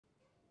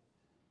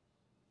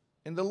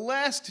in the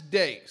last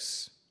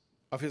days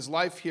of his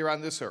life here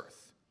on this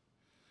earth,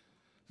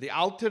 the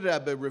Alter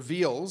Rebbe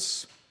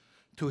reveals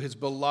to his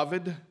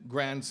beloved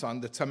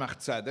grandson, the Tzemach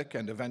Tzedek,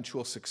 and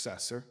eventual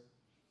successor,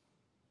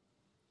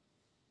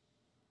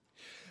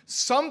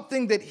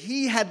 something that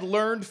he had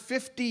learned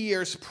 50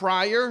 years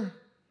prior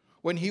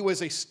when he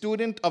was a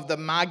student of the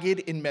Maggid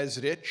in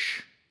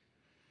Mezrich.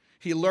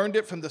 He learned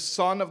it from the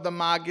son of the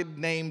Maggid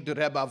named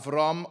Rebbe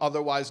Avraham,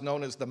 otherwise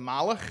known as the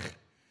Malach,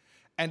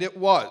 and it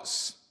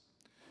was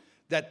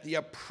that the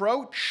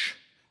approach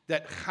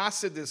that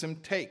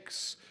Hasidism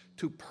takes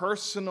to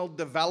personal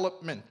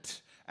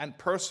development and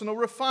personal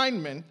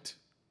refinement,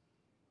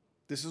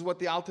 this is what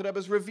the Alter Rebbe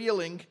is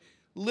revealing,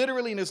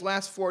 literally in his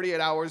last 48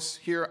 hours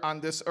here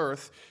on this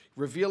earth,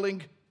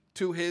 revealing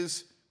to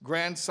his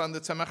grandson,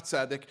 the Tzemach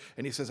Tzedek,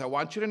 and he says, I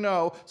want you to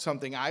know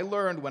something I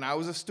learned when I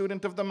was a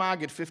student of the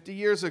Maggid 50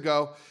 years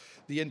ago.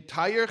 The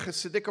entire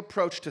chasidic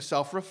approach to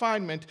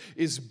self-refinement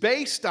is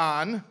based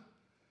on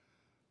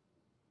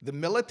the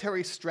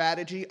military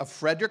strategy of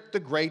Frederick the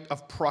Great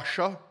of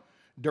Prussia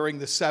during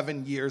the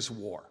 7 Years'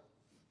 War.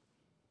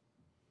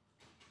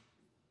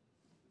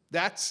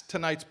 That's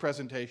tonight's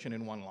presentation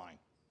in one line.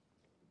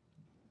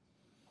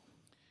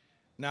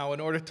 Now, in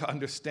order to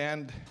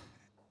understand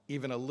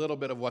even a little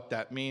bit of what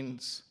that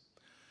means,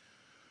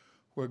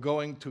 we're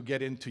going to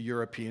get into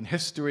European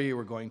history,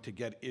 we're going to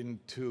get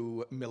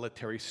into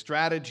military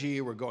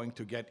strategy, we're going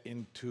to get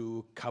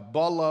into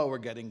Kabbalah, we're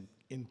getting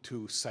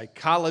into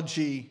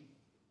psychology.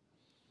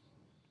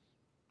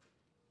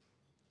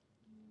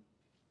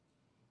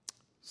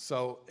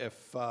 So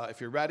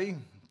if you're ready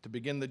to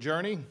begin the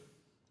journey,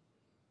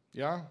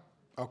 yeah?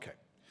 Okay.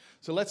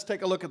 So let's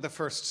take a look at the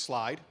first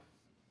slide.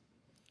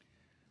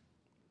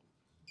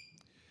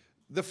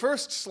 The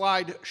first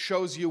slide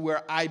shows you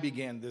where I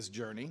began this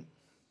journey.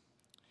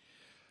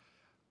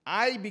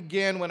 I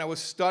began when I was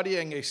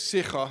studying a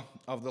Sikha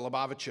of the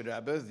Lubavitcher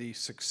Rebbe, the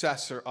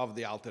successor of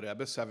the Alter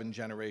Rebbe, 7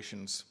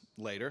 generations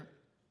later,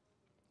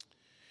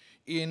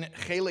 in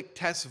Chelik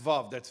Tes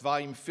Vav, that's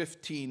volume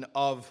 15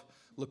 of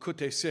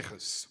Likutei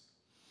Sichos.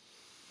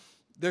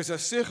 There's a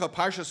Sikha,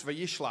 Parshas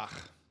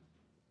Vayishlach,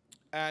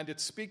 and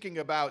it's speaking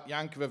about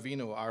Yankov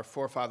Avinu, our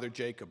forefather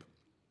Jacob,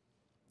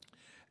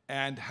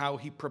 and how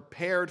he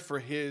prepared for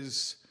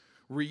his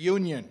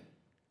reunion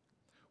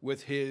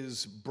with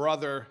his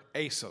brother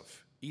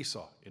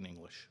Esau in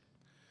English.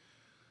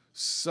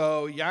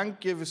 So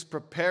Yankov is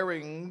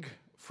preparing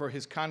for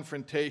his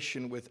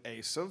confrontation with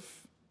Esau,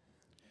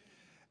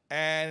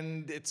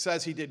 and it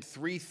says he did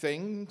 3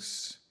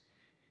 things.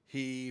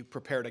 He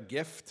prepared a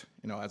gift,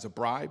 as a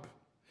bribe.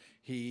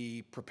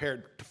 He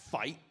prepared to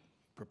fight,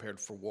 prepared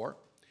for war,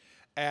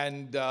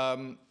 and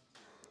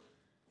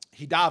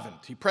he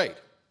davened, he prayed.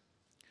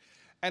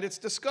 And it's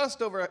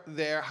discussed over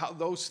there how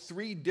those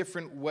 3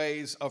 different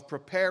ways of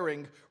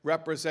preparing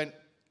represent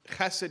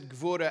Chesed,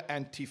 Gvura,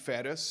 and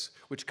Tiferes,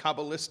 which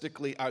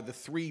Kabbalistically are the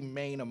 3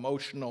 main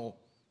emotional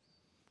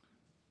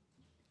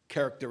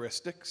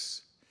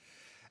characteristics.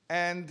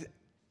 And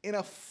in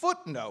a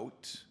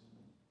footnote,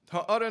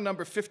 Ha'ara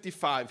number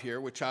 55 here,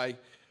 which I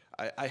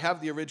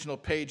have the original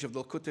page of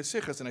the Likutei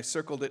Sichos, and I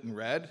circled it in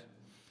red,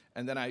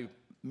 and then I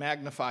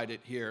magnified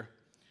it here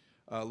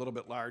a little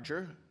bit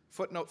larger.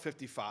 Footnote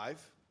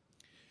 55.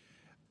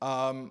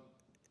 The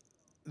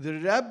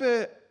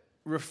Rebbe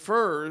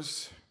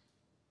refers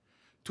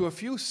to a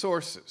few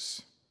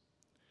sources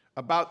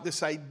about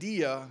this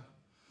idea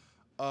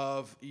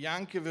of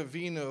Yankov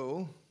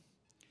Avinu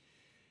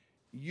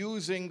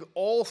using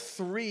all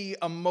 3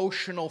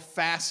 emotional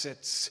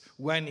facets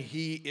when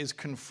he is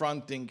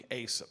confronting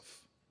Esau.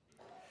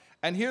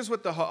 And here's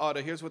what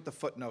the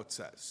footnote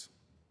says.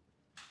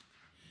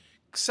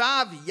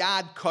 Ksav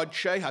Yad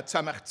Kodshei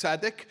HaTzemach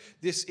Tzedek,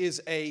 this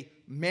is a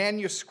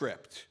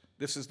manuscript.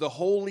 This is the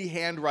holy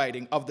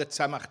handwriting of the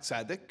Tzemach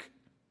Tzedek,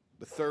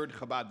 the 3rd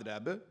Chabad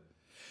Rebbe.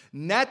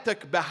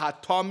 Netek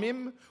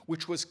beHatomim,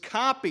 which was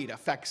copied, a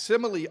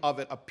facsimile of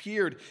it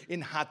appeared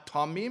in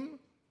Hatomim.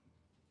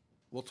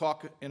 We'll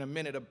talk in a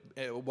minute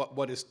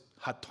what is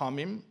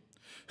Hatomim.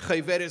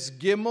 Chayveres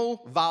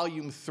Gimel,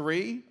 volume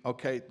 3.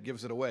 Okay, it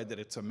gives it away that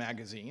it's a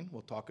magazine.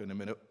 We'll talk in a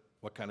minute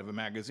what kind of a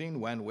magazine,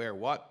 when, where,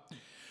 what.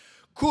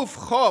 Kuf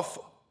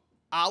Chof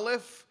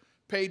Aleph,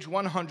 page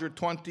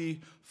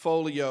 120,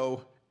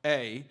 folio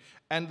A.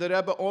 And the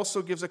Rebbe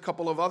also gives a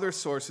couple of other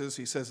sources.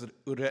 He says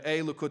that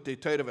Ure'ei Likutei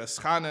Torah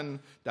V'Eschanan,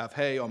 Dav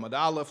Hei Omad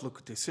Aleph,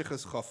 Likutei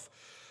Sichos Chof,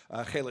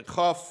 Chelik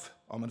Chof,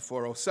 Omad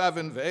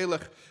 407,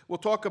 Ve'elech. We'll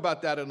talk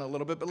about that in a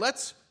little bit, but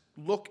let's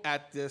look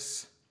at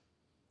this.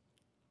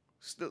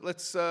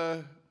 Let's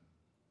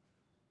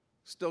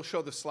still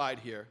show the slide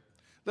here.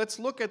 Let's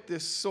look at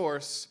this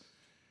source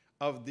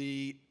of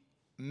the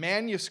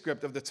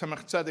manuscript of the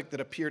Tzemach Tzedek that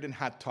appeared in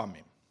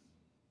Hatomim.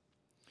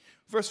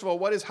 First of all,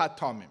 what is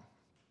Hatomim?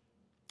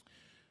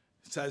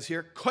 It says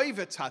here,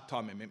 Koivetz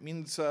Hatomim. It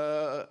means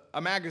a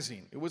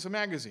magazine. It was a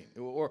magazine,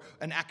 or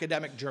an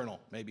academic journal,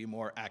 maybe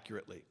more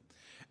accurately.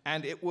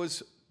 And it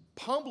was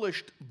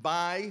published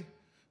by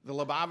the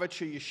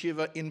Lubavitcher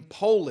Yeshiva in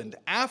Poland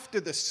after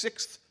the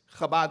 6th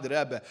Chabad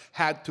Rebbe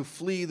had to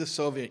flee the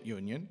Soviet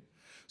Union.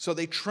 So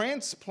they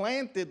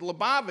transplanted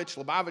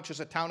Lubavitch. Lubavitch is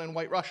a town in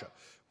White Russia,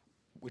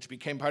 which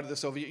became part of the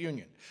Soviet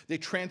Union. They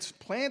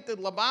transplanted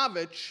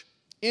Lubavitch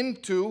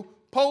into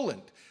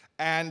Poland.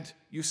 And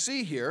you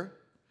see here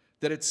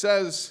that it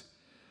says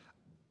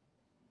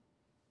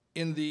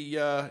in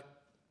the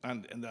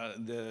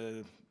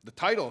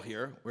title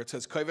here, where it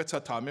says Kovetz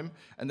HaTamim,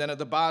 and then at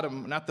the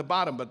bottom, not the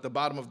bottom, but the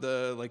bottom of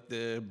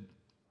the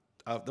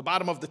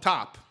bottom of the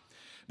top,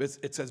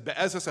 it says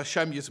Be'ezas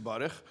Hashem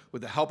Yisbarach,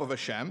 with the help of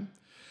Hashem.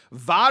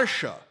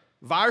 Varsha.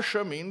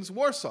 Varsha means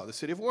Warsaw, the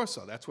city of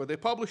Warsaw. That's where they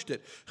published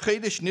it.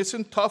 Chedesh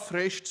Nisan Tov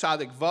Reish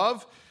Tzadik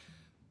Vav,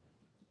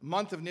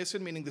 month of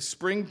Nisan, meaning the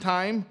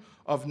springtime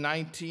of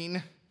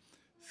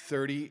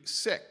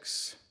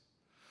 1936.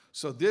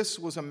 So this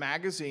was a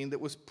magazine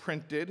that was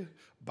printed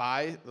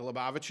by the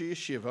Lubavitcher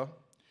Yeshiva,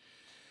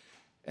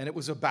 and it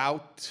was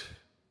about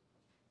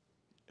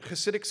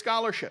chasidic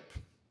scholarship.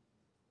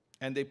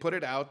 And they put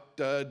it out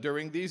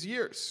during these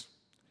years.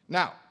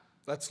 Now,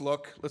 let's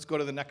go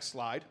to the next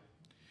slide.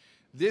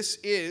 This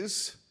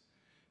is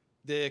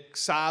the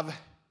Ksav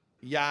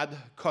Yad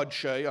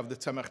Kodshei of the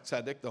Tzemach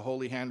Tzedek, the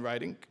holy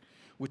handwriting,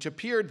 which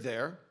appeared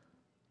there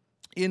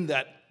in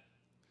that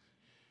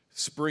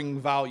spring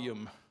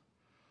volume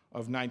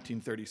of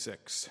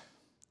 1936.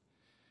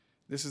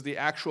 This is the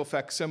actual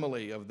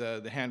facsimile of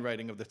the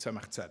handwriting of the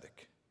Tzemach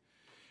Tzedek.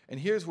 And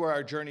here's where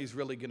our journey is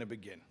really going to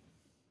begin.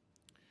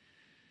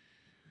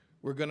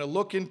 We're going to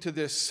look into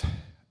this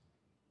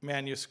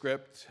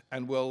manuscript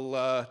and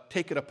we'll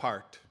take it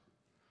apart,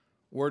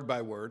 word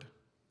by word,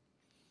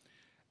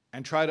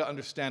 and try to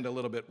understand a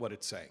little bit what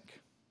it's saying.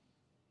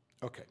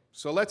 Okay,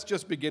 so let's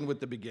just begin with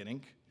the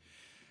beginning.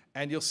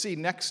 And you'll see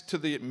next to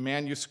the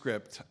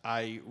manuscript,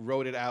 I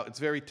wrote it out. It's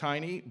very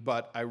tiny,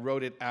 but I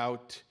wrote it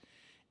out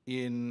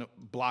in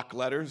block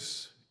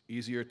letters,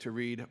 easier to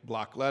read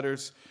block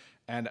letters.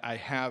 And I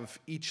have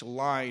each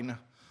line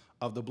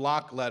of the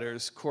block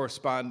letters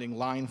corresponding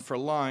line for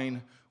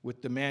line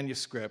with the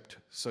manuscript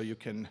so you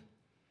can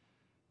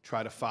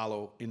try to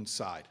follow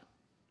inside.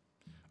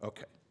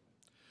 Okay.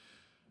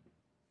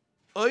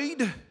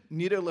 Oid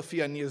nira lefi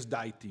anias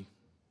daiti.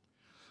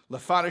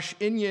 Lefarish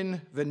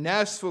inyan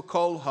v'nesfu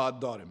kol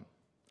ha'adorim.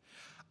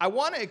 I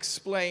want to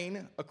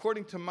explain,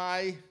 according to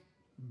my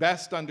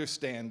best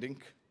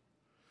understanding,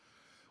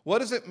 what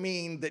does it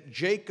mean that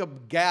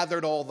Jacob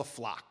gathered all the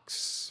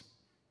flocks?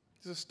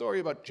 There's a story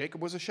about Jacob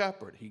was a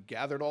shepherd. He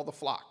gathered all the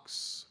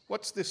flocks.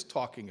 What's this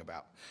talking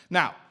about?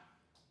 Now,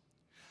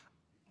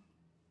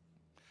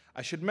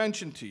 I should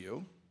mention to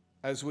you,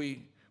 as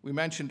we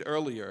mentioned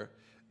earlier,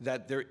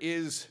 that there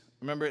is,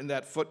 remember in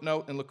that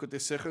footnote in Likutei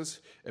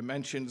Sichos, it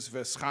mentions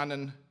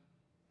Veschanan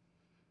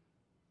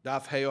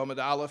Daf Hey Omid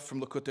Aleph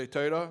from Likutei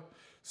Torah.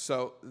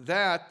 So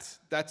that's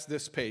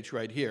this page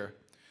right here.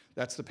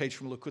 That's the page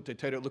from Likutei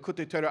Torah.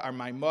 Likutei Torah are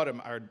Maimorim,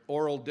 are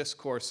oral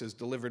discourses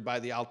delivered by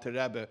the Alter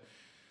Rebbe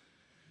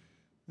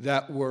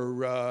that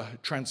were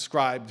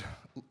transcribed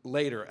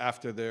later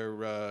after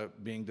they're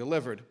being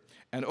delivered.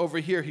 And over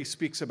here he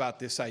speaks about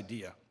this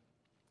idea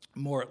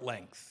more at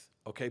length,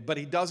 okay? But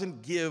he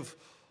doesn't give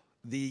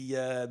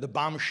the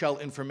bombshell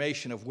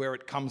information of where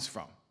it comes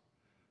from.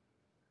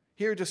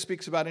 Here it just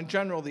speaks about, in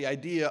general, the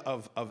idea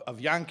of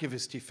Yankiv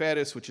is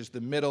Tiferes, which is the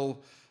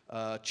middle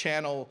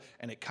channel,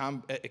 and it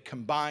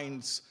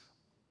combines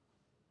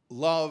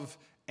love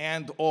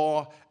and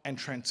awe and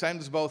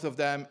transcends both of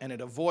them, and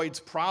it avoids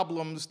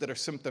problems that are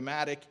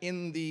symptomatic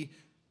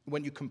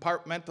when you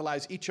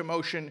compartmentalize each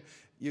emotion.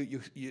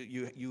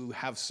 You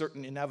have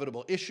certain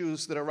inevitable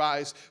issues that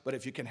arise, but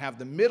if you can have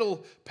the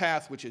middle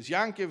path, which is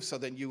Yankiv, so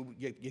then you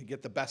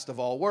get the best of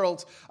all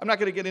worlds. I'm not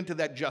going to get into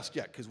that just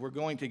yet, because we're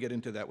going to get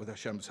into that with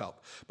Hashem's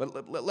help.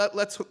 But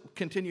let's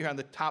continue here on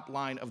the top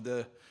line of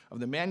the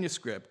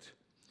manuscript.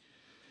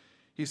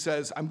 He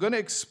says, I'm going to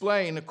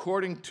explain,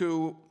 according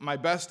to my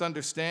best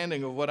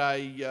understanding of what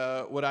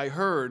I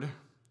heard,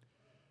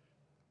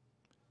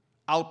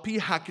 al pi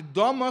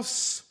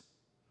hakdamas,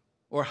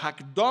 or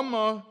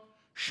hakdama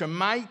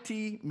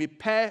shemaiti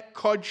mipeh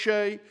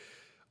kodshe,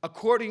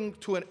 according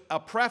to a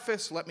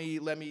preface. Let me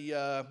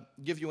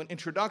give you an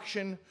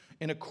introduction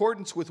in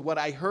accordance with what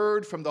I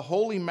heard from the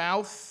holy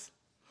mouth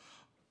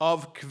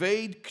of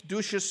Kved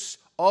Kedushas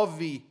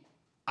Avi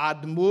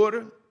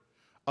Admur,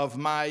 of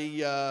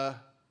my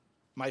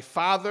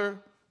father,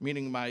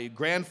 meaning my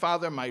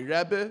grandfather, my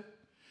Rebbe,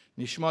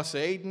 Nishmas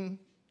Eden,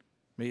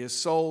 may his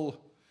soul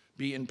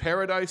be in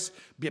paradise,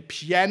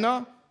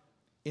 Piena,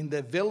 in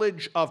the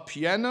village of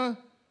Piena,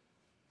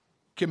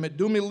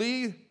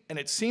 Kimedumili, and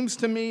it seems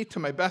to me, to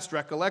my best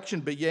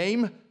recollection,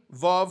 B'yem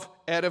Vav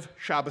Erev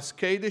Shabbos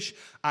Kodesh,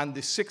 on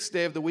the 6th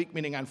day of the week,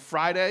 meaning on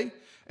Friday,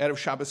 Erev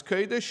Shabbos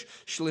Kodesh,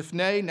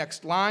 Shlifnei,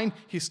 next line,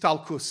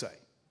 Histal Kusei.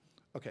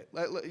 Okay,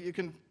 you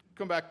can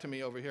come back to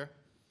me over here.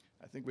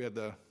 I think we had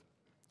the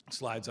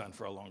slides on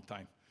for a long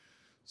time.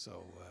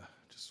 So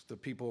just the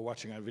people who are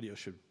watching on video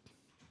should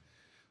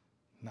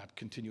not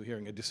continue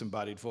hearing a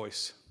disembodied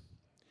voice.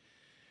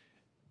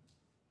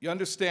 You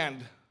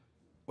understand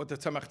what the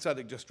Tzemach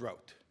Tzedek just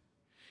wrote.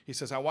 He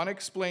says, I want to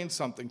explain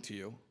something to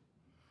you.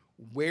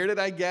 Where did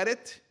I get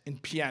it? In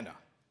Piena.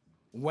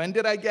 When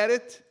did I get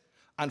it?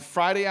 On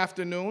Friday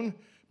afternoon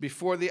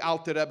before the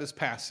Alter Rebbe's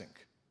passing.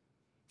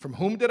 From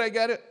whom did I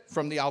get it?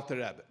 From the Alter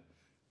Rebbe.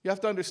 You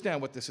have to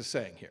understand what this is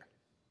saying here.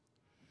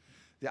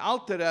 The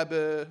Alter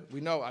Rebbe,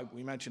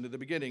 we mentioned at the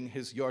beginning,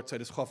 his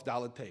yortzeit is Chof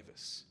Daled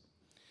Tevis.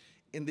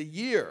 In the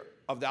year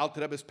of the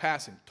Alter Rebbe's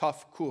passing,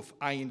 Taf Kuf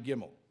Ayin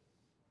Gimel,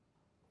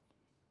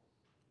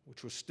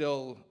 which was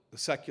still the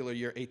secular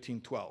year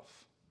 1812.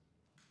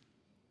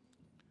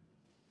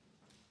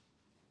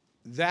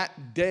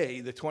 That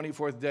day, the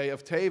 24th day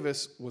of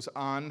Tevis, was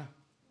on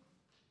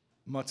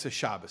Motzei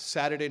Shabbos,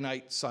 Saturday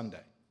night,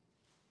 Sunday.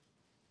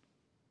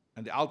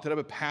 And the Alter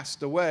Rebbe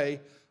passed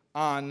away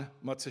on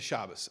Motzei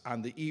Shabbos,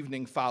 on the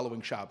evening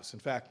following Shabbos. In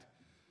fact,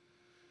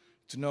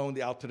 it's known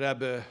the Alter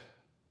Rebbe,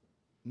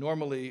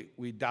 normally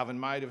we daven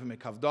Ma'ariv and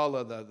make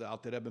Havdalah. The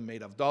Alter Rebbe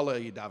made Havdalah,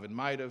 he daven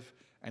Ma'ariv,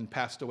 and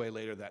passed away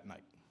later that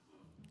night.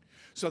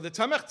 So the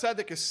Tzemach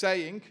Tzedek is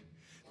saying,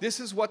 this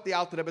is what the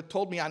Alter Rebbe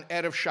told me on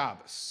Erev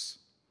Shabbos.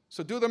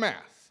 So do the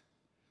math.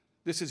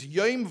 This is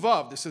Yom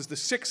Vav, this is the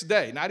sixth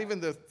day, not even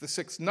the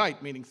sixth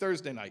night, meaning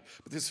Thursday night,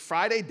 but this is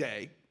Friday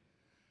day.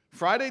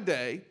 Friday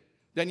day,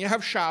 then you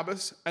have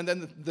Shabbos, and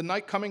then the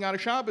night coming out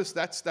of Shabbos,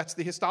 that's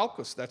the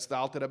Histalkus, that's the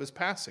Alter Rebbe's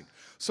passing.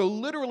 So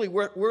literally,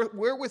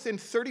 we're within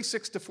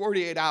 36 to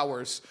 48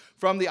 hours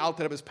from the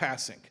Alter Rebbe's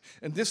passing.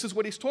 And this is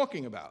what he's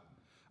talking about.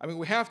 I mean,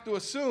 we have to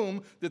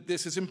assume that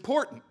this is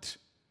important.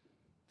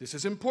 This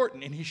is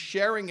important, and he's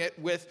sharing it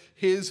with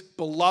his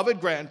beloved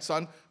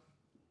grandson.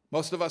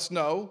 Most of us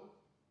know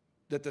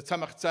that the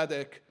Tzemach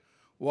Tzedek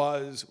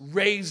was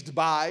raised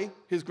by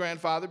his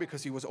grandfather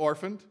because he was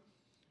orphaned.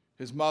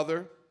 His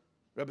mother,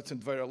 Rebbetzin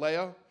Dvera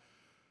Leah,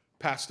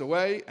 passed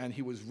away, and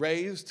he was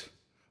raised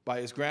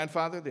by his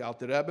grandfather, the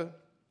Alter Rebbe,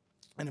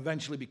 and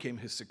eventually became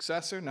his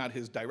successor, not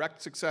his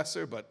direct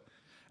successor, but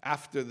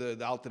after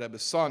the Alter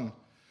Rebbe's son,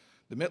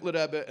 the Mittler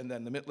Rebbe, and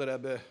then the Mittler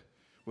Rebbe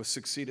was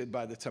succeeded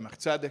by the Tzemach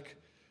Tzedek.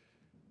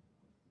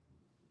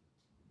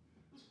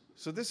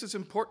 So this is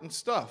important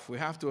stuff. We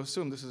have to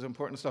assume this is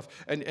important stuff.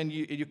 And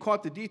you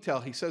caught the detail.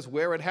 He says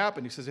where it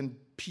happened. He says in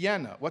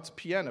Piena. What's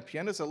Piena?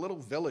 Piena is a little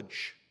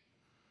village.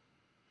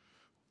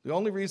 The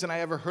only reason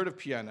I ever heard of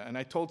Piena, and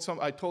I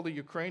told a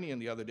Ukrainian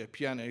the other day,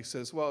 Piena, he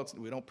says, well,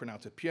 we don't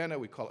pronounce it Piena,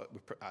 we call it,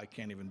 I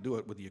can't even do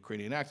it with the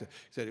Ukrainian accent.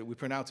 He said, we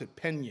pronounce it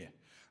Penye.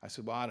 I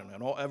said, well, I don't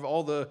know. And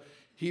all the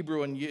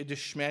Hebrew and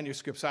Yiddish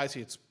manuscripts I see,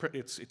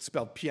 it's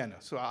spelled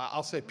Piena. So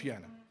I'll say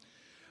Piena.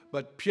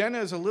 But Piena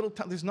is a little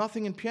town. There's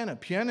nothing in Piena.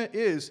 Piena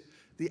is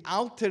the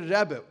Alter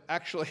Rebbe.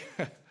 Actually,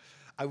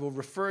 I will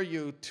refer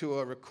you to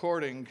a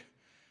recording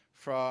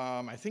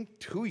from, I think,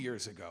 2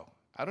 years ago.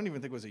 I don't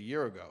even think it was a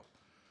year ago.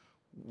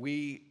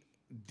 We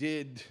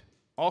did,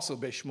 also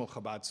Beis Shmuel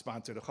Chabad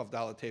sponsored a Chof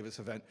Daled Tevis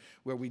event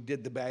where we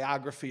did the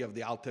biography of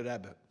the Alter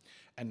Rebbe,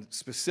 and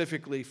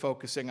specifically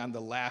focusing on the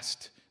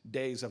last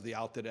days of the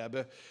Alter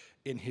Rebbe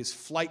in his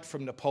flight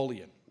from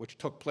Napoleon, which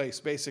took place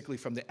basically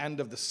from the end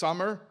of the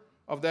summer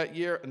of that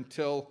year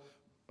until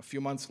a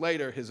few months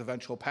later, his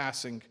eventual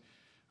passing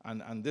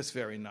on this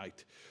very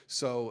night.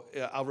 So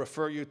I'll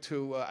refer you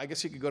to, I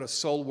guess you could go to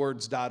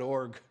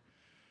soulwords.org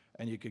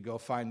and you could go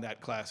find that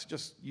class.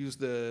 Just use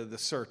the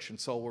search in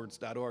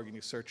soulwords.org and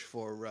you search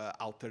for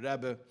Alter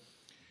Rebbe.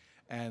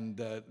 And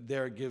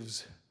there it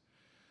gives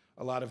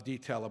a lot of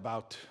detail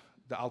about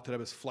the Alter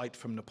Rebbe's flight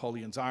from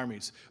Napoleon's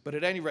armies. But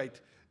at any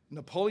rate,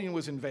 Napoleon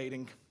was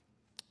invading.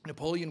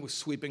 Napoleon was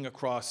sweeping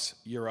across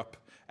Europe,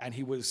 and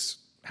he was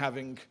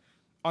having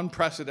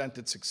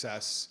unprecedented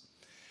success.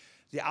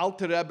 The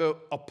Alter Rebbe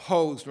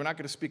opposed, we're not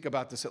going to speak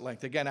about this at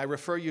length. Again, I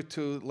refer you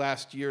to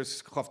last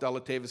year's Chof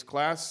Daled Tevis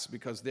class,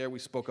 because there we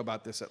spoke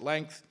about this at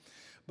length.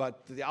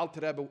 But the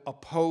Alter Rebbe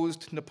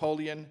opposed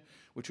Napoleon,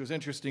 which was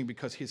interesting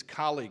because his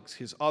colleagues,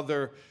 his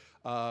other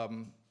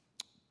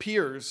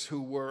peers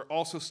who were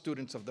also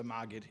students of the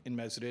Maggid in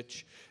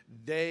Mezrich,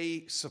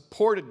 they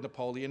supported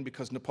Napoleon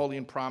because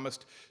Napoleon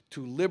promised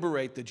to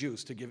liberate the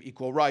Jews, to give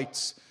equal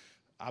rights.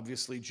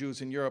 Obviously,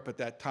 Jews in Europe at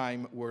that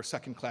time were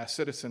second-class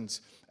citizens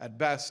at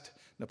best.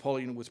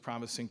 Napoleon was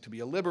promising to be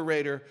a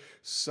liberator,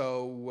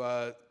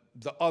 so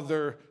the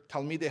other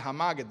Talmidei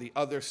HaMaggid, the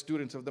other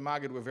students of the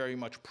Maggid, were very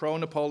much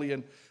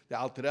pro-Napoleon. The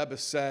Alter Rebbe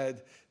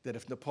said that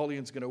if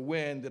Napoleon's going to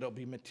win, that it'll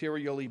be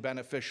materially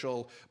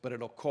beneficial, but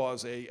it'll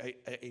cause a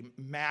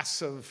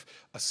massive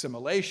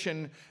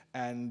assimilation,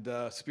 and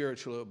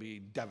spiritually it'll be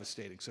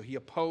devastating. So he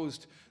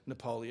opposed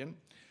Napoleon.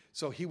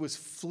 So he was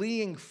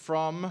fleeing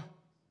from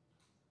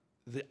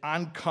the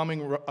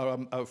oncoming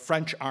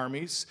French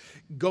armies,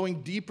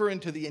 going deeper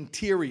into the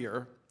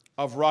interior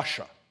of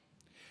Russia.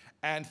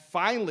 And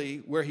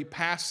finally, where he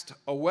passed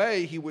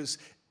away, he was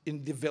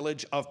in the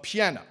village of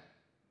Piena.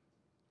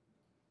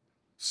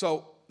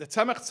 So the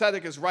Tzemach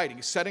Tzedek is writing,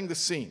 he's setting the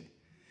scene.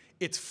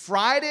 It's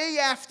Friday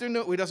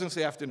afternoon. He doesn't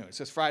say afternoon, it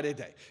says Friday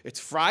day. It's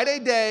Friday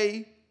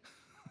day,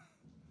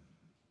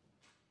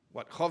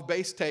 Chof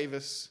Beis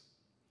Tevis,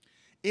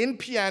 in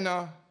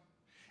Piena.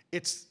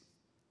 It's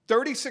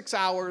 36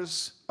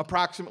 hours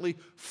approximately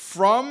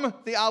from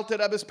the Alter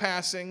Rebbe's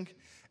passing,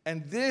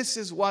 and this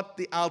is what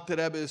the Alter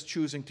Rebbe is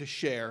choosing to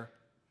share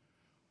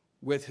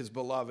with his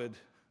beloved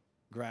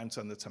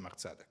grandson, the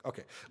Tzemach Tzedek.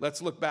 Okay,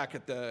 let's look back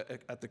at the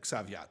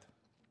Ksav Yad.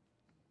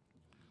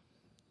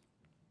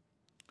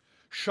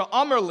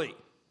 Sha'amarli,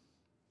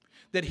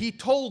 that he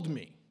told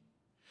me,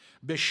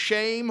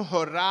 B'Shem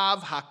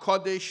Horav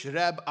HaKodesh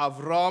Reb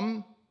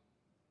Avraham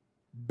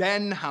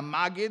ben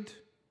Maggid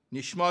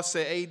Nishma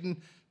Se'eden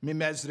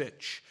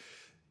Mimezrich.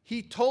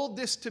 He told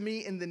this to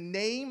me in the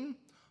name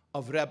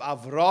of Reb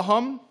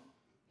Avraham,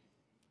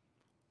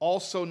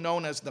 also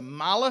known as the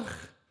Malach,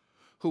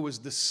 who was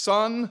the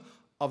son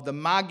of the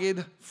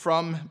Maggid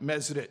from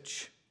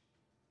Mezrich.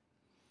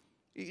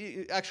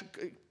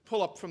 Actually,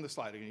 pull up from the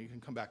slide again. You can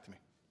come back to me.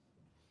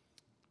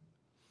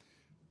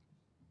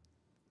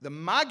 The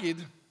Maggid,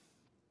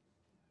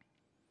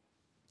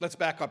 let's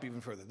back up even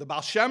further. The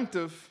Baal Shem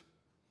Tov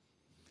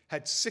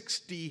had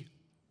 60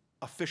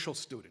 official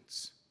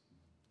students.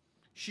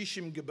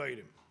 Shishim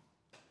Gebayrim.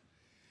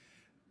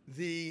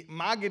 The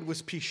Maggid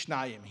was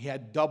Pishnayim. He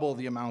had double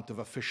the amount of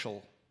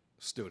official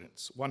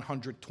students,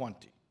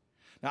 120.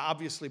 Now,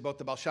 obviously, both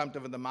the Baal Shem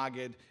Tov and the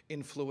Maggid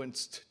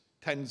influenced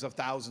tens of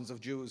thousands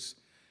of Jews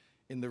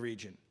in the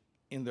region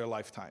in their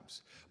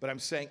lifetimes. But I'm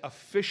saying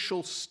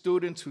official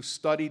students who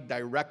studied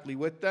directly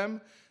with them,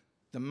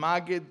 the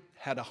Maggid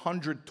had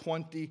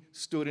 120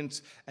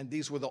 students, and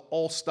these were the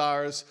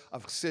all-stars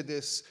of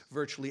Chassidus.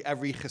 Virtually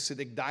every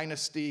Hasidic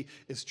dynasty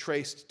is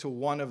traced to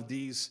one of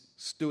these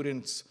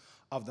students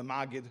of the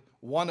Maggid.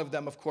 One of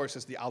them, of course,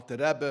 is the Alter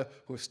Rebbe,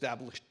 who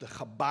established the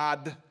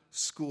Chabad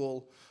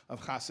school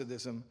of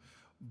Hasidism.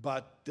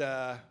 But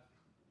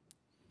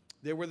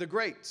there were the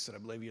greats,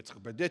 Reb Levi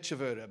Yitzchak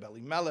Berditchever, Reb Eli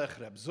Melech,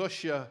 Reb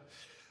Zoshia,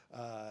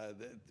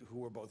 who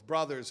were both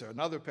brothers, or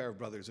another pair of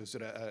brothers. There's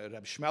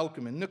Reb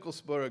Shmelkim in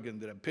Nikolsburg,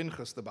 and Reb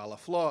Pinchas, the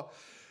Balafla,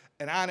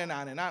 and on and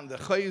on and on, the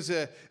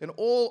Chayze, and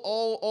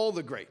all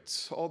the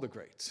greats, all the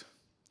greats.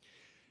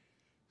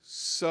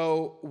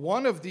 So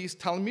one of these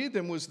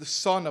Talmidim was the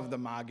son of the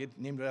Maggid,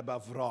 named Reb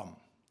Avraham.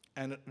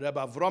 And Reb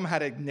Avraham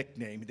had a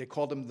nickname. They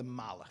called him the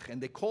Malach.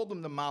 And they called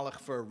him the Malach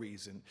for a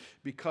reason.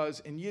 Because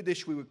in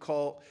Yiddish, we would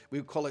call it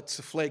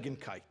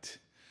Zerpflegenkeit.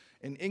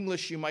 In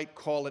English, you might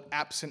call it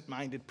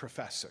absent-minded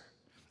professor.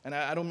 And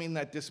I don't mean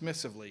that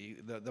dismissively.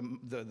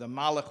 The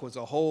Malach was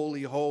a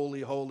holy,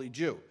 holy, holy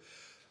Jew.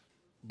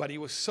 But he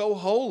was so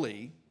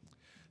holy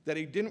that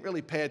he didn't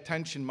really pay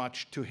attention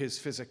much to his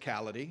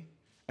physicality.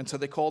 And so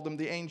they called him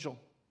the angel.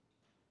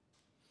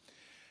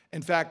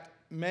 In fact,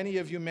 many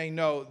of you may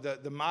know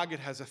that the Maggid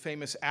has a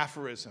famous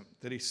aphorism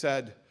that he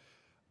said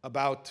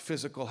about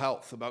physical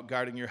health, about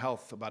guarding your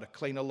health, about a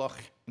kleine loch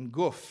in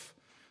guf.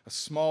 A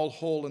small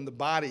hole in the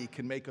body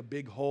can make a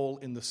big hole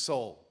in the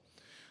soul.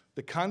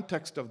 The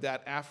context of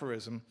that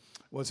aphorism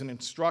was an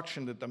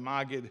instruction that the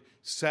Maggid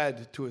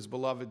said to his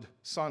beloved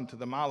son, to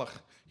the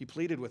Malach. He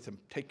pleaded with him,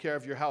 take care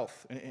of your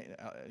health.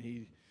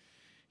 He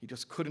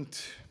just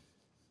couldn't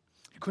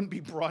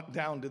be brought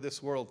down to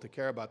this world to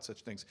care about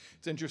such things.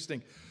 It's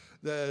interesting.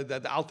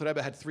 The Alter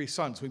Rebbe had 3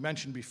 sons. We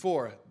mentioned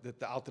before that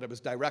the Alter Rebbe's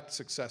direct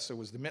successor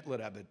was the Mittler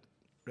Rebbe,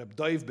 Reb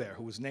Dovber,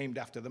 who was named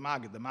after the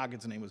Maggid. The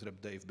Maggid's name was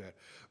Reb Dovber.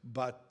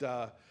 But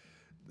the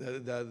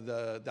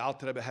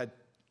Alter Rebbe had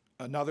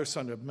another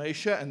son, Reb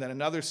Moshe, and then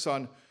another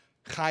son,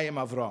 Chaim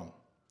Avram.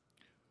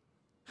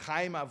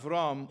 Chaim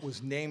Avram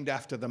was named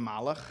after the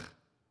Malach,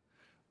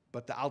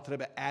 but the Alter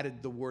Rebbe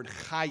added the word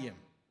Chaim.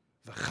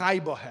 V'chai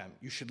bohem.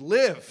 You should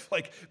live.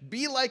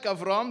 Be like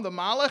Avram, the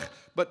Malach,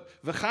 but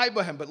v'chai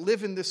bohem, but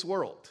live in this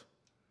world.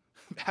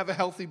 Have a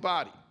healthy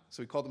body.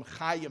 So we called him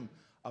Chaim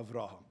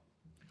Avraham.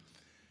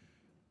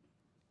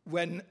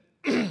 When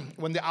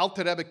the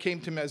Alter Rebbe came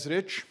to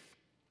Mezrich,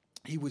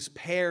 he was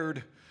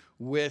paired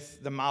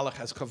with the Malach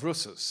as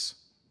chavrusas.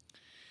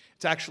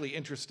 It's actually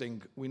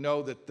interesting. We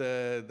know that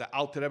the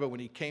Alter Rebbe,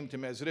 when he came to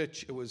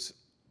Mezrich, it was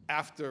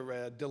after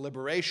a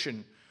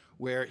deliberation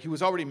where he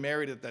was already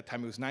married at that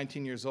time. He was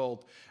 19 years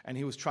old, and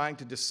he was trying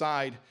to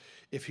decide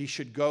if he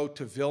should go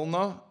to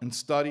Vilna and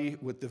study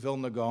with the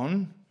Vilna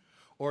Gaon,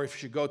 or if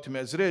he should go to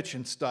Mezrich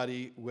and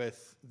study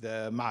with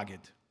the Maggid.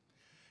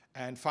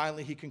 And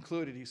finally he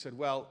concluded, he said,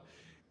 well,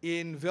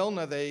 in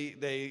Vilna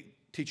they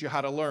teach you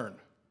how to learn,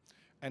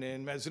 and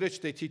in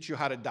Mezrich they teach you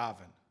how to daven,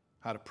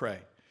 how to pray.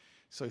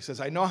 So he says,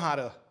 I know how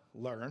to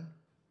learn.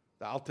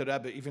 The Alter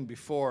Rebbe, even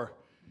before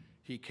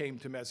he came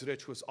to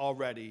Mezrich, was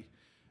already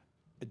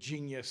a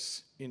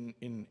genius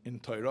in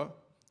Torah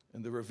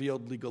and the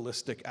revealed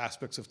legalistic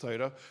aspects of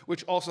Torah,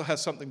 which also has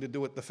something to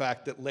do with the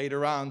fact that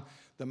later on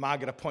the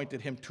Maggid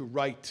appointed him to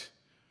write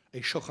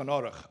a Shulchan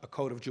Aruch, a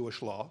code of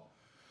Jewish law.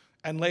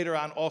 And later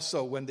on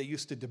also, when they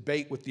used to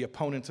debate with the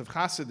opponents of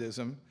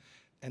Hasidism,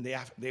 and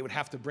they would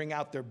have to bring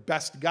out their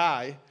best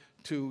guy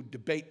to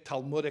debate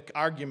Talmudic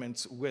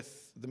arguments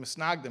with the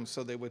Misnagdim,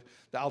 so the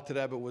Alter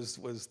Rebbe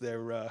was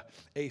their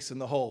ace in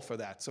the hole for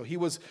that. So he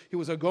was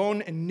a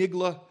Gon and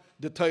Nigla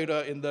the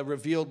Torah in the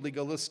revealed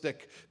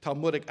legalistic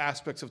Talmudic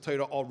aspects of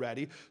Torah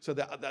already. So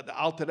the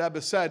Alter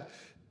Rebbe said,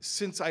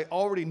 since I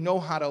already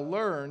know how to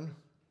learn,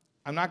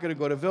 I'm not going to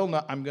go to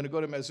Vilna, I'm going to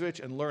go to Mezrich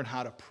and learn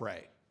how to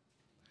pray.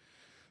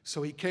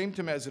 So he came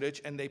to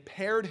Mezrich, and they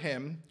paired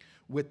him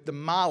with the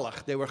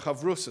Malach. They were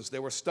chavrusas, they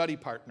were study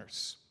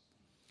partners.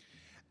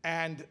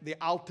 And the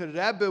Alter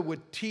Rebbe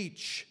would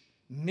teach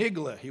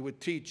Nigla, he would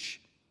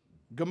teach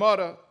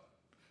Gemara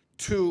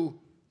to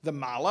the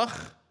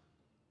Malach,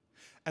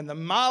 and the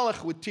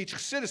Malach would teach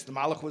Chassidus. The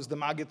Malach was the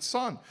Maggid's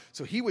son,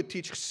 so he would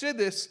teach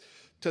Chassidus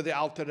to the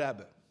Alter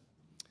Rebbe.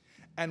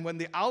 And when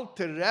the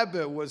Alter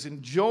Rebbe was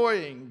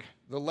enjoying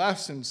the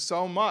lesson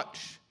so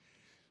much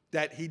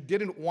that he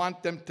didn't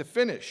want them to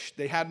finish,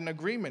 they had an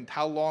agreement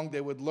how long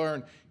they would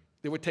learn.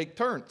 They would take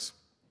turns.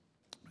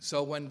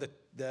 So when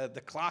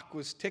the clock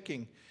was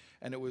ticking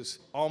and it was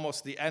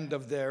almost the end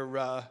of their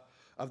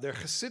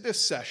Chassidus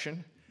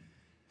session,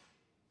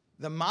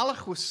 the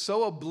Malach was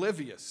so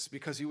oblivious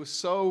because he was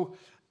so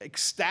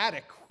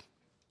ecstatic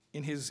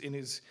in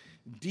his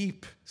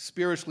deep,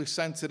 spiritually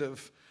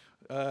sensitive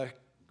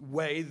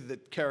way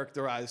that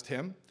characterized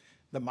him,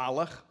 the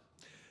Malach.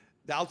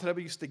 The Alter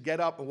Rebbe used to get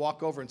up and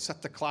walk over and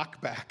set the clock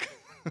back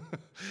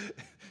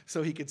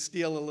so he could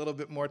steal a little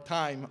bit more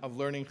time of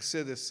learning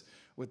Chassidus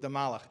with the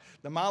Malach.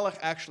 The Malach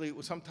actually,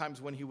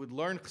 sometimes when he would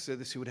learn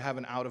Chassidus, he would have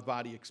an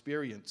out-of-body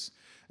experience.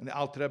 And the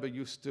Alter Rebbe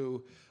used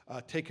to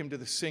take him to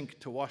the sink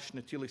to wash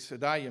Netilas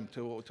Yadayim,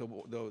 to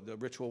the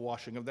ritual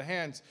washing of the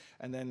hands,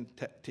 and then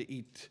to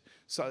eat,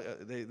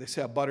 they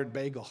say a buttered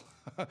bagel.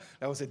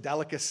 That was a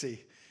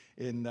delicacy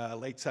in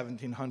late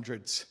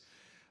 1700s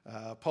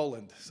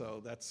Poland.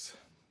 So that's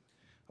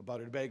a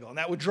buttered bagel. And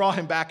that would draw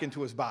him back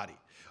into his body.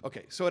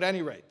 Okay, so at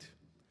any rate,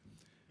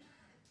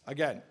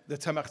 again, the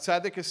Tzemach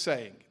Tzedek is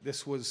saying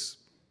this was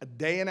a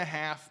day and a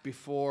half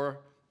before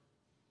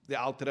the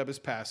Alter Rebbe's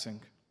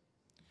passing.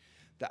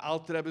 The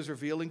Alter Rebbe is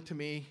revealing to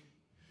me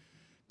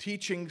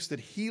teachings that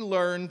he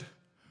learned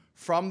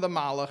from the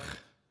Malach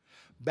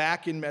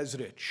back in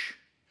Mezrich.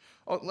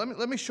 Oh,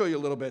 let me show you a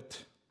little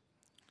bit.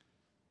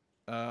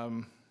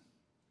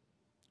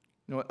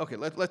 Okay,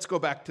 let's go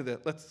back to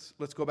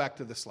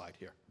the slide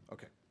here.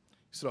 Okay,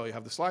 so you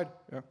have the slide?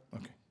 Yeah.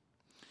 Okay.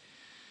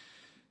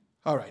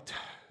 All right.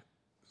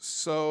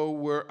 So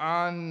we're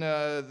on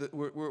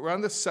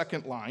the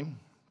second line,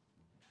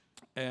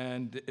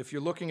 and if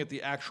you're looking at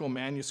the actual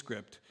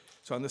manuscript,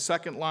 so on the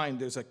second line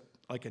there's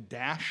like a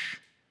dash.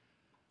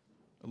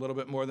 A little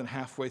bit more than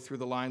halfway through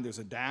the line, there's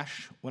a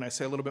dash. When I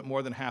say a little bit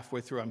more than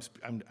halfway through,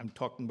 I'm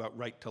talking about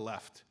right to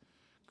left,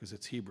 because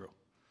it's Hebrew.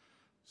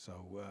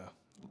 So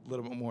a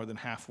little bit more than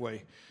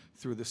halfway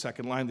through the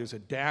second line, there's a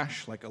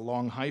dash, like a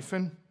long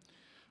hyphen.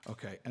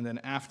 Okay, and then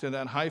after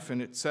that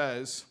hyphen, it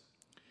says,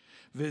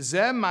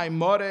 V'zeh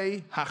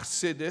maimorei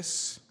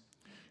hachsidis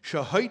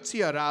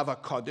shehoitzi Arav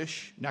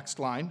HaKodesh, next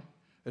line,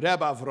 Reb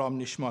Avraham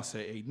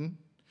Nishmasei Eden.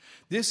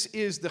 This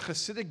is the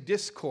Hasidic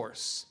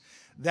discourse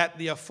that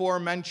the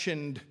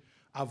aforementioned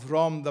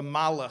Avraham the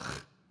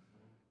Malach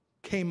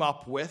came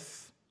up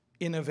with,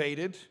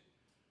 innovated.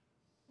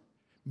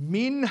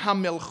 Min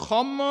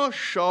hamilchama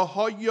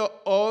shahaya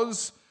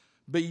oz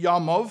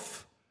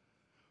beyamov,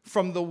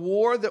 from the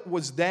war that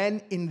was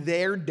then in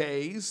their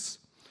days,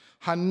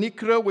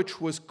 Hanikra, which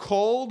was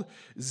called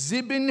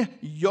Zibin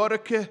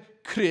Yorke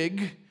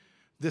Krieg,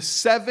 the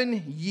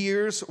 7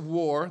 Years'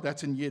 War,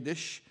 that's in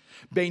Yiddish,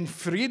 Bein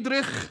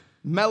Friedrich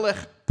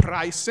Melech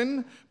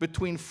Prussian,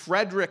 between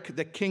Frederick,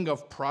 the king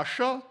of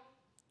Prussia,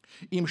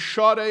 Im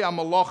Sharei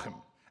HaMalachim,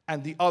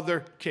 and the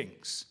other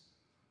kings.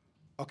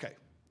 Okay,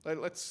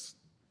 let's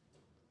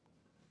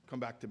come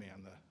back to me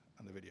on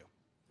the video.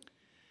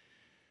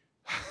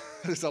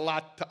 There's a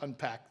lot to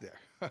unpack there.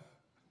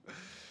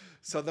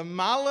 So the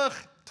Malach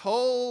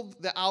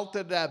told the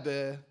Alter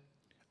Rebbe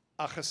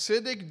a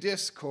Hasidic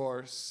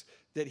discourse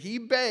that he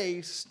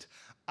based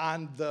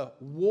on the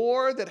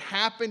war that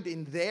happened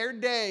in their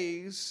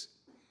days,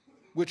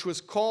 which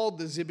was called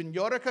the Zibin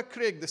Yorke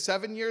Krieg, the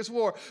 7 Years'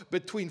 War,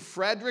 between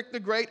Frederick the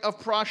Great of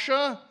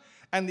Prussia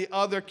and the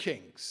other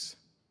kings.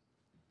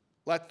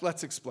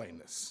 Let's explain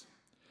this.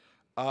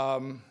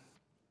 Pull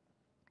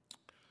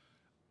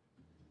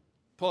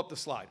up the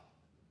slide.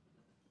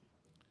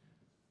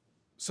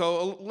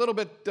 So a little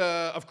bit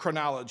of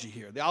chronology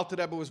here. The Alter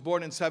Rebbe was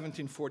born in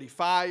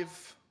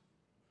 1745.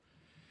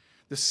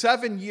 The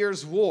 7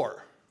 Years'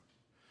 War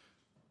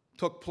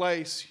took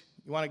place.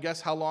 You want to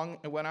guess how long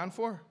it went on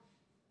for?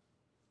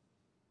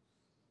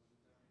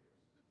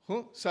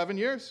 7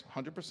 years?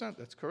 100%.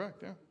 That's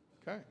correct. Yeah.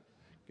 Okay.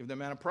 Give the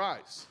man a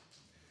prize.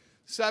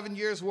 7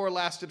 Years' War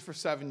lasted for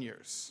 7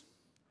 years.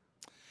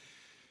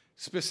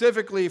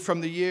 Specifically from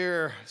the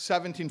year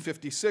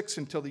 1756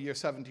 until the year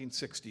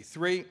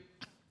 1763.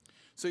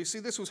 So you see,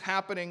 this was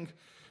happening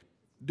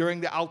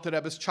during the Alter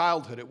Rebbe's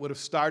childhood. It would have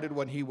started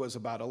when he was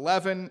about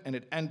 11, and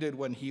it ended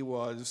when he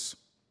was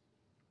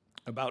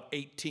about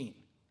 18.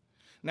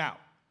 Now,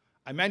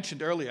 I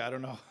mentioned earlier, I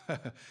don't know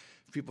if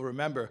people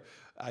remember,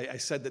 I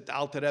said that the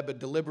Alter Rebbe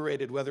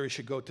deliberated whether he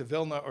should go to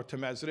Vilna or to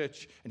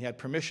Mezrich, and he had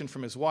permission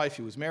from his wife.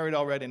 He was married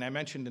already, and I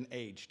mentioned an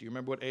age. Do you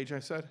remember what age I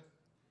said?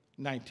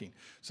 19.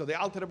 So the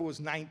Alter Rebbe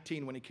was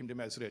 19 when he came to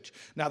Mezrich.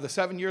 Now, the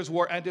 7 Years'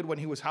 War ended when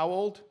he was how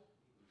old?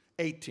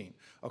 18.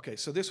 Okay,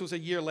 so this was a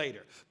year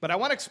later. But I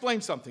want to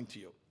explain something to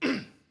you.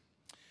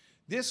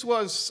 This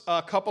was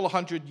a couple of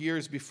hundred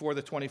years before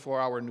the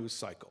 24-hour news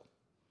cycle.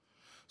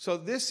 So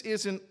this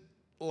isn't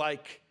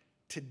like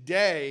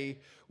today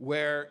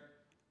where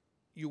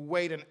you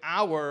wait an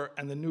hour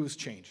and the news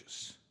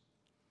changes.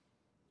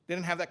 They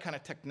didn't have that kind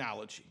of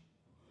technology.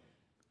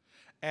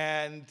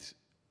 And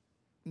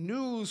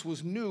news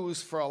was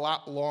news for a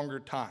lot longer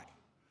time.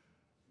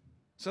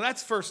 So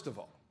that's first of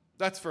all.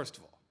 That's first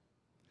of all.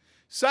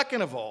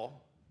 Second of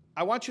all,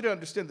 I want you to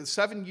understand the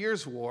 7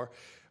 Years' War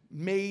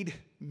made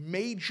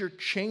major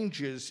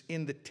changes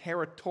in the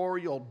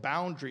territorial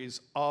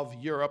boundaries of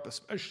Europe,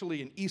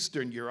 especially in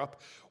Eastern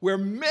Europe, where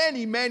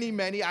many, many,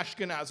 many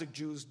Ashkenazic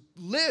Jews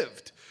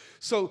lived.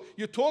 So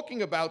you're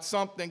talking about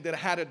something that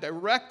had a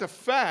direct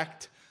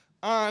effect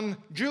on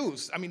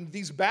Jews. I mean,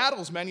 these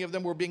battles, many of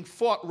them were being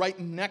fought right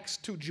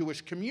next to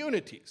Jewish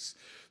communities.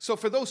 So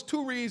for those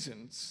two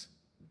reasons,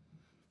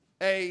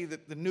 A,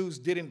 that the news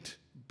didn't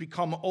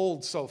become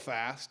old so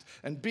fast,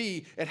 and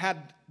B, it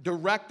had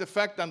direct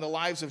effect on the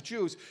lives of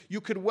Jews,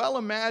 you could well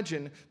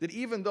imagine that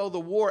even though the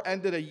war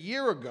ended a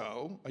year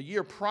ago, a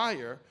year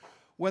prior,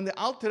 when the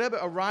Alter Rebbe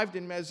arrived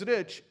in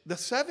Mezrich, the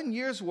 7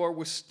 Years' War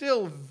was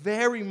still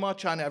very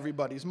much on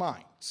everybody's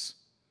minds.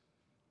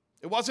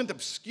 It wasn't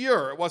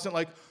obscure. It wasn't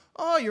like,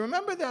 oh, you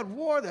remember that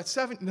war, that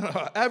seven?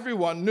 No,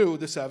 everyone knew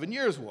the 7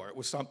 Years' War. It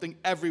was something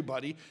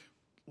everybody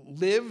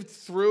lived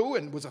through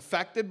and was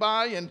affected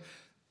by, and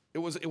it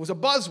was a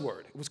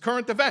buzzword. It was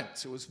current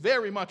events. It was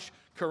very much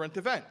current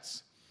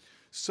events.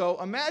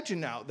 So imagine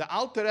now, the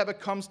Alter Rebbe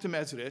comes to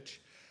Mezrich,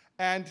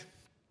 and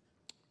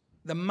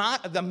the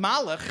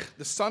Malach,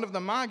 the son of the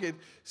Maggid,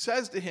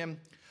 says to him,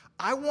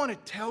 I want to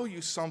tell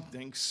you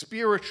something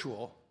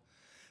spiritual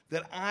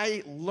that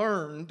I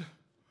learned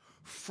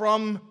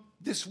from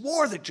this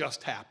war that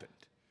just happened.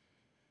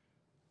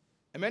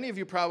 And many of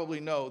you probably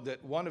know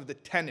that one of the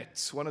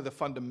tenets, one of the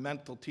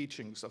fundamental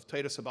teachings of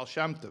Teres Baal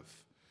Shem Tov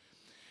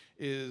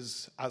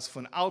is, as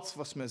von alts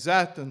was me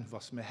zet and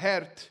was me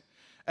hert,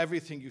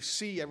 everything you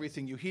see,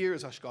 everything you hear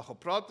is Hashgacha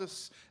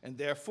Pratis, and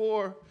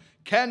therefore,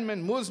 ken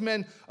men, muss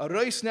men, a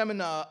reis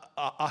nemen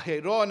a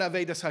hero and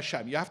avedas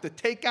Hashem. You have to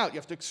take out, you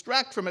have to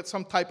extract from it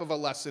some type of a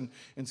lesson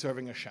in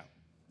serving Hashem.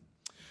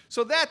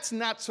 So that's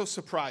not so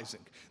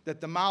surprising that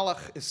the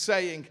Malach is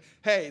saying,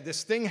 hey,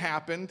 this thing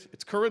happened,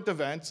 it's current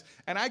events,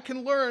 and I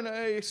can learn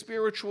a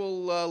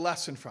spiritual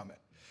lesson from it.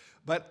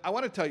 But I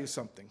want to tell you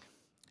something.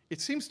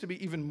 It seems to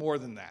be even more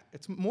than that.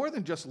 It's more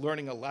than just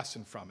learning a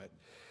lesson from it.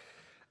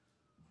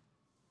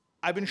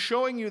 I've been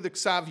showing you the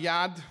Ksav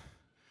Yad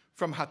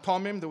from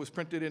Hatomim that was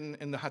printed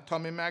in the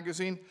Hatomim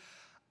magazine.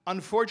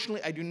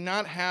 Unfortunately, I do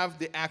not have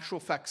the actual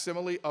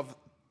facsimile of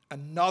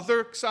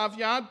another Ksav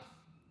Yad.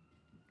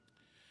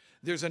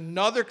 There's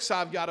another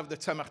Ksav Yad of the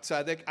Tzemach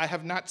Tzedek. I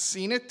have not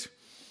seen it,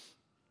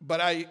 but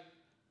I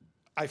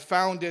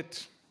found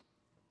it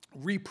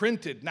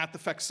reprinted, not the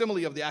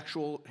facsimile of the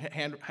actual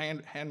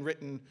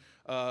handwritten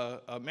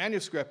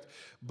manuscript,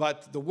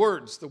 but the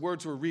words. The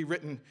words were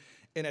rewritten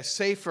in a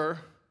sefer,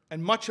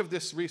 and much of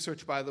this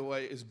research, by the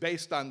way, is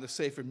based on the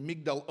sefer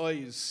Migdal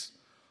Oiz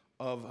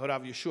of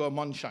Rav Yeshua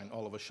Monshein,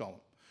 Olav Shalom.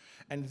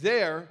 And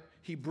there,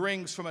 he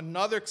brings from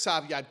another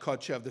Ksav Yad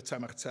Kodshe of the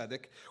Tzemach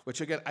Tzedek,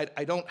 which again,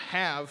 I don't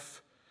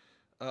have.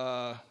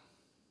 Can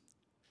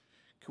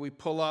we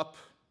pull up?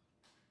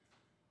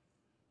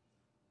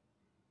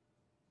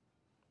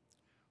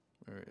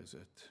 Where is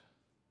it?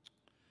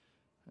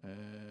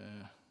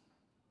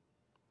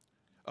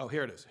 Oh,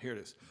 here it is. Here it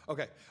is.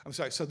 Okay, I'm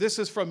sorry. So this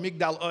is from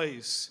Migdal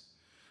Oiz.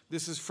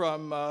 This is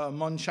from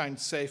Monshein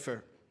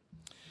Sefer.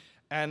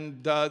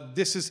 And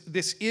this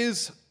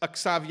is a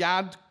Ksav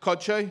Yad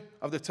Kodshe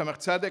of the Tzemach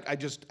Tzedek.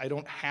 I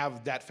don't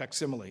have that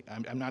facsimile.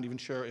 I'm not even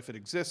sure if it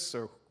exists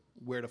or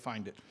where to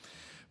find it.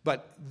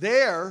 But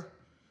there,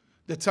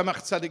 the Tzemach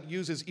Tzedek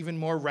uses even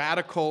more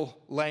radical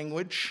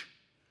language,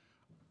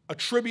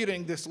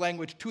 attributing this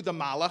language to the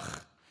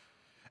Malach.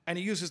 And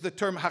he uses the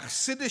term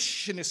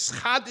chasidic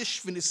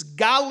v'nischadish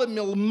v'nisgala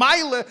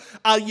milmaila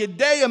al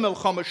yedei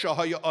milchama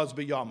shahaya az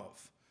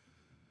b'yamav.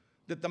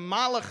 That the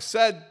Malach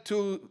said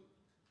to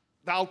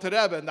the Alter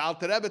Rebbe, and the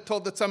Alter Rebbe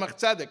told the Tzemach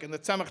Tzedek, and the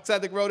Tzemach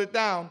Tzedek wrote it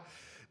down,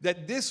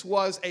 that this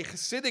was a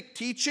chasidic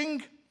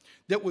teaching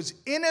that was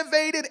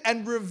innovated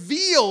and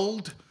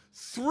revealed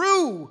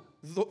from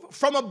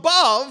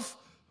above,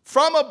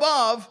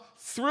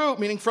 through,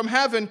 meaning from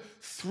heaven,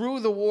 through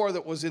the war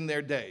that was in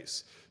their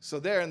days. So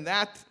there in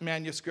that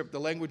manuscript, the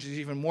language is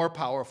even more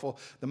powerful.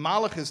 The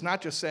Malach is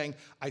not just saying,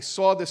 I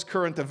saw this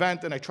current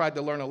event and I tried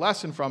to learn a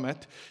lesson from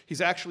it.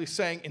 He's actually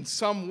saying, in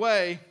some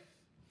way,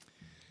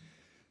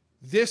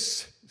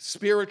 this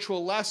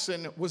spiritual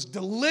lesson was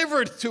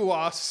delivered to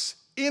us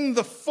in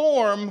the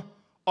form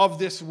of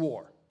this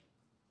war.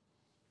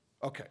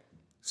 Okay,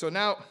 so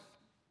now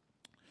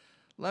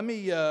let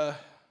me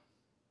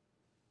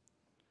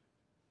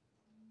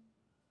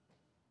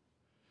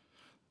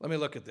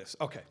look at this.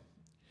 Okay,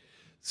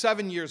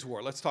 7 Years'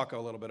 War. Let's talk a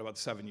little bit about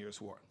the 7 Years'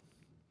 War.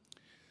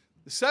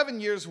 The 7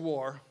 Years'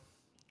 War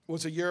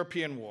was a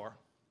European war.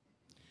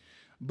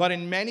 But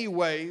in many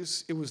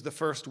ways, it was the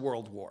First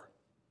World War.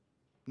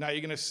 Now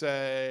you're going to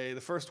say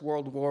the First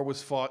World War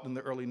was fought in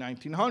the early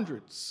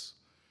 1900s.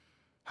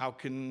 How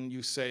can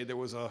you say there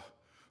was a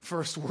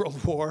First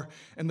World War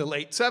in the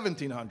late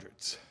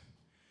 1700s?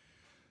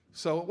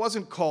 So it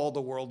wasn't called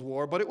a world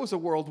war, but it was a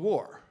world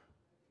war.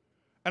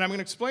 And I'm going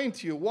to explain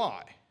to you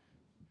why.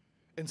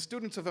 And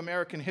students of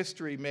American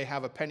history may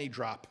have a penny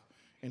drop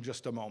in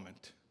just a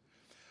moment.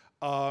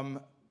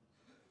 You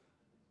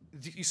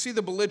see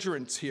the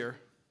belligerents here?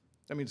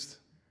 That means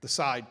the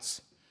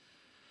sides.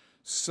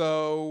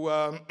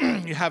 So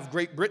you have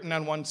Great Britain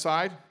on one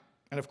side.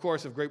 And of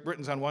course, if Great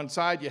Britain's on one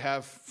side, you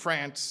have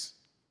France.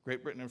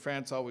 Great Britain and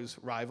France always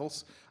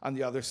rivals on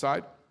the other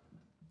side.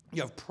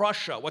 You have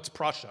Prussia. What's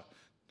Prussia?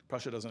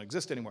 Prussia doesn't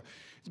exist anymore.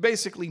 It's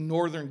basically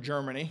northern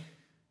Germany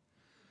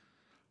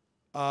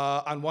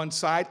on one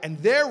side, and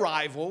their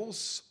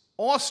rivals,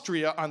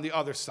 Austria, on the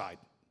other side.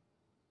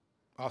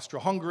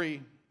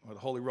 Austro-Hungary, or the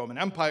Holy Roman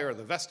Empire, or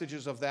the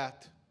vestiges of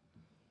that.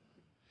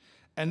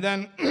 And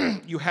then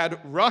you had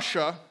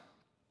Russia.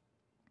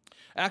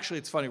 Actually,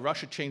 it's funny,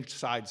 Russia changed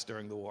sides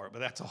during the war, but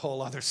that's a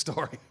whole other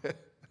story.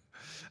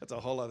 That's a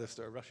whole other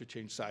story. Russia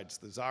changed sides.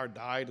 The Tsar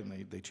died, and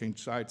they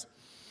changed sides.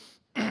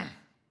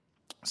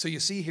 So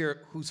you see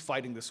here who's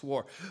fighting this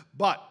war.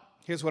 But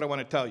here's what I want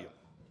to tell you.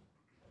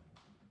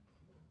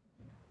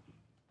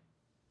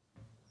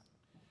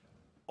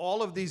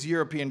 All of these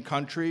European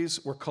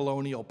countries were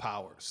colonial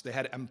powers. They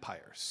had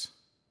empires.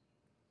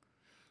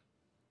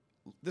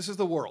 This is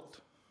the world.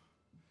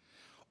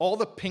 All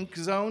the pink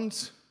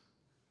zones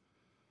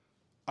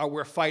are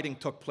where fighting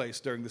took place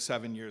during the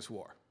 7 Years'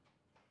 War.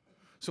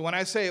 So when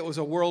I say it was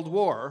a world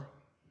war,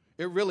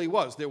 it really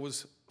was. There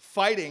was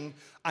fighting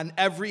on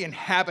every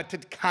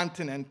inhabited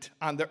continent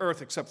on the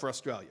earth except for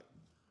Australia.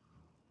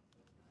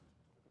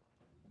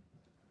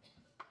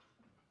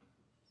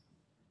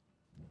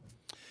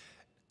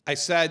 I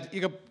said,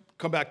 you can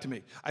come back to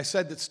me. I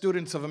said that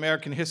students of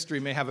American history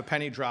may have a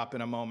penny drop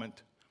in a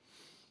moment.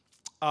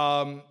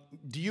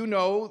 Do you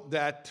know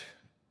that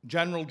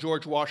General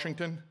George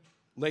Washington,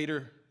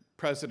 later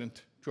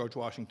President George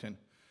Washington,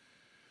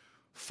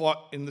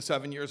 fought in the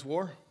 7 Years'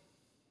 War?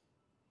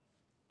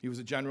 He was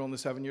a general in the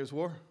 7 Years'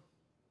 War.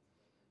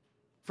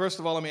 First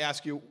of all, let me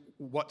ask you,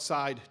 what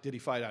side did he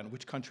fight on?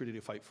 Which country did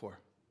he fight for?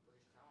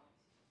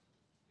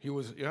 He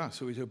was,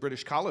 so he was a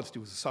British colonist. He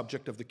was a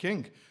subject of the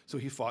king. So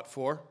he fought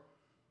for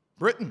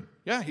Britain.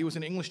 Yeah, he was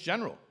an English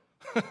general.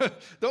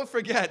 Don't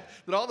forget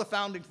that all the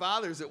founding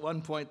fathers at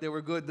one point, they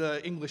were good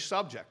English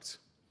subjects.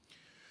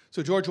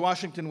 So George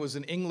Washington was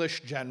an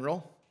English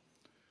general.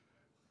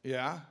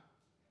 Yeah.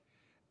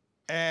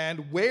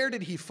 And where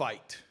did he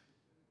fight?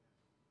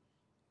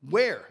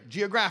 Where?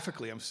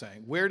 Geographically, I'm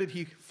saying. Where did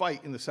he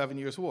fight in the 7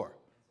 Years' War?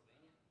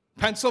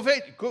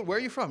 Pennsylvania. Good. Where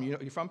are you from? You're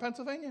from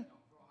Pennsylvania?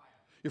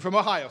 You're from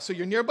Ohio, so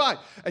you're nearby.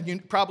 And you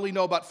probably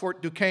know about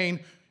Fort Duquesne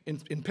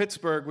in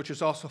Pittsburgh, which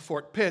is also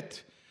Fort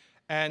Pitt.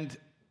 And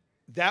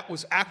that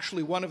was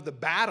actually one of the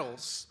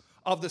battles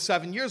of the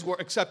 7 Years' War,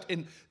 except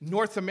in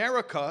North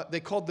America, they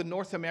called the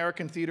North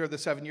American theater of the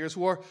 7 Years'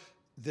 War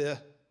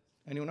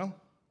anyone know?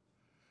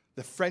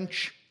 The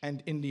French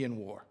and Indian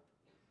War.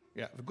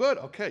 Yeah, good,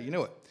 okay, you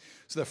knew it.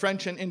 So the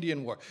French and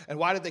Indian War. And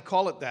why did they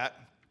call it that?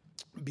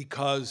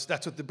 Because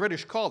that's what the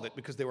British called it,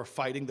 because they were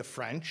fighting the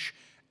French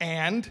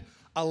and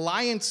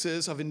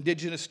alliances of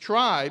indigenous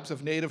tribes,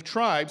 of native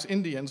tribes,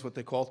 Indians, what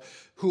they called,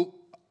 who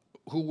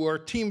were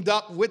teamed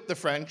up with the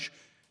French,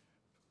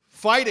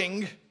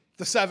 fighting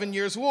the 7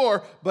 Years'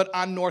 War, but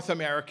on North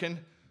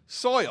American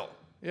soil.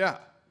 Yeah.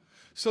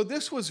 So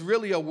this was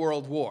really a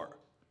world war.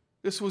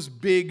 This was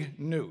big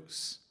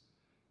news.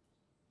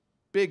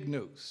 Big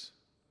news.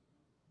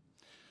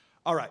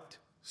 All right.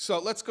 So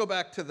let's go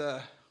back to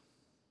the...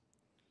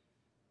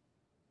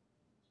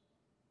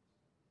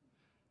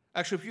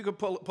 Actually, if you could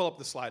pull up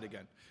the slide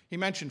again. He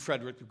mentioned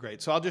Frederick the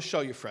Great, so I'll just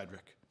show you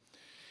Frederick.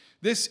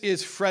 This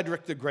is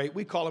Frederick the Great.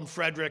 We call him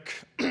Frederick.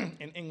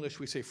 In English,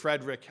 we say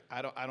Frederick.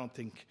 I don't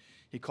think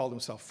he called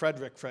himself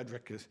Frederick.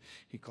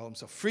 He called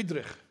himself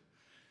Friedrich.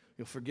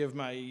 You'll forgive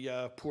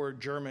my poor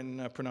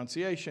German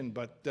pronunciation,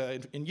 but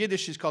in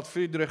Yiddish he's called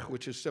Friedrich,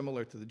 which is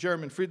similar to the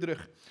German Friedrich.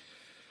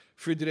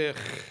 Friedrich,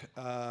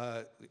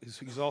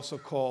 he's also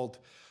called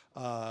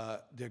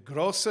Der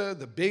Große,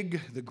 the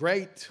Big, the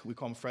Great. We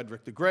call him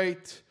Frederick the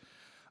Great.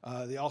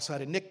 They also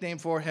had a nickname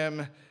for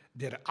him,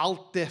 Der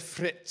Alte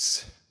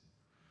Fritz.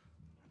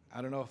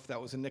 I don't know if that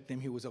was a nickname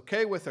he was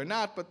okay with or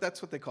not, but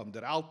that's what they call him,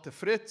 Der Alte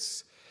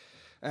Fritz.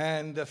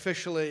 And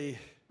officially,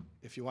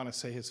 if you want to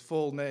say his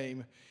full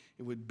name,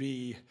 it would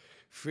be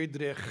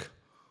Friedrich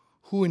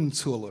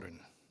Hohenzollern.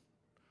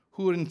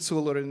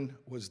 Hohenzollern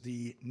was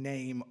the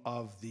name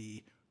of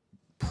the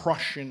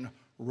Prussian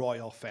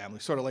royal family,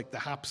 sort of like the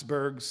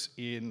Habsburgs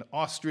in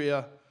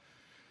Austria.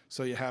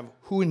 So you have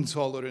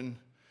Hohenzollern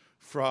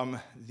from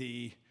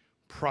the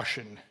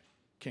Prussian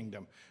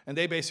kingdom. And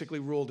they basically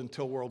ruled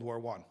until World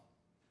War I.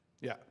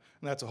 Yeah,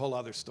 and that's a whole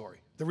other story.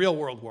 The real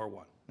World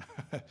War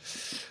I.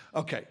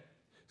 Okay,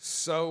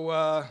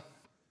 so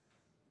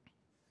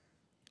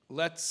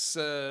let's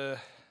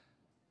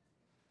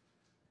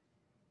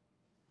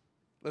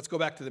Let's go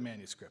back to the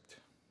manuscript.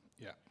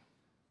 Yeah.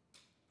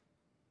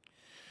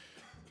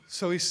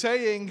 So he's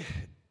saying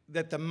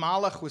that the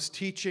Malach was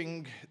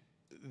teaching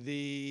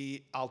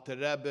the Alter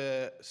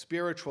Rebbe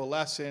spiritual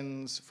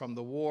lessons from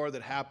the war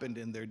that happened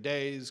in their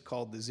days,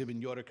 called the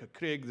Siebenjährige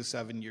Krieg, the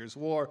 7 Years'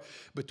 War,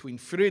 between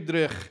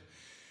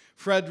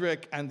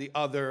Frederick and the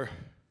other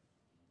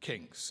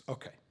kings.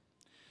 Okay.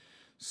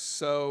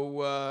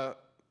 So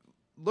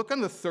look on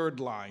the third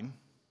line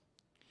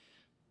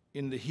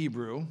in the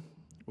Hebrew.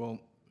 Well,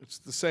 it's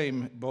the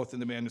same both in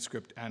the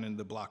manuscript and in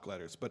the block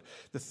letters. But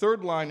the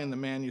third line in the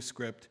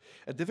manuscript,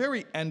 at the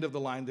very end of the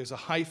line, there's a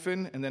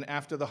hyphen, and then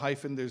after the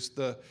hyphen, there's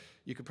the,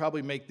 you could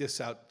probably make this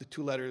out, the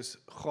two letters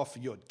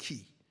chof yod,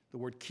 ki, the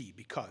word ki,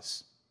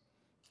 because.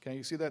 Okay,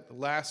 you see that? The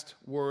last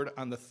word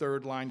on the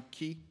third line,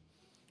 ki?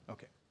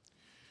 Okay.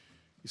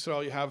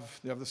 Yisrael, you have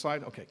the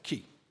slide? Okay,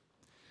 ki.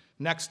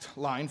 Next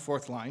line,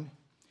 fourth line.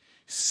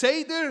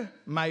 Seder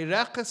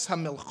ma'reches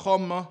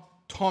hamilchama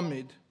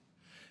tomid.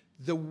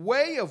 The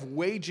way of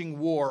waging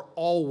war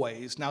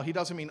always, now he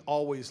doesn't mean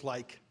always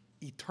like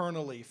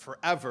eternally,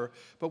 forever,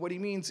 but what he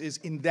means is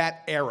in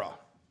that era,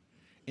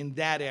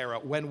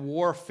 when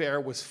warfare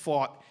was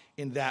fought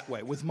in that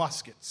way, with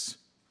muskets,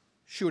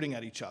 shooting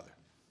at each other.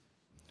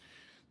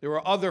 There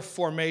were other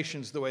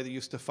formations the way they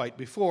used to fight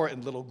before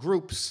in little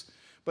groups,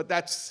 but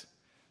that's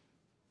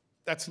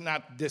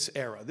not this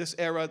era. This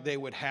era, they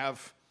would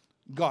have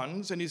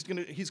guns, and he's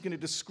going to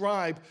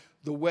describe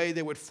the way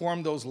they would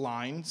form those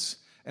lines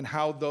and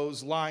how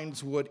those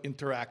lines would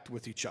interact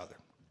with each other.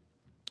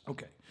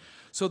 Okay,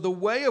 so the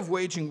way of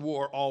waging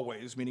war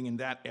always, meaning in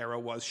that era,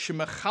 was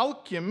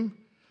shemechalkim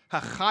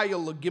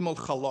hachayel legimel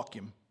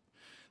chalokim.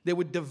 They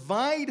would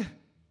divide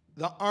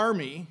the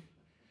army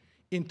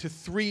into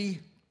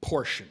three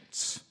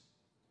portions.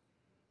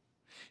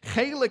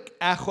 Chelik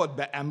echad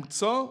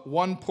be'emtza,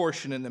 one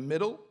portion in the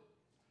middle,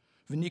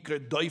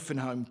 v'nikra doifen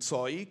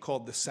ha'emtzai,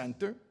 called the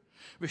center,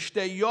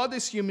 v'shtei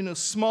yodis yeminu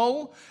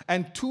small,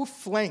 and two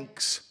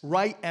flanks,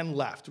 right and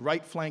left,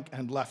 right flank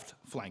and left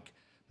flank.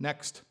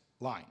 Next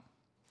line.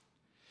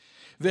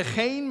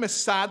 V'chein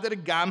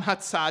mesader gam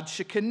hatzad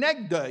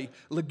shekenegdai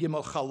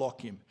legimel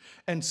chalokim,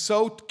 and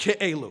so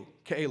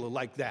ke'elu,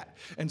 like that.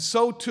 And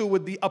so too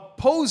with the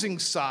opposing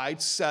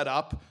side set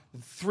up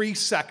three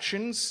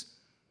sections,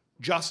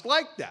 just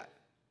like that.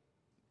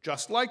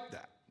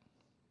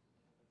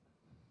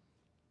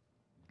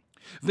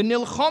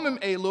 V'nilchomim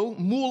elu,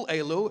 mul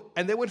elu,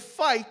 and they would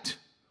fight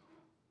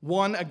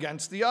one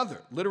against the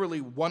other,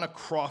 literally one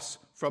across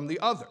from the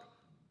other.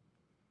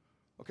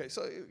 Okay,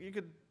 so you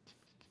could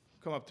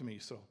come up to me.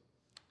 So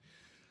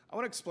I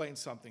want to explain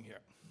something here.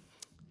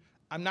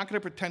 I'm not going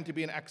to pretend to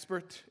be an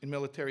expert in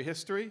military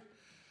history.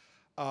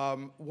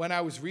 When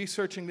I was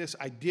researching this,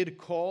 I did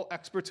call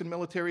experts in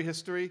military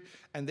history,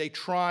 and they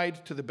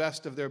tried to the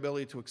best of their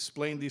ability to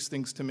explain these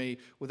things to me.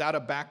 Without a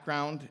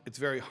background, it's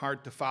very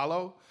hard to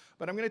follow.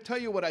 But I'm going to tell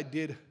you what I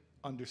did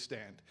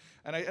understand.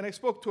 And I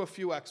spoke to a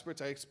few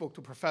experts. I spoke to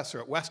a professor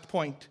at West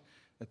Point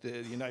at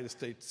the United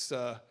States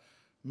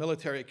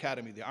Military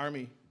Academy, the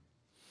Army.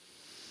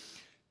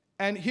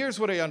 And here's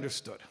what I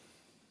understood.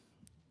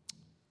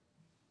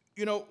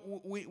 You know,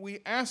 we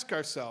ask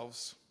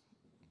ourselves,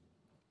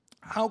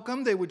 how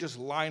come they would just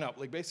line up,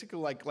 basically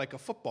like a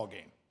football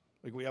game?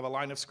 Like we have a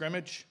line of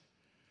scrimmage,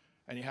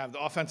 and you have the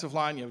offensive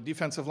line, you have a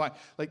defensive line.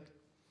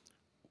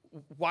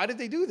 Why did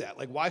they do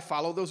that? Why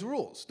follow those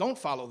rules? Don't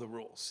follow the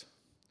rules.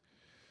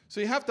 So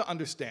you have to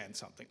understand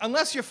something.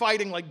 Unless you're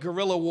fighting like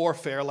guerrilla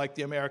warfare like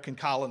the American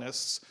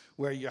colonists,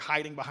 where you're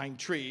hiding behind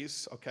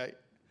trees, okay?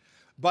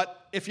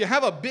 But if you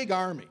have a big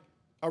army,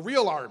 a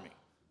real army,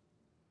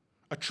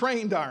 a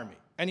trained army,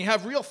 and you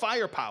have real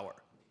firepower,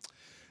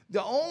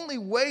 the only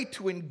way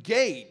to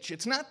engage,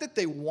 it's not that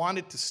they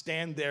wanted to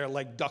stand there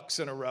like ducks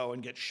in a row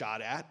and get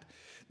shot at.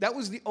 That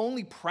was the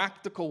only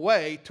practical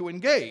way to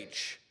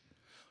engage.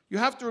 You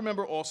have to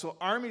remember also,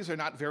 armies are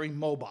not very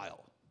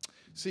mobile.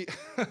 See,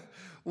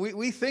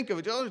 we think of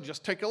it, oh,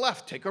 just take a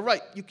left, take a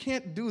right. You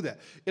can't do that.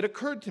 It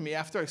occurred to me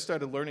after I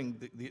started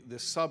learning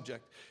this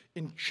subject,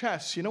 in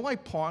chess, you know why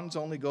pawns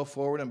only go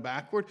forward and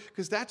backward?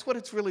 Because that's what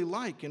it's really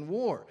like in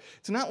war.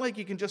 It's not like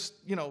you can just,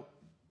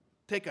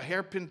 take a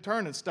hairpin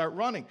turn and start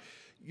running.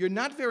 You're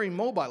not very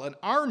mobile. An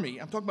army,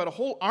 I'm talking about a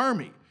whole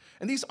army,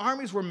 and these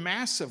armies were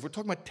massive. We're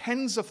talking about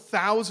tens of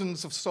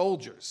thousands of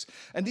soldiers.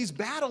 And these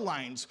battle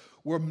lines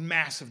were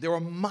massive. They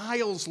were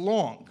miles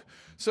long.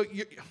 So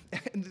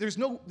there's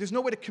no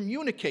way to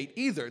communicate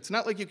either. It's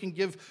not like you can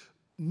give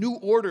new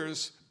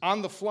orders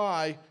on the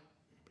fly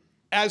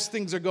as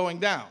things are going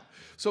down.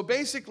 So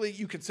basically,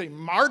 you could say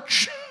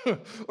march,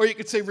 or you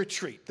could say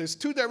retreat. There's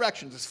two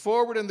directions. There's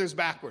forward and there's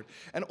backward.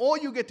 And all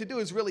you get to do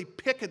is really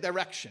pick a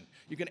direction.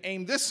 You can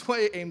aim this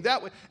way, aim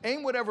that way,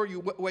 aim whatever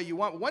way you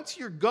want. Once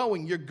you're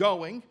going,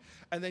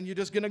 and then you're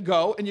just going to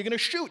go, and you're going to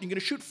shoot. You're going to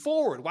shoot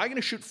forward. Why are you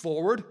going to shoot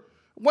forward?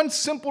 One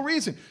simple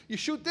reason. You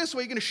shoot this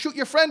way, you're going to shoot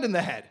your friend in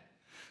the head.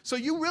 So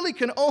you really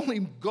can only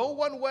go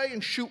one way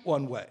and shoot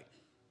one way.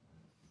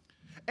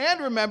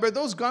 And remember,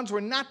 those guns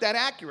were not that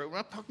accurate. We're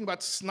not talking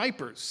about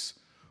snipers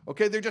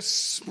Okay, they're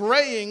just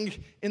spraying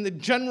in the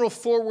general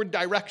forward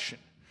direction.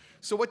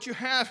 So what you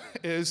have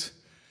is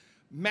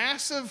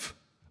massive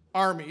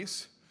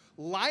armies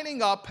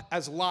lining up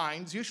as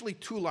lines, usually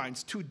two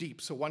lines, two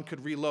deep, so one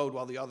could reload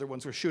while the other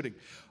ones were shooting.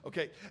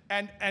 Okay,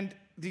 and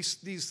these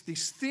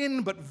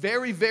thin but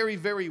very, very,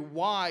 very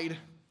wide,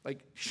 like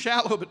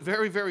shallow but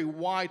very, very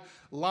wide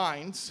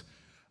lines,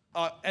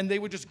 and they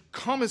would just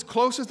come as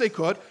close as they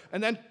could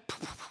and then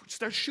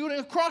start shooting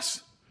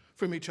across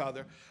from each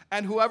other.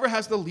 And whoever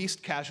has the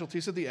least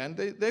casualties at the end,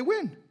 they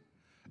win.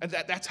 And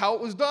that's how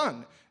it was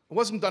done. It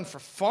wasn't done for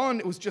fun.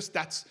 It was just,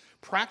 that's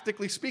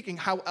practically speaking,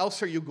 how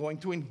else are you going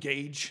to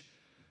engage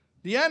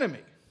the enemy?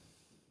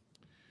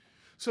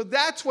 So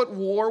that's what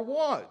war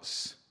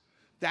was.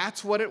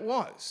 That's what it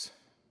was.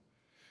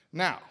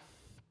 Now,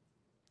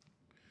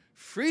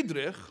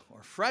 Frederick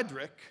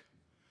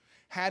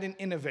had an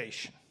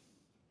innovation.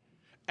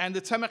 And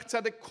the Tzemach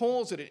Tzedek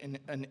calls it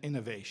an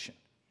innovation.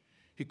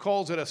 He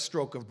calls it a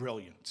stroke of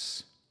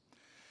brilliance.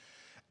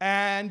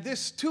 And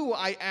this, too,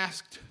 I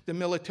asked the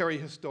military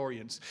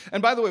historians.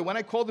 And by the way, when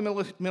I called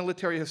the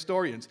military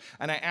historians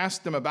and I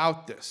asked them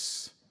about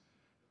this,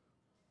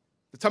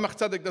 the Tzemach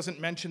Tzedek doesn't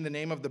mention the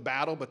name of the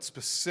battle, but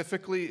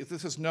specifically,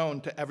 this is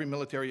known to every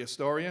military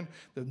historian,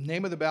 the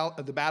name of the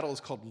battle is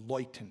called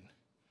Leuthen.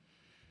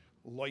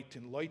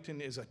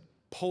 Leuthen is a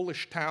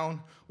Polish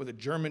town with a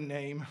German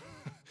name.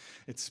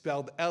 It's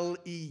spelled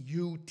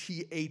Leuthen.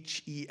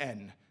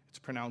 It's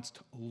pronounced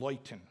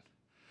Leuthen.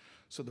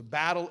 So the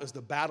battle is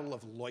the Battle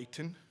of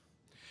Leuthen,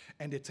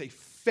 and it's a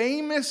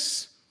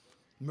famous,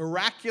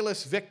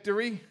 miraculous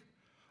victory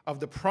of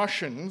the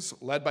Prussians,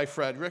 led by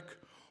Frederick,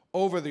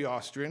 over the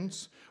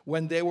Austrians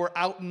when they were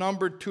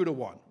outnumbered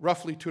 2-1,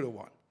 roughly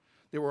 2-1.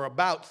 There were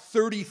about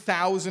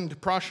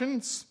 30,000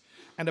 Prussians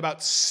and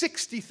about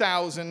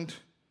 60,000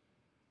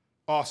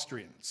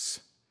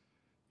 Austrians.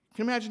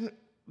 Can you imagine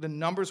the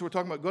numbers we're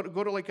talking about?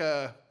 Go to like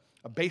a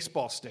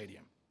baseball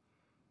stadium.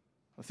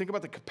 Think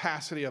about the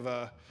capacity of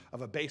a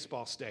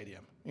baseball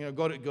stadium. You know,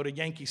 go to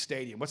Yankee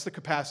Stadium. What's the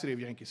capacity of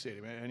Yankee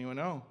Stadium? Anyone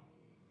know?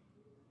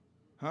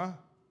 Huh?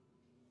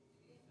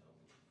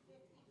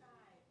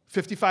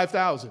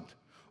 55,000.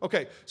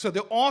 Okay, so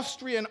the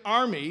Austrian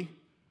army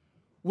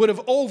would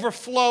have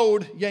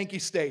overflowed Yankee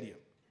Stadium,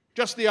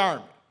 just the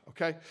army.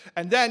 Okay,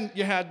 and then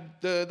you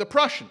had the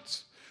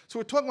Prussians. So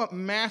we're talking about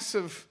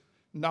massive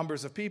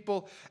numbers of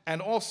people,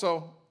 and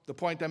also, the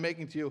point I'm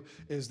making to you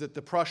is that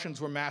the Prussians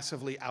were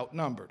massively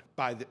outnumbered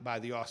by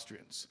the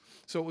Austrians.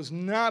 So it was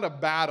not a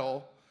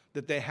battle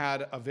that they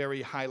had a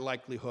very high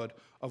likelihood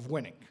of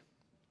winning,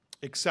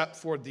 except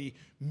for the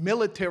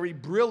military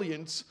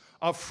brilliance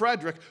of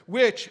Frederick,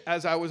 which,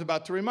 as I was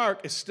about to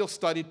remark, is still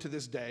studied to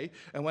this day.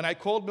 And when I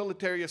called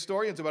military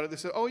historians about it, they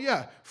said, oh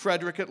yeah,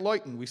 Frederick at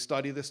Leuthen, we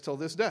study this till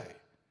this day.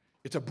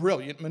 It's a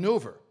brilliant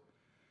maneuver.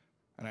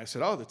 And I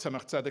said, oh, the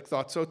Tzemach Tzedek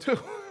thought so too.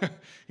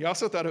 He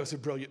also thought it was a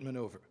brilliant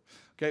maneuver.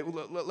 Okay,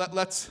 well,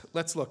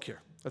 let's look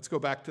here. Let's go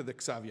back to the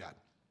Ksav Yad.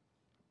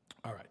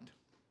 All right.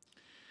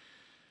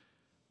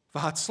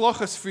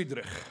 V'hatzlochas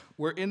Friedrich.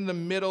 We're in the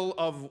middle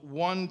of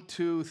 1,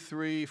 2,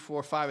 3,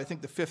 4, 5. I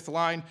think the fifth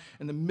line.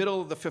 In the middle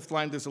of the fifth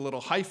line, there's a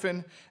little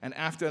hyphen. And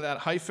after that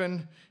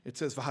hyphen, it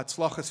says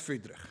V'hatzlochas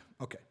Friedrich.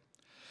 Okay.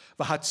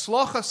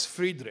 V'hatzlochas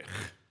Friedrich.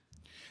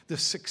 The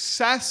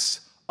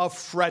success of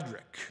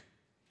Frederick.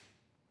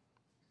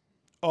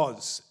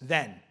 Oz,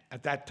 then,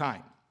 at that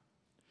time.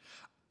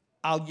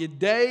 Al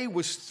Yedei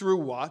was through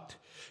what?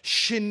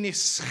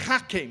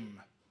 Shinischakim.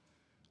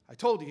 I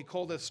told you he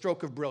called it a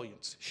stroke of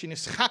brilliance.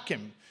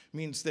 Shinischakim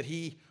means that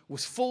he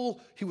was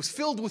filled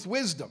with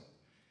wisdom.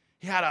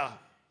 He had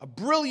a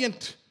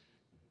brilliant,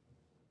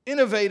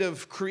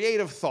 innovative,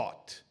 creative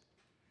thought.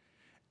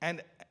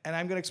 And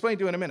I'm going to explain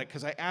to you in a minute,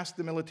 because I asked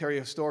the military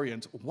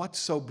historians, what's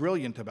so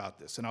brilliant about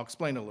this? And I'll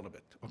explain a little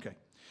bit. Okay.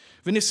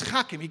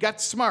 V'nischakim, he got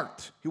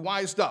smart. He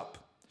wised up.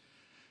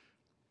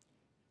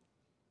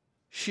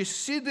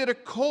 Shesider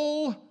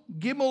kol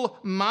gimel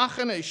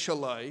machane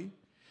shalai,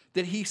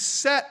 that he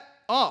set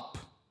up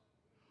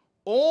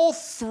all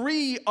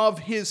three of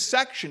his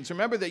sections.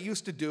 Remember, they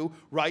used to do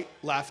right,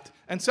 left,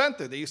 and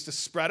center. They used to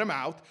spread them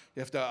out.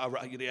 You'd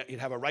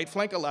have a right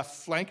flank, a left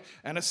flank,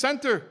 and a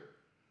center.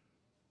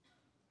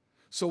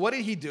 So what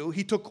did he do?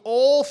 He took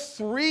all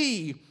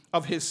three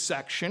of his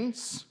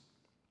sections,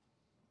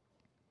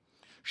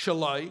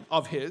 shalai,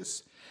 of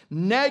his,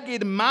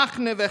 Neged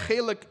machne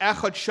v'chelik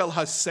echad shel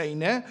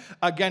haseine,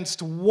 against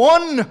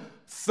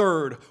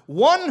 1/3,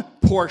 one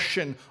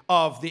portion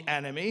of the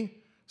enemy.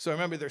 So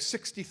remember, there's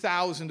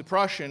 60,000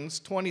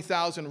 Prussians,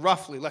 20,000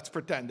 roughly, let's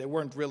pretend. They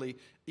weren't really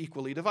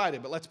equally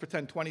divided, but let's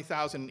pretend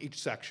 20,000 in each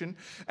section.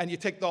 And you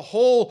take the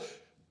whole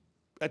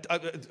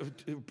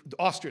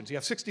Austrians. You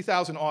have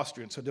 60,000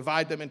 Austrians, so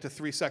divide them into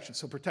three sections.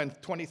 So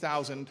pretend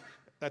 20,000.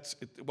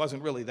 It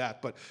wasn't really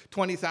that, but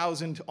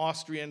 20,000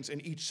 Austrians in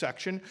each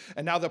section.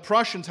 And now the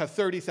Prussians have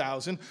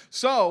 30,000.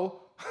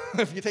 So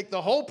if you take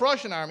the whole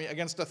Prussian army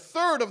against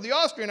 1/3 of the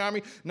Austrian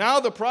army, now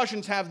the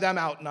Prussians have them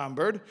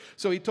outnumbered.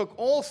 So he took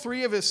all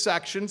three of his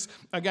sections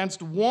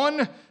against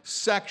one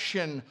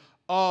section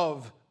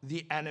of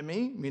the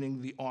enemy,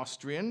 meaning the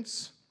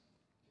Austrians.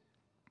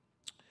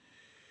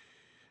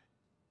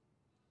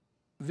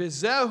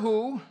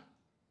 Vizehu,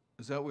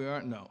 is that where we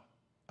are? No.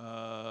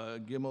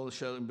 Gimel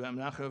shel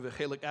b'mnacha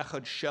v'chelik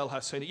echad shel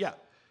hasayna.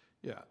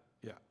 Yeah.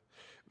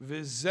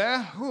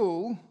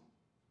 Vizehu,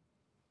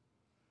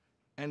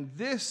 and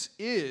this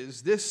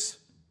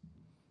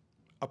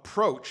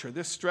approach, or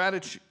this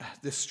strategy,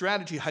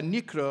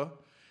 hanikra,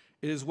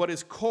 is what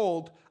is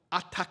called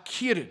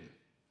atakirin.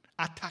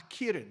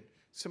 Atakirin,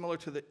 similar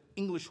to the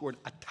English word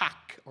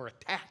attack or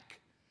attack.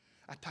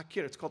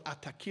 Atakirin, it's called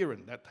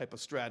atakirin, that type of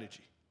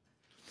strategy.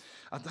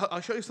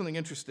 I'll show you something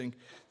interesting.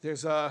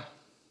 There's a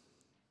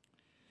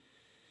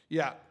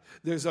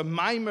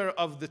mimer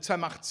of the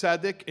Tzemach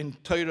Tzedek in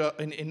Torah,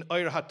 in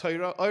Ohr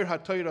HaTorah. Ohr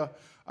HaTorah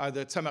are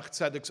the Tzemach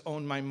Tzedek's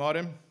own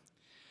maimarim.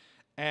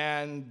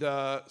 And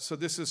so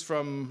this is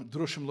from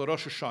Drushim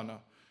LaRosh Hashanah,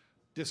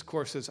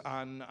 discourses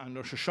on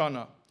Rosh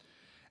Hashanah.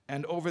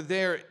 And over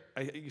there,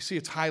 you see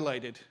it's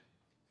highlighted,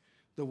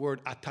 the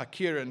word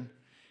atakirin.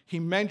 He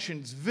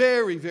mentions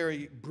very,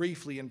 very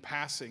briefly in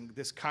passing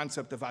this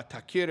concept of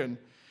atakirin,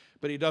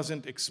 but he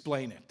doesn't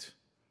explain it.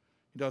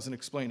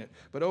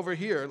 But over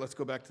here, let's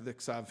go back to the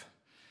Ksav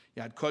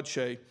Yad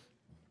Kodshe.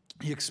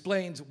 He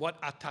explains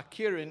what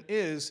atakirin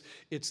is.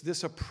 It's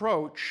this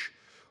approach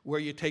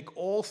where you take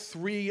all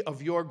three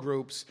of your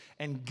groups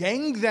and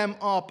gang them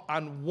up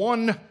on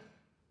one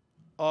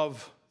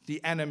of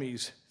the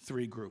enemy's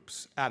three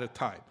groups at a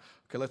time.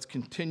 Okay, let's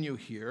continue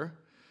here.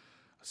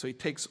 So he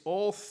takes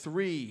all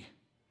three.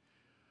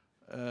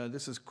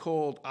 This is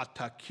called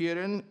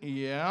atakirin.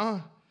 Yeah.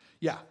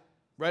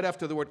 Right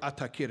after the word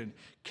atakirin.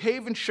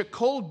 Kevin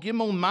shekol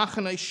gimel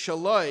machne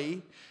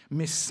shaloi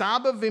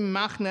misaba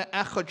v'machne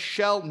echad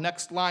shel.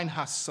 Next line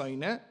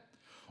hasayne.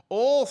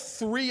 All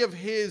three of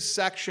his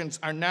sections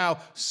are now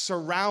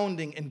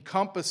surrounding,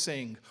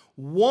 encompassing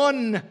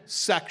one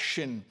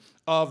section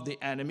of the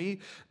enemy.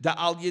 The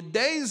al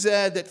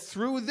yedeze, that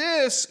through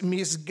this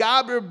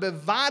misgaber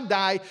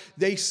bevadai,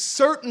 they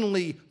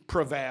certainly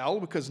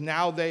prevail because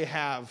now they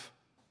have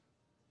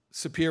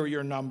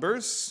superior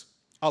numbers.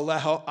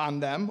 Aleho, on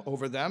them,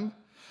 over them.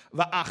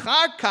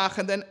 Va'achar kach,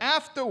 and then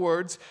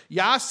afterwards,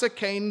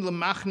 yasakein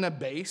lemachna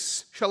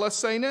base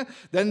shalasena.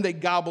 Then they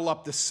gobble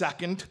up the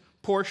second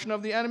portion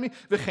of the enemy.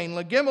 V'chein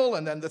legimel,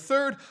 and then the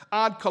third.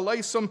 Ad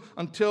kalaisum,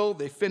 until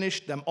they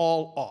finished them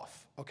all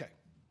off. Okay,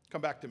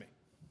 come back to me.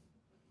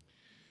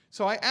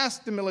 So I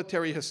asked the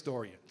military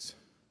historians,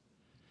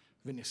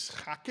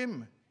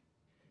 V'nischakim,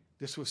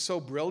 this was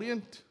so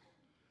brilliant.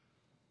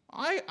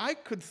 I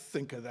could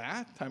think of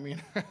that. I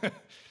mean,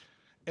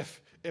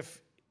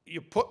 if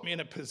you put me in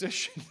a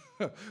position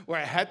where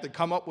I had to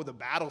come up with a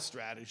battle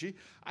strategy,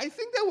 I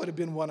think that would have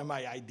been one of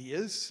my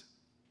ideas.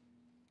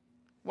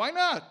 Why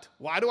not?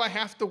 Why do I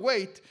have to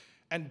wait?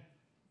 And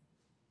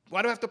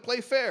why do I have to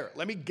play fair?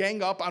 Let me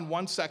gang up on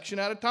one section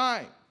at a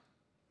time.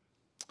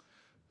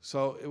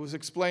 So it was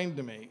explained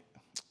to me.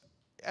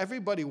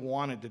 Everybody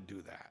wanted to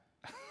do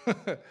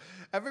that.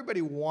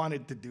 Everybody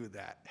wanted to do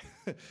that.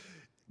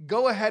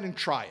 Go ahead and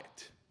try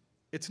it.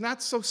 It's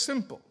not so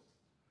simple.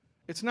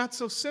 It's not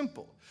so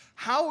simple.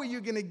 How are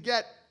you going to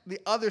get the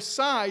other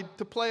side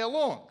to play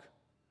along?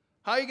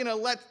 How are you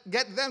going to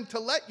get them to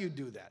let you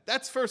do that?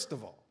 That's first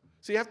of all.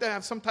 So you have to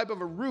have some type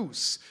of a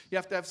ruse. You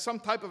have to have some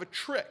type of a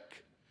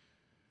trick.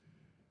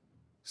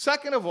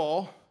 Second of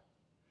all,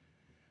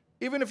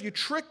 even if you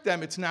trick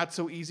them, it's not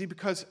so easy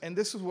because, and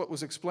this is what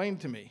was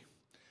explained to me.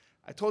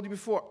 I told you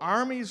before,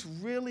 armies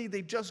really,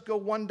 they just go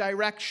one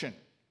direction,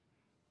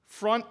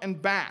 front and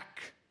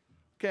back.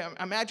 Okay,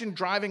 imagine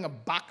driving a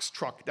box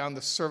truck down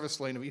the service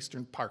lane of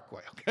Eastern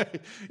Parkway, okay?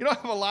 You don't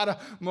have a lot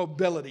of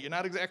mobility. You're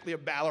not exactly a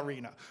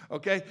ballerina,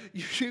 okay?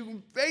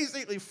 You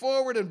basically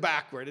forward and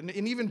backward, and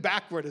even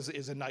backward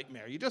is a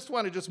nightmare. You just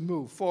want to just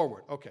move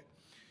forward, okay?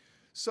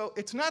 So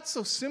it's not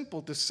so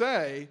simple to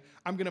say,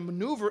 I'm going to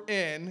maneuver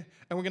in,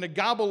 and we're going to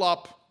gobble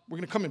up. We're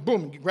going to come in,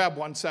 boom, grab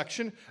one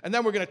section, and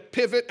then we're going to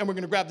pivot, and we're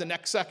going to grab the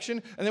next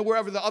section, and then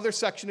wherever the other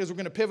section is, we're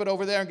going to pivot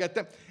over there and get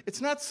them.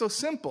 It's not so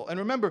simple. And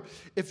remember,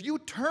 if you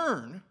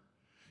turn,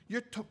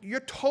 you're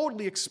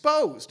totally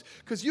exposed,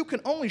 because you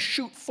can only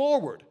shoot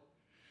forward.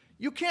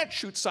 You can't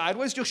shoot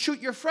sideways. You'll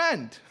shoot your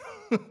friend.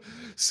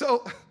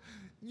 So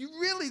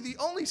the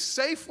only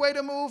safe way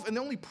to move and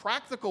the only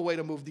practical way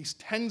to move these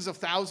tens of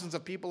thousands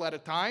of people at a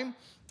time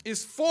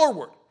is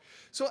forward.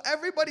 So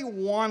everybody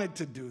wanted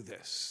to do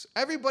this.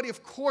 Everybody,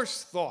 of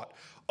course, thought,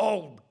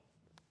 oh,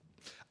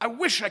 I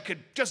wish I could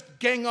just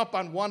gang up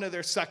on one of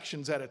their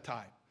sections at a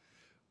time.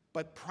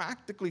 But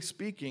practically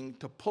speaking,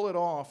 to pull it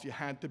off, you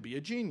had to be a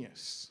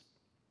genius.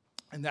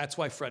 And that's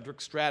why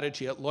Frederick's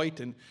strategy at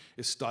Leuthen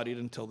is studied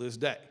until this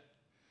day.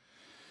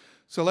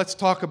 So let's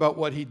talk about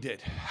what he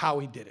did, how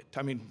he did it.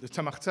 I mean, the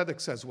Tzemach Tzedek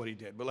says what he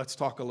did, but let's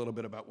talk a little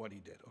bit about what he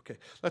did. Okay,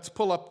 let's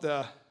pull up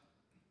the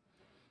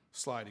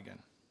slide again.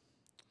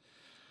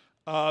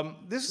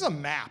 This is a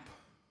map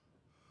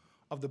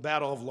of the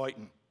Battle of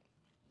Leuthen.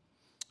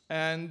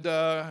 And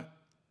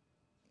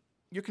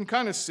you can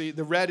kind of see,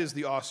 the red is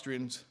the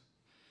Austrians,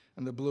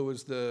 and the blue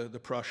is the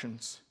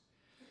Prussians.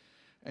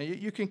 And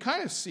you can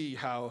kind of see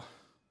how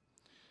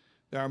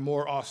there are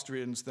more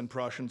Austrians than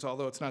Prussians,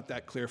 although it's not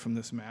that clear from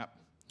this map.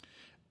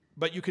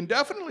 But you can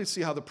definitely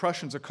see how the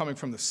Prussians are coming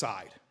from the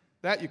side.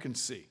 That you can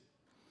see.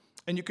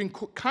 And you can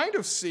kind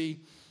of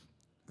see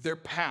their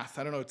path.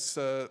 I don't know, it's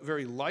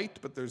very light,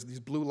 but there's these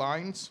blue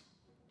lines.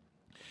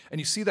 And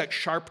you see that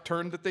sharp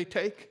turn that they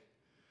take?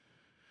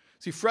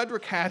 See,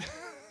 Frederick had...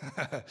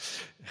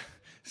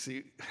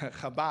 See,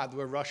 Chabad,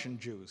 we're Russian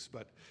Jews,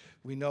 but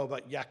we know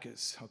about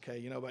Yekkes, okay?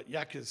 You know about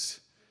Yekkes,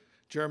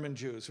 German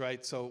Jews,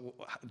 right? So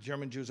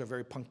German Jews are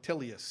very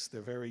punctilious.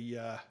 They're very, you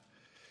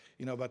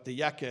know about the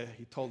Yekke.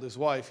 He told his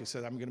wife, he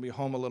said, I'm going to be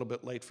home a little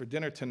bit late for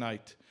dinner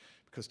tonight,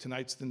 because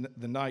tonight's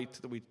the night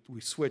that we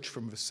switch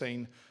from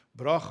V'sein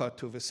Bracha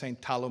to V'sein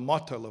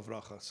Talumata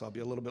Levracha. So I'll be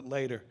a little bit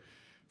later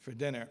for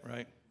dinner,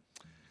 right?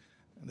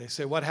 And they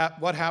say, what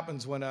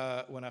happens when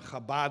a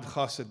Chabad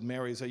chassid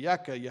marries a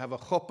Yekke? You have a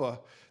chuppah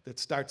that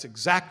starts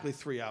exactly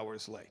 3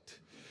 hours late.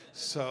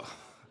 So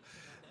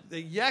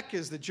the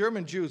Yekkes, the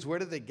German Jews, where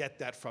did they get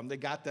that from? They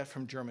got that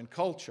from German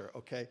culture,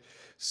 okay?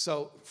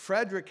 So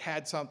Frederick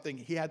had something,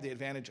 he had the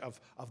advantage of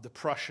the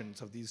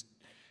Prussians, of these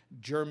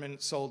German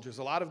soldiers.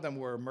 A lot of them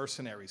were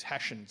mercenaries,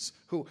 Hessians,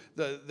 who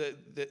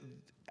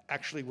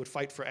actually would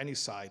fight for any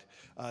side.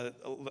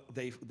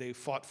 They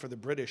fought for the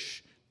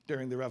British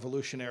during the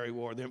Revolutionary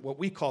War, what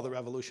we call the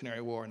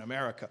Revolutionary War in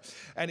America.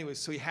 Anyway,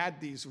 so he had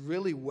these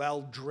really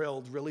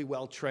well-drilled, really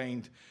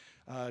well-trained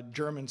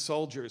German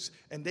soldiers,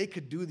 and they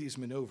could do these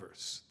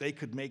maneuvers. They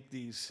could make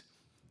these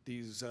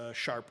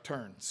sharp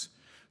turns.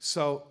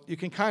 So you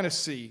can kind of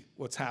see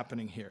what's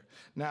happening here.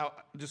 Now,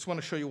 I just want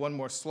to show you one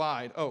more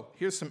slide. Oh,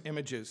 here's some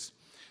images.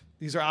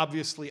 These are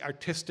obviously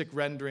artistic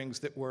renderings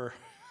that were,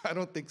 I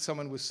don't think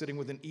someone was sitting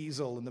with an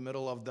easel in the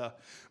middle of the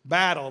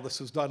battle. This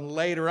was done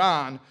later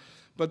on.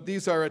 But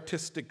these are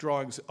artistic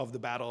drawings of the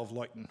Battle of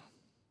Leuthen.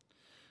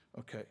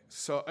 Okay,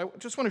 so I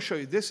just want to show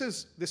you. This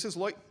is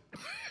Leuthen.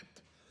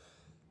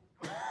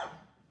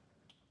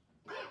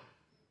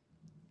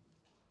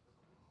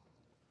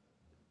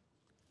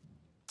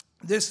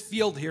 This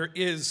field here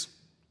is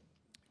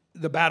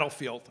the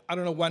battlefield. I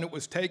don't know when it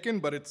was taken,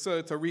 but it's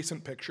a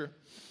recent picture.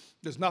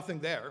 There's nothing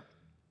there,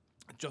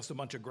 just a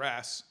bunch of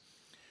grass.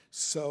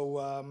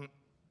 So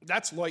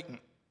that's Leuthen.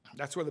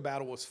 That's where the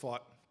battle was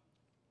fought.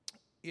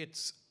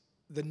 It's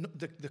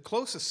the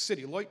closest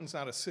city. Leuthen's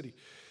not a city.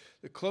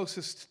 The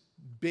closest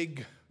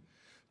big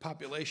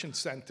population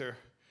center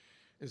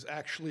is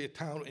actually a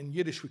town in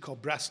Yiddish we call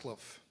Breslov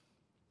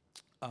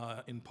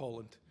in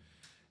Poland.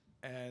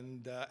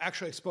 And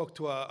actually, I spoke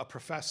to a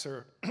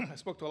professor. I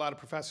spoke to a lot of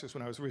professors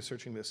when I was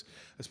researching this.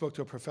 I spoke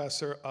to a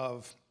professor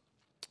of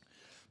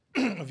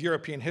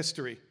European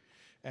history,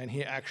 and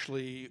he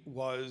actually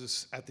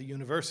was at the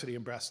university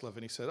in Breslov,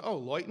 and he said, "Oh,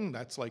 Leuthen,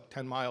 that's like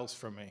 10 miles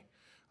from me.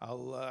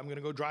 I'm going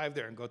to go drive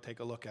there and go take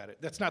a look at it."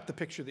 That's not the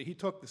picture that he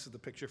took. This is the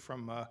picture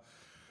from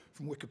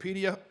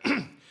Wikipedia.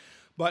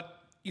 But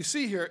you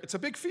see here, it's a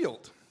big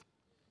field.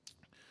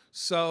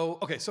 So,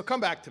 okay, so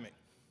come back to me.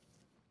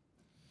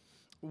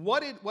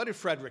 What did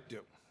Frederick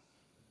do?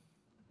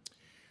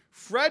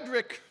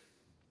 Frederick,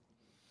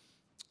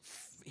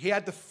 he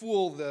had to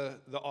fool the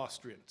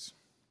Austrians.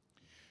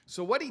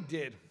 So what he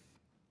did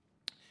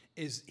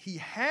is he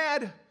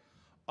had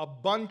a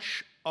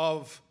bunch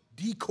of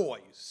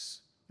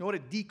decoys. You know what a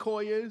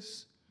decoy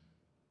is?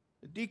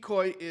 A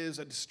decoy is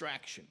a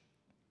distraction,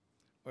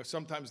 or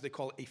sometimes they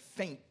call it a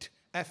feint,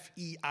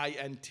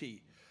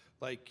 F-E-I-N-T.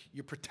 Like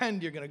you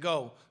pretend you're going to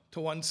go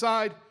to one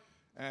side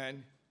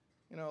and,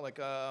 you know, like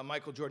a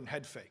Michael Jordan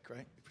head fake, right?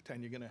 You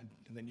pretend you're going to,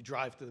 and then you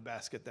drive to the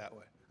basket that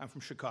way. I'm from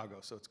Chicago,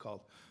 so it's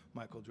called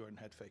Michael Jordan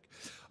head fake.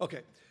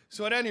 Okay,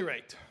 so at any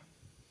rate,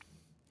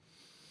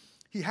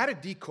 he had a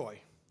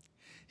decoy.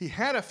 He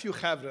had a few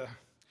chevra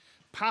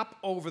pop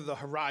over the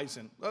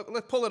horizon.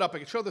 Let's pull it up. I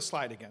can show the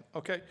slide again,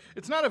 okay?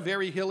 It's not a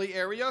very hilly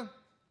area,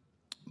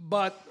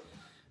 but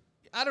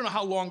I don't know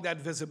how long that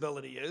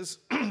visibility is,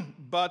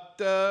 but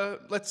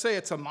let's say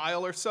it's a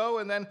mile or so,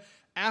 and then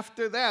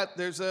after that,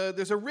 there's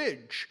a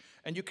ridge,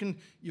 and you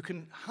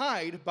can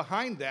hide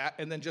behind that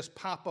and then just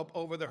pop up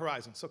over the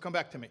horizon. So come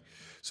back to me.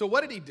 So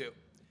what did he do?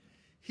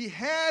 He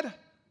had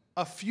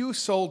a few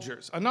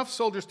soldiers, enough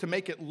soldiers to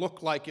make it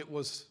look like it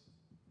was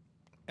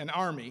an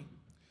army,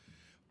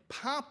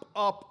 pop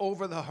up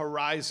over the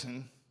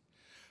horizon,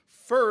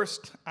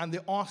 first on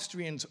the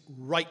Austrians'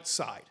 right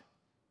side.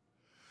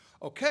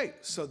 Okay,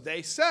 so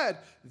they said,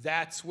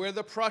 that's where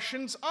the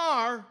Prussians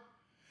are,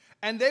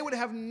 and they would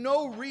have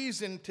no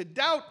reason to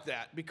doubt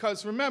that,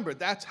 because remember,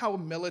 that's how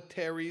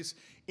militaries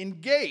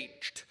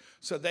engaged.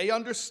 So they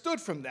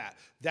understood from that.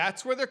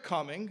 That's where they're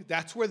coming,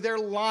 that's where their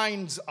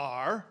lines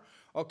are.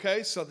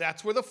 Okay, so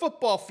that's where the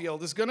football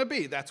field is going to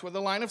be. That's where the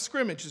line of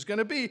scrimmage is going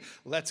to be.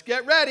 Let's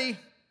get ready.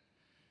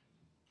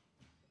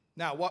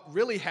 Now, what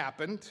really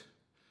happened,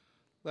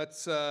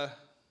 let's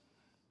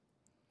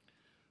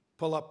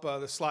pull up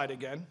the slide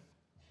again.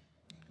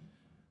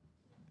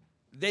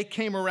 They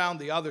came around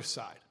the other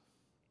side.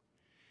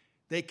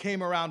 They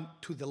came around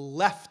to the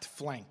left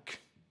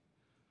flank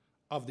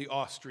of the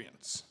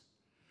Austrians,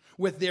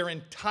 with their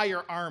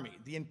entire army.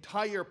 The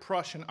entire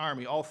Prussian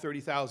army, all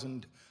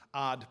 30,000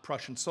 odd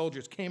Prussian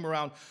soldiers, came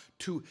around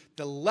to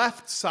the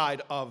left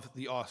side of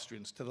the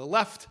Austrians, to the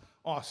left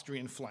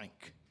Austrian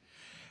flank,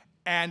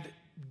 and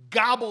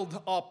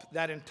gobbled up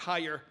that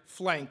entire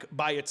flank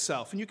by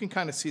itself. And you can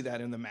kind of see that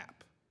in the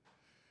map.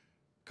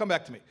 Come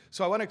back to me.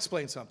 So I want to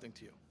explain something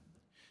to you.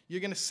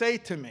 You're going to say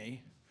to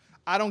me,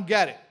 I don't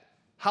get it.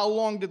 How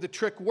long did the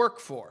trick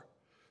work for?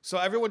 So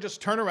everyone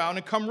just turn around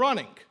and come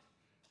running.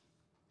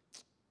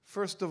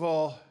 First of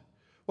all,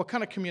 what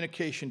kind of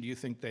communication do you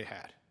think they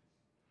had?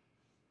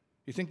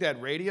 You think they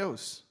had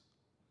radios?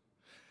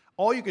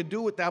 All you could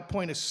do at that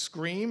point is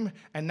scream,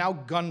 and now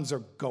guns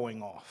are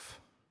going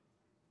off.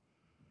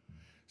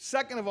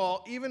 Second of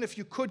all, even if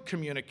you could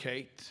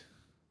communicate,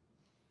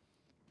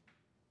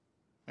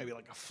 maybe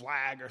like a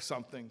flag or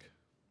something,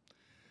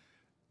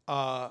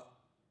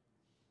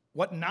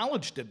 what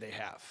knowledge did they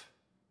have?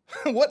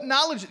 What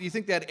knowledge? Do you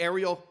think they had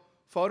aerial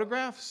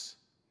photographs?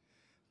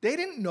 They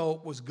didn't know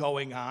what was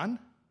going on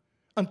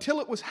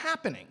until it was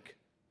happening.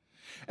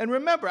 And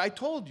remember, I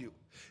told you,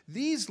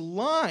 these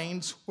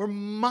lines were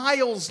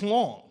miles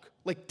long,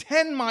 like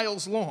 10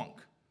 miles long.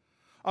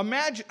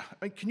 Imagine,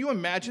 can you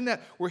imagine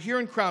that? We're here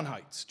in Crown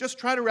Heights. Just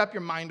try to wrap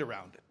your mind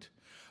around it.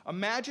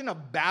 Imagine a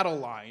battle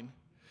line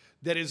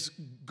that is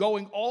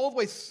going all the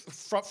way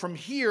from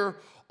here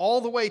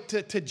all the way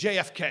to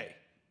JFK.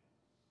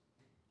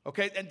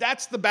 Okay, and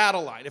that's the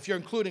battle line, if you're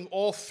including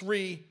all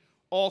three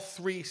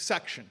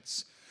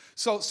sections.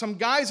 So some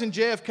guys in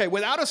JFK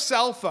without a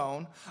cell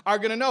phone are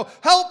going to know,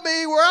 help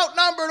me, we're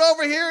outnumbered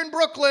over here in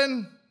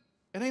Brooklyn.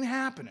 It ain't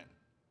happening.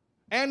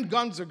 And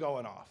guns are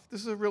going off.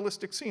 This is a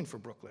realistic scene for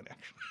Brooklyn,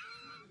 actually.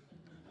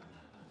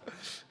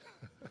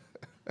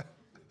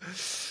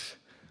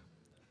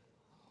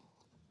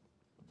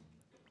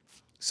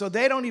 So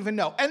they don't even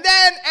know. And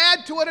then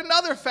add to it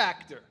another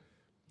factor.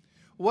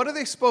 What are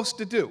they supposed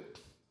to do?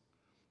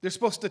 They're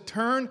supposed to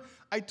turn.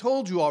 I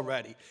told you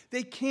already.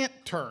 They can't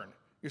turn.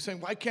 You're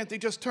saying, why can't they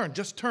just turn?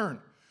 Just turn.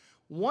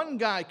 One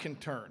guy can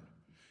turn.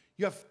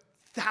 You have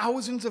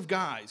thousands of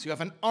guys. You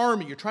have an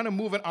army. You're trying to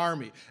move an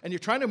army. And you're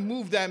trying to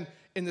move them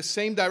in the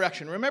same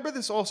direction. Remember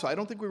this also. I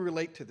don't think we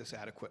relate to this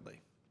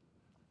adequately.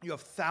 You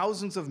have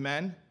thousands of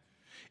men.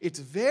 It's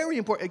very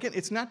important. Again,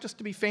 it's not just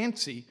to be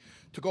fancy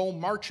to go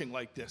marching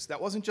like this. That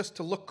wasn't just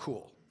to look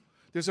cool.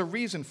 There's a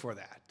reason for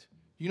that.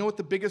 You know what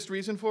the biggest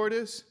reason for it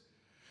is?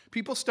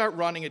 People start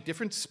running at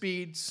different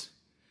speeds,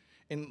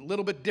 in a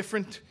little bit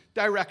different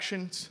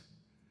directions.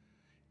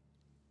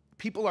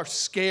 People are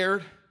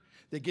scared.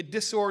 They get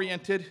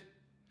disoriented.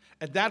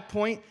 At that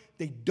point,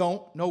 they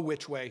don't know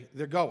which way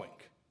they're going.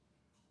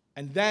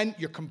 And then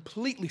you're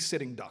completely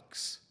sitting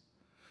ducks.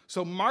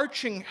 So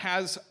marching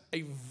has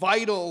a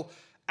vital,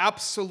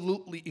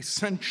 absolutely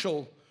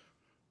essential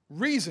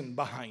reason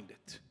behind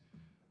it,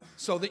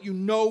 so that you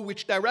know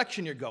which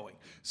direction you're going.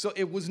 So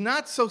it was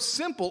not so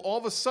simple all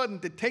of a sudden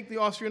to take the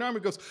Austrian army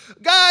and goes,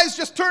 guys,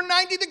 just turn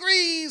 90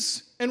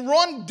 degrees and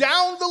run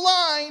down the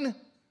line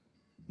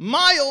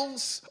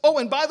miles. Oh,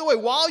 and by the way,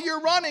 while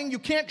you're running, you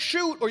can't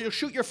shoot or you'll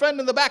shoot your friend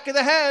in the back of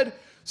the head.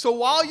 So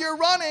while you're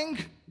running,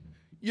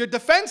 you're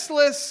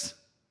defenseless.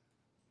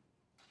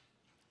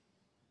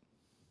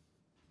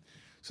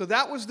 So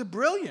that was the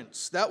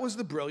brilliance. That was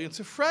the brilliance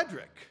of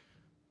Frederick.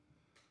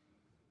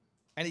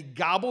 And he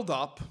gobbled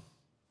up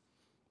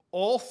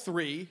all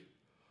three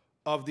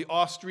of the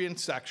Austrian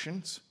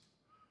sections,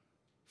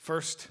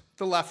 first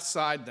the left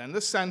side, then the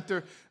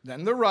center,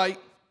 then the right,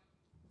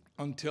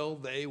 until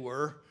they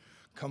were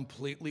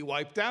completely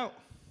wiped out.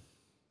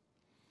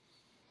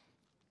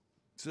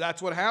 So that's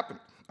what happened.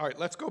 All right,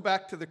 let's go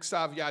back to the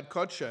Ksav Yad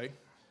Kodshe.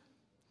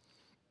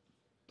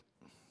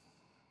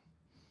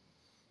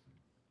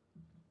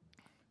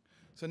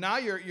 So now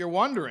you're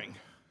wondering,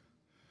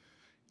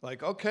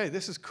 like, okay,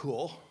 this is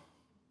cool,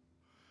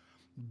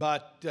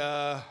 but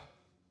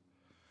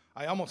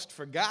I almost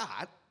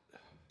forgot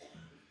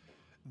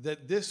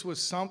that this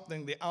was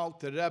something the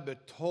Alter Rebbe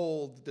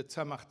told the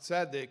Tzemach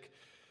Tzedek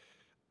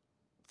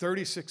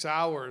 36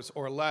 hours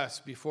or less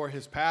before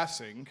his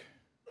passing,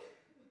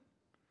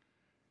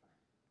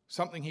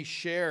 something he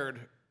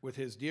shared with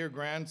his dear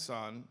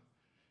grandson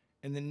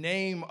in the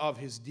name of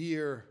his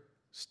dear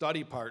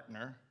study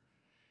partner,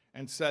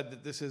 and said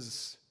that this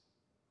is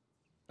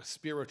a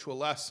spiritual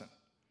lesson.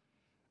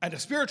 And a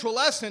spiritual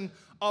lesson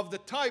of the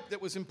type that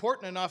was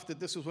important enough that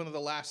this was one of the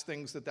last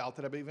things that the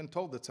Alter Rebbe even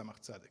told the Tzemach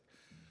Tzedek.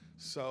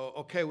 So,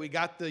 okay, we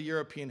got the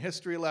European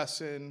history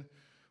lesson,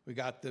 we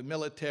got the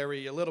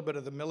military, a little bit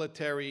of the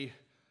military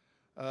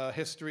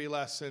history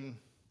lesson.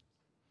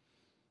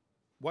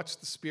 What's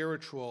the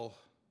spiritual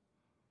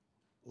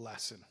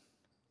lesson?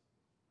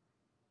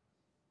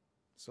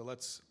 So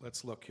let's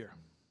look here.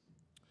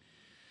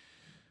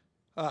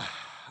 So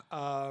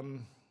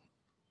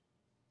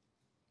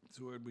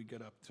where'd we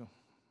get up to?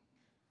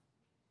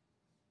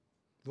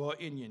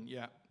 V'ha'inyan,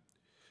 yeah.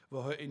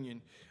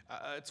 V'ha'inyan.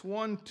 It's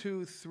 1,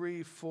 2,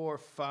 3, 4,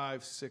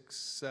 5, 6,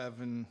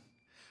 7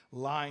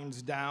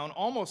 lines down,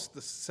 almost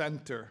the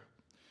center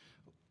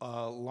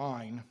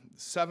line,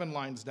 7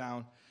 lines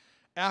down.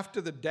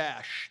 After the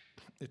dash,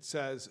 it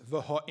says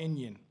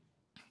v'ha'inyan.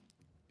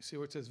 You see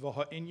where it says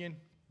v'ha'inyan?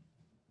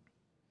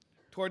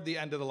 Toward the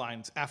end of the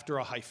lines, after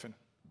a hyphen.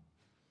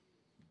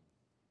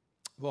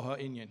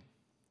 V'ha'inyan.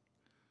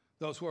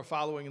 Those who are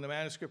following in the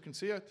manuscript can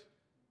see it?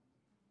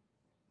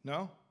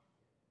 No?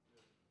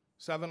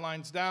 7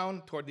 lines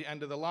down, toward the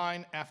end of the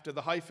line, after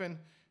the hyphen,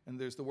 and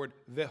there's the word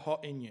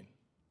v'ha'inyan.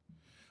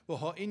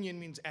 V'ha'inyan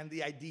means and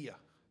the idea.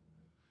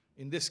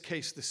 In this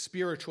case, the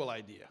spiritual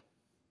idea.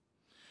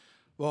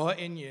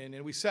 V'ha'inyan,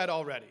 and we said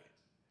already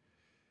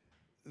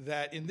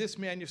that in this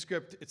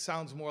manuscript, it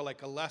sounds more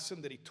like a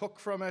lesson that he took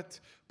from it,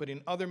 but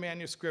in other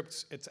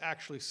manuscripts, it's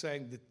actually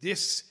saying that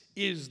this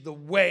is the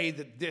way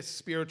that this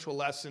spiritual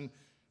lesson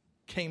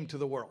came to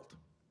the world.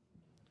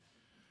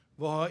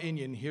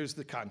 V'ha'inyan, here's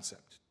the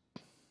concept.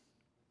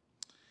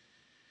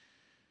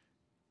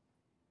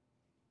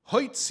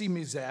 Hoitzi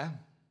mizeh,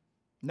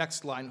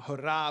 next line,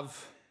 Horav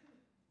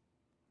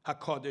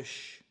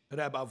HaKodesh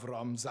Reb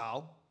Avraham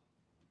Zal.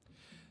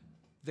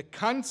 The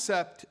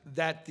concept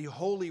that the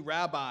holy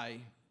Rabbi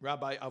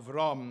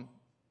Avraham,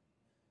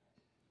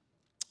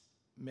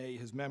 may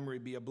his memory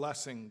be a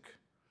blessing,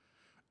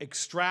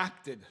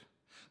 extracted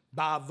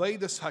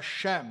Ba'avodas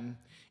Hashem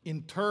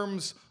in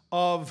terms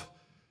of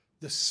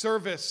the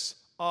service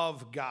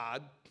of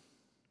God,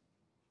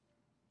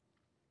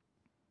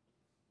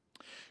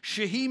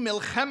 Shehi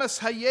Milchemes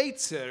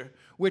Hayetzer,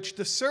 which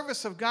the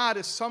service of God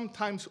is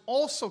sometimes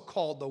also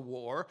called the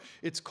war.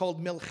 It's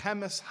called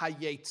Milchemes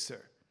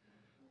Hayetzer,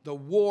 the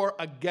war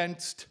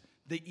against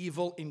the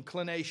evil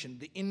inclination,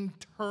 the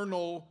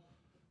internal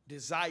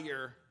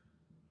desire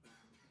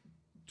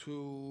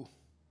to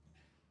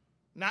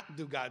not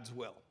do God's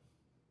will.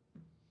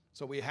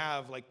 So we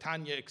have, like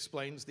Tanya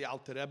explains, the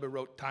Alter Rebbe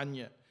wrote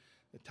Tanya.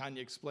 The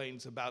Tanya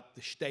explains about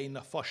the shtei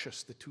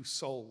nefashos, the 2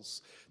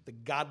 souls, the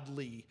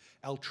godly,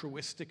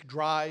 altruistic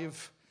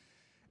drive,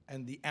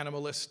 and the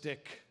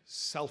animalistic,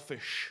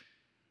 selfish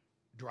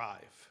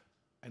drive.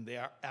 And they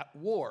are at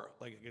war,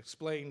 like it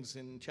explains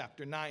in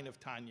chapter 9 of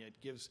Tanya. It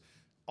gives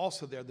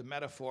also there the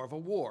metaphor of a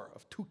war,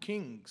 of 2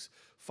 kings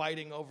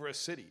fighting over a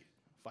city,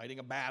 fighting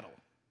a battle.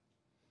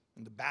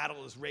 And the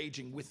battle is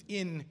raging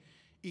within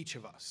each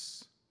of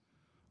us.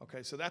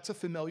 Okay, so that's a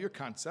familiar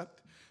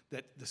concept,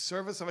 that the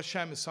service of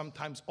Hashem is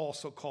sometimes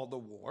also called the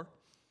war.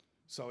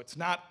 So it's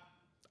not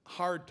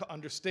hard to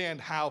understand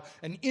how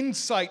an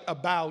insight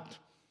about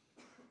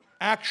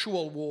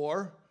actual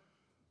war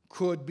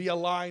could be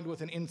aligned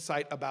with an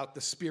insight about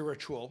the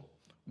spiritual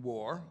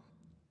war.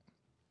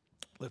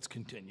 Let's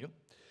continue.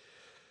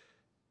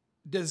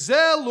 This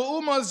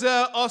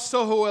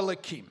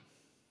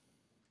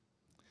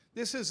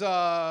is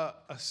a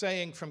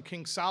saying from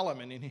King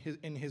Solomon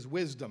in his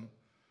wisdom.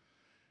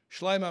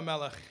 Shlomo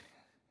Melech,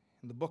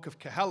 in the book of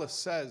Koheles,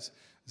 says,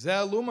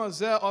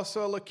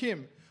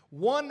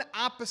 one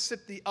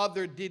opposite the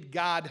other did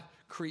God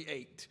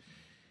create.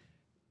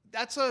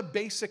 That's a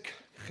basic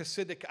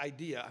chasidic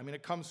idea. I mean,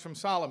 it comes from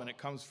Solomon, it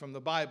comes from the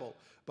Bible.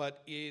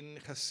 But in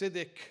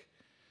chasidic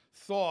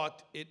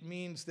thought, it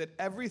means that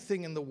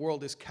everything in the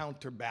world is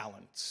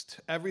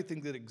counterbalanced.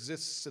 Everything that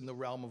exists in the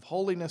realm of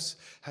holiness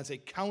has a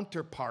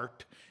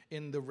counterpart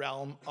in the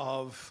realm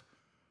of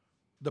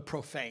the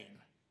profane.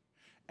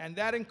 And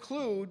that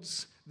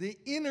includes the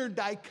inner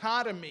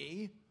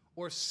dichotomy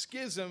or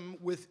schism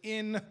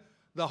within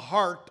the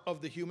heart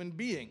of the human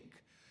being.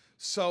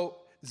 So,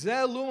 he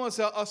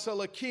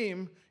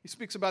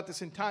speaks about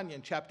this in Tanya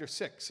in chapter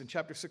 6. In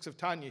chapter 6 of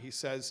Tanya, he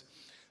says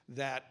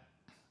that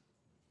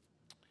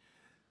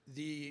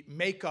the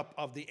makeup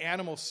of the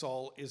animal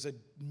soul is a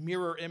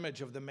mirror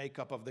image of the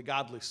makeup of the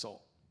godly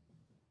soul.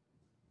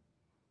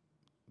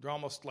 They're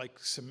almost like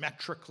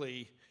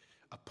symmetrically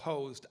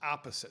opposed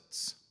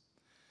opposites.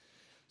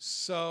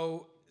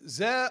 So,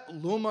 ze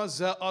luma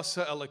ze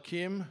asa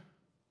elakim,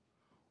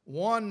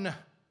 one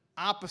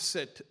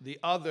opposite the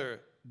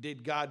other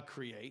did God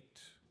create.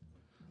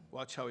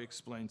 Watch how he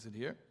explains it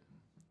here.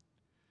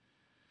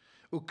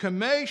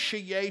 Ukamei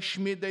sheyesh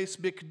mides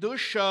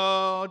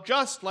bikdusha,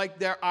 just like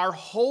there are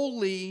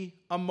holy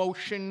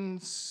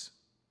emotions,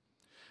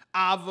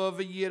 ava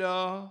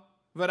v'yira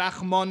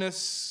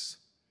v'rachmanis,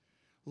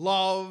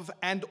 love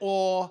and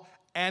awe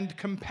and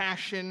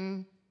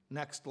compassion.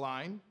 Next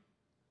line.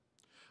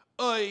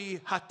 Oy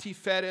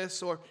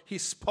hatiferes or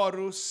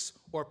hisporus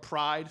or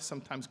pride.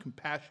 Sometimes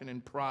compassion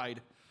and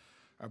pride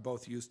are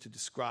both used to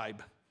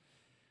describe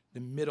the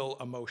middle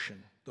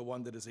emotion, the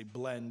one that is a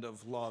blend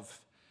of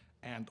love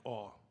and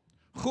awe.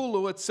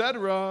 Chulu,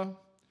 etc.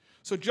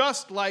 So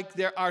just like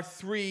there are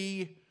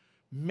 3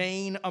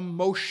 main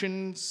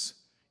emotions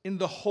in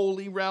the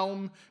holy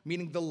realm,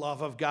 meaning the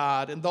love of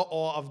God and the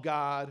awe of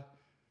God,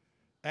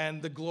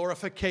 and the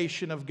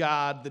glorification of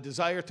God, the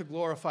desire to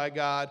glorify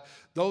God,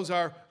 those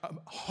are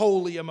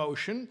holy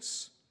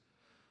emotions.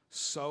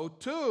 So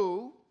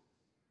too,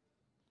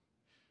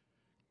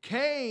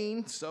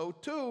 Cain, so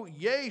too,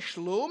 yesh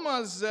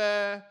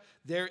lumazeh,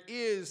 there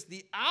is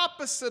the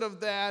opposite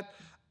of that,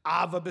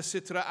 ava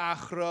besitra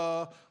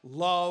achra,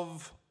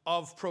 love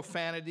of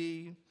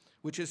profanity,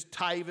 which is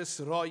taivas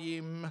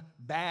royim,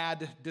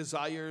 bad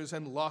desires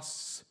and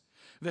lusts,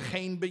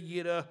 v'chein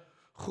b'yira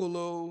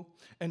chulu,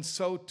 and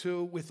so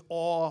too with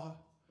awe,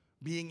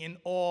 being in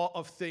awe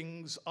of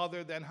things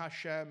other than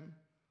Hashem,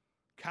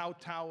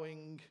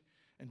 kowtowing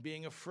and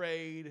being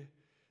afraid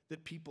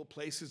that people,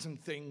 places, and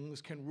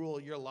things can rule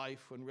your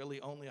life when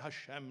really only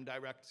Hashem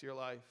directs your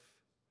life.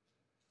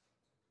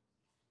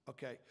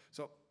 Okay,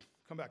 so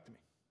come back to me.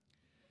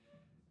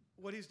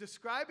 What he's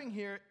describing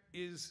here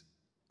is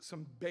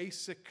some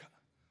basic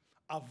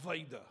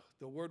avodah.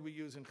 The word we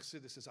use in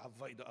chassidus is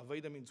avodah.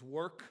 Avodah means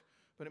work,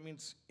 but it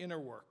means inner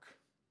work.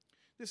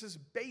 This is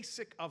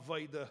basic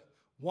avodah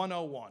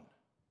 101.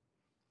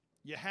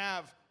 You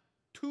have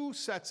two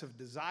sets of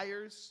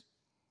desires,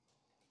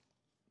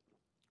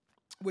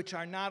 which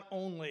are not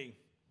only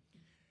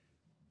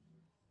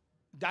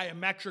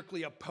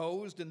diametrically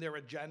opposed in their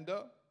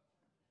agenda.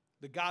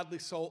 The godly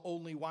soul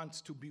only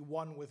wants to be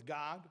one with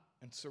God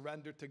and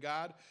surrender to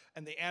God,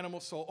 and the animal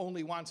soul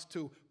only wants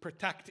to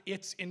protect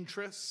its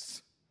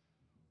interests,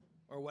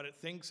 or what it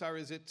thinks are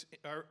its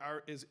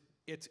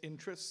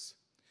interests.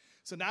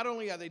 So not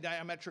only are they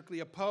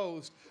diametrically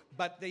opposed,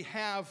 but they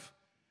have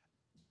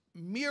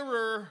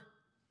mirror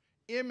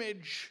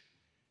image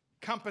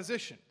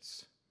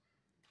compositions.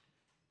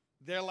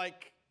 They're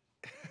like,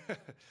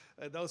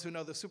 those who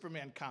know the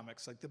Superman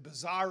comics, like the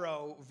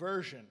bizarro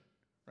version,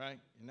 right?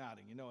 You're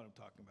nodding, you know what I'm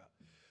talking about.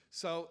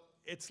 So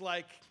it's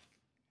like,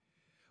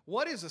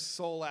 what is a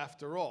soul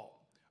after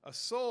all? A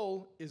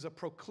soul is a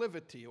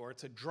proclivity, or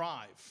it's a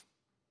drive.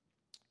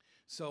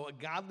 So a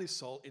godly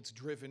soul, it's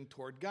driven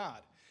toward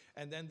God.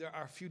 And then there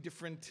are a few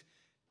different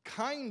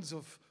kinds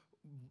of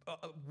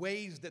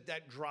ways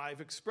that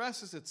drive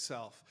expresses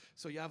itself.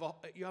 So you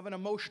have an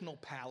emotional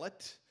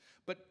palette,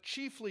 but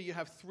chiefly you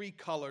have three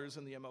colors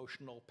in the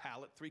emotional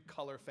palette, three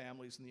color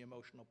families in the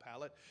emotional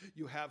palette.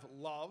 You have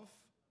love,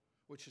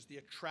 which is the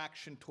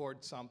attraction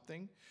toward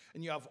something,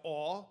 and you have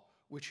awe,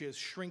 which is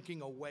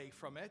shrinking away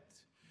from it.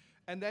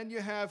 And then you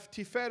have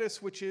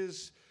tiferes, which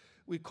is,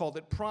 we called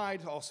it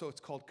pride, also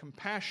it's called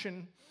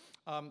compassion.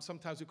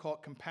 Sometimes we call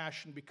it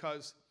compassion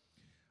because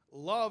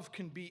love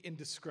can be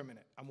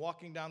indiscriminate. I'm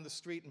walking down the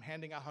street and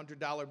handing out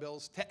 $100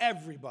 bills to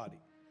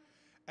everybody.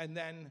 And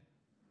then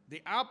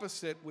the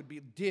opposite would be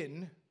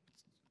din.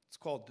 It's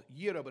called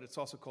yira, but it's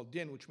also called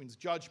din, which means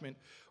judgment,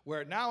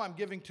 where now I'm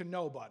giving to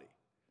nobody.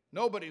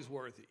 Nobody's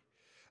worthy.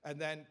 And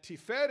then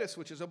tiferes,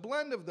 which is a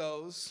blend of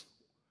those,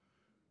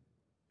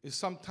 is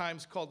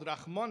sometimes called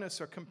rachmanis,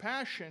 or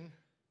compassion,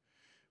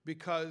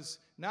 because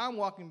now I'm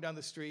walking down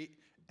the street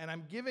and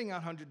I'm giving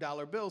out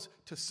 $100 bills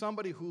to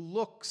somebody who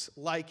looks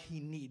like he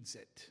needs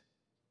it.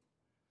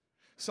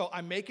 So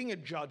I'm making a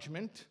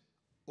judgment,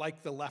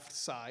 like the left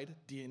side,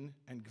 din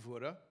and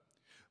gvura,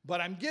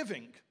 but I'm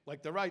giving,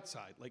 like the right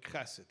side, like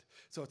chesed.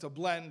 So it's a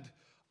blend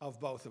of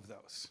both of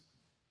those.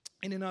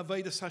 And in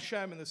avodas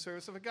Hashem, in the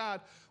service of a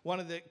God, one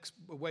of the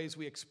ways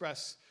we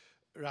express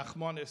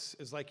Rachmanis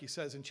is, like he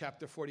says in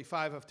chapter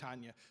 45 of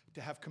Tanya,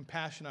 to have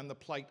compassion on the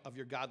plight of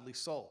your godly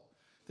soul.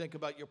 Think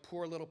about your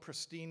poor little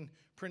pristine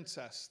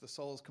princess. The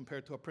soul is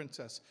compared to a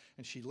princess.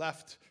 And she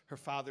left her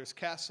father's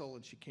castle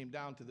and she came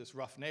down to this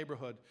rough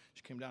neighborhood.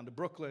 She came down to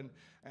Brooklyn.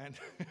 And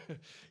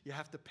you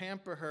have to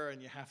pamper her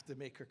and you have to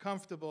make her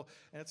comfortable.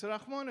 And it's a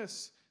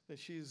Rachmanis that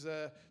she's,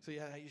 so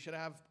you should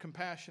have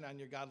compassion on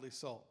your godly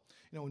soul.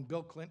 You know, when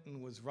Bill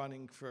Clinton was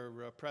running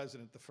for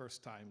president the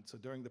first time, so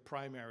during the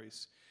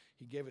primaries,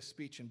 he gave a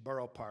speech in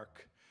Borough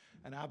Park.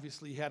 And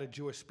obviously he had a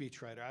Jewish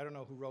speechwriter. I don't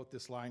know who wrote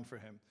this line for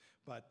him,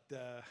 but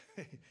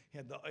he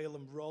had the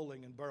oilim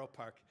rolling in Borough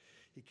Park.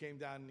 He came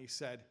down and he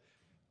said,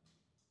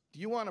 do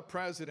you want a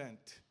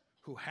president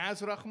who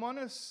has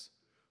Rachmanis,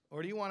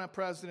 or do you want a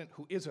president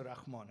who is a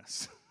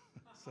Rachmanis?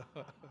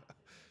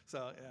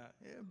 So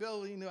yeah,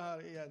 Bill, he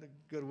had a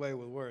good way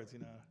with words, you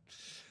know.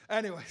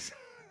 Anyways,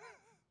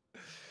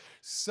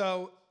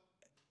 so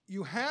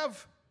you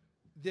have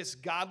this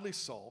godly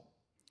soul,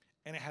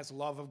 and it has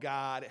love of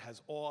God, it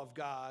has awe of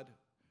God,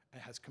 it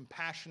has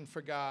compassion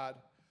for God.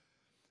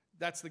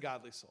 That's the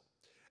godly soul.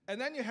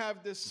 And then you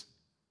have this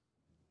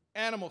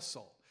animal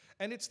soul,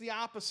 and it's the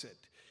opposite.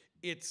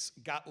 It's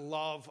got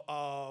love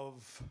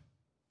of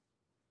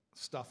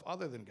stuff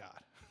other than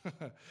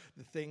God,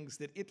 the things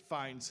that it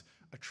finds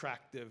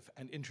attractive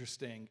and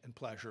interesting and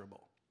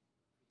pleasurable.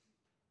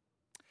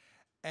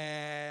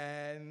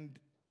 And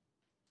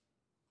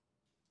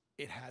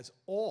it has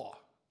awe,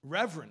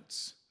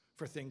 reverence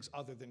for things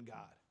other than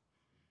God.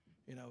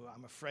 You know,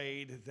 I'm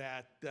afraid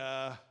that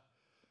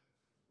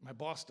my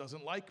boss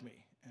doesn't like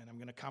me, and I'm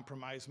going to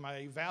compromise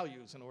my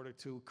values in order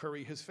to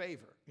curry his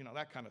favor. You know,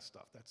 that kind of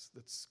stuff.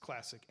 That's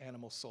classic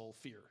animal soul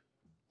fear.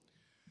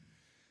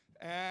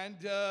 And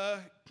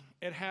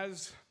it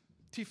has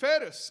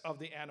tiferes of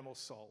the animal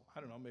soul.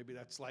 I don't know, maybe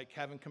that's like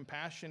having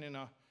compassion in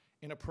an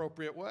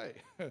inappropriate way.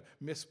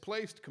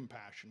 Misplaced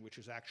compassion, which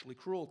is actually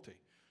cruelty.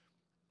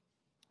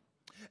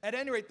 At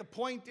any rate, the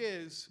point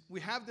is, we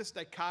have this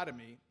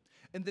dichotomy,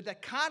 and the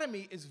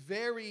dichotomy is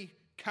very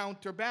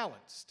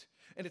counterbalanced.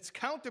 And it's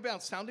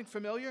counterbalanced. Sounding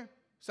familiar?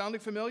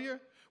 Sounding familiar?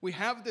 We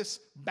have this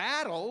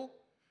battle,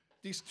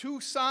 these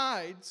two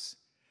sides,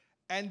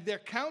 and they're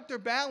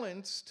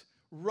counterbalanced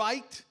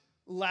right,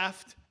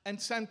 left, and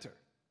center.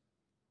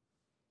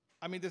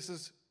 I mean, this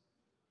is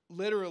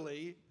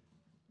literally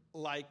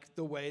like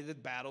the way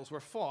that battles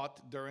were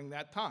fought during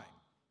that time.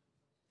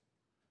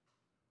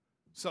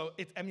 So,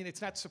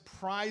 it's not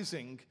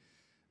surprising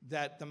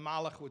that the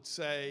Malach would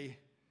say,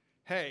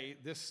 hey,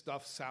 this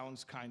stuff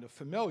sounds kind of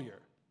familiar.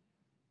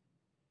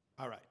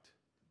 All right.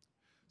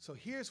 So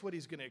here's what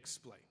he's going to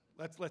explain.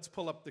 Let's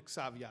pull up the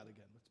Ksav Yad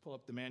again. Let's pull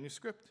up the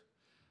manuscript.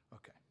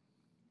 Okay.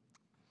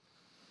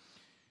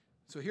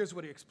 So here's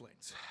what he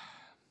explains.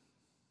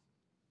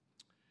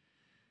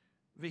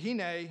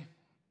 V'hinei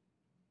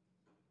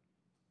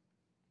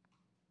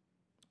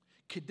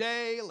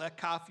kidei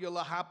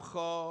lekafya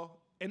lahapcho,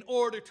 in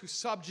order to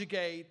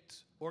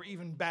subjugate, or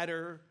even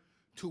better,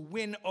 to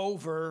win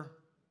over,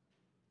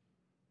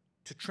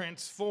 to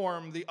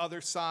transform the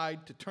other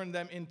side, to turn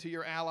them into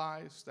your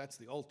allies. That's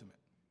the ultimate.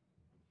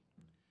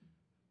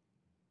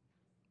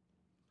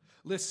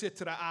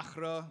 L'sitra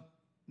achra.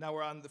 Now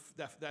we're on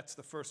that's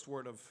the first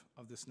word of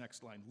this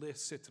next line.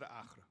 L'sitra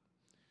achra.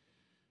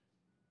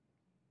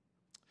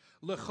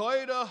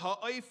 L'choira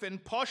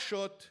ha'oifen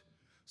poshut.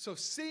 So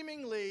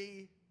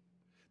seemingly,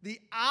 the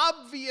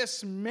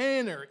obvious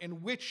manner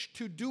in which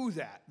to do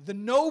that, the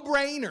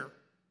no-brainer.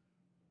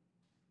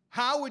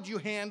 How would you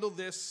handle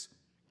this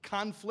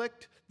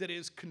conflict that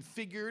is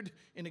configured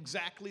in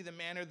exactly the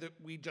manner that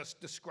we just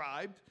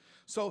described?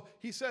 So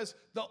he says,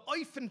 the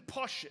oifen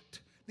poshut,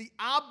 the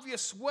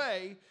obvious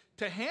way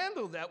to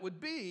handle that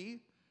would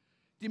be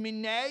that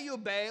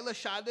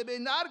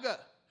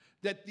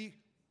the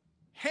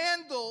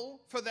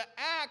handle for the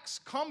axe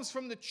comes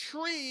from the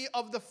tree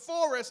of the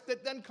forest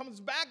that then comes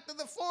back to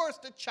the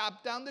forest to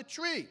chop down the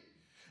tree.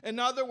 In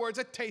other words,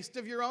 a taste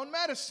of your own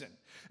medicine.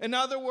 In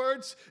other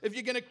words, if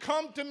you're going to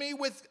come to me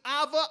with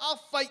Ava,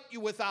 I'll fight you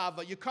with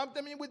Ava. You come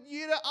to me with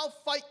Yira, I'll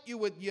fight you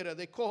with Yira.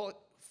 They call it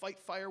fight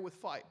fire with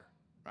fire,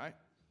 right?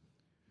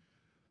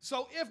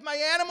 So if my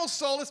animal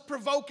soul is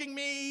provoking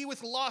me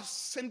with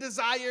lusts and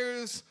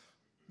desires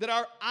that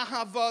are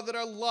ahava, that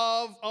are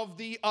love of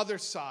the other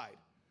side,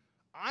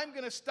 I'm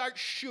going to start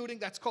shooting.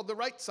 That's called the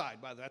right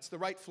side, by the way. That's the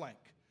right flank.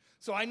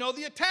 So I know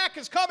the attack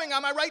is coming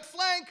on my right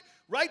flank,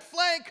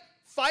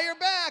 fire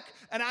back,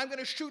 and I'm going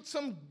to shoot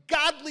some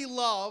godly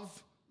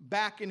love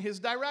back in his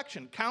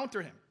direction.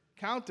 Counter him,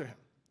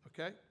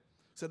 okay?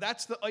 So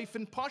that's the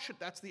oifen poshut.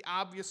 That's the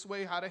obvious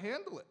way how to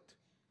handle it.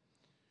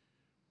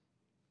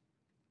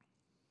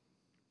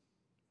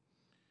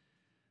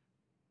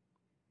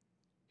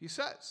 He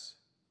says,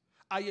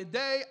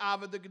 Ayadei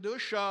avad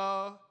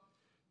kedusha.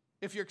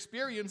 If you're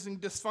experiencing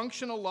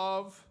dysfunctional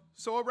love,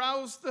 so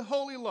arouse the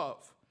holy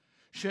love.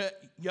 If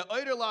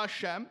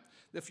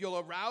you'll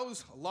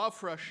arouse love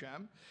for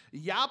Hashem,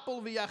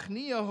 yapel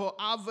v'yachniyahu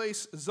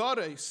aves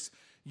zores,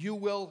 you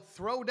will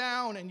throw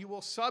down and you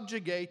will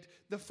subjugate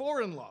the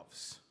foreign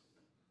loves.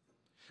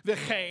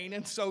 V'chein,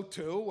 and so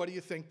too, what do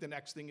you think the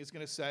next thing is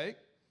going to say?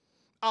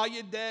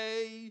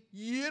 Ayadei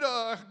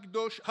yira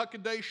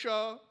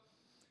hakadesha,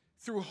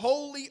 through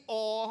holy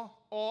awe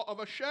of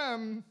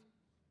Hashem,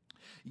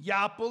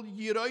 yapel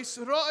yirois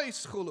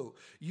rois chulu,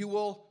 you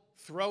will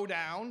throw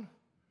down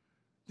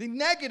the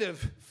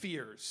negative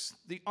fears,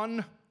 the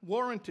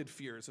unwarranted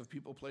fears of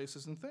people,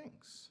 places, and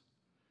things.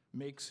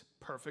 Makes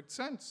perfect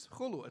sense.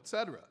 Chulu,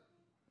 etc.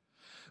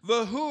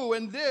 Vahu,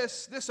 and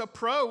this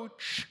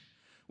approach,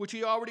 which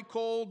he already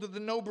called the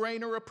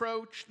no-brainer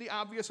approach, the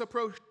obvious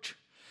approach,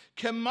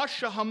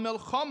 kemasha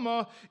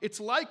hamilchama, it's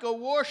like a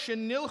war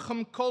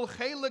shenilcham kol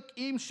chelik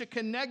im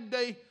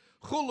shekenegdei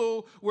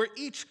chulu, where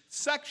each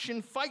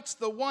section fights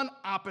the one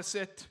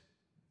opposite.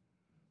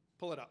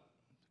 Pull it up.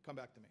 Come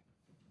back to me.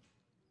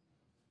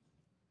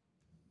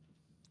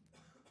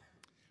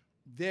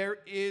 There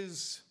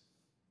is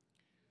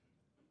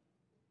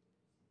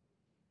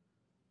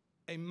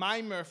a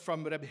mimer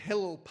from Reb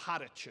Hillel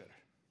Paricher.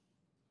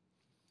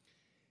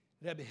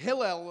 Reb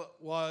Hillel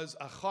was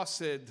a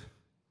chassid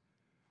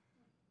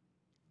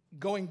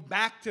going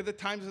back to the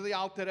times of the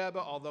Alter Rebbe,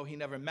 although he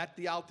never met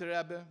the Alter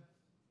Rebbe.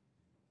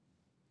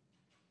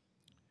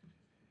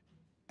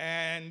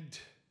 And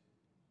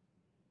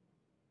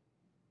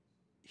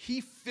he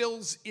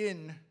fills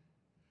in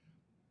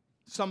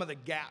some of the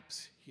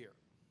gaps here.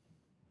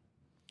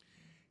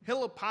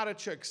 Hillel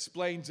Paricher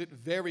explains it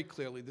very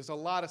clearly. There's a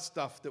lot of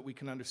stuff that we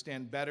can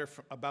understand better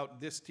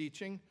about this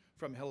teaching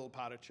from Hillel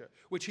Paricher,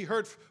 which he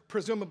heard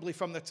presumably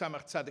from the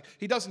Tzemach Tzedek.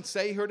 He doesn't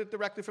say he heard it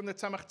directly from the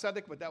Tzemach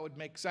Tzedek, but that would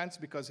make sense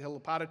because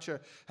Hillel Paricher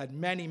had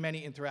many,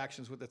 many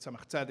interactions with the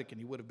Tzemach Tzedek, and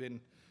he would have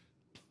been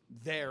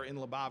there in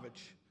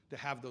Lubavitch to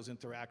have those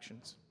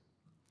interactions.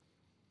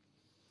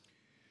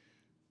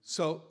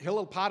 So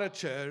Hillel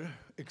Paricher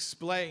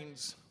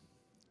explains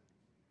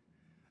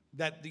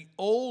that the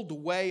old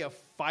way of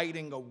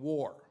fighting a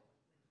war,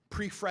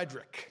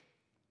 pre-Frederick,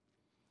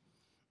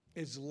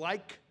 is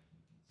like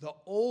the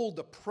old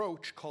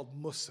approach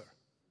called Musar.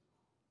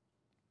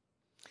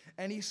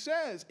 And he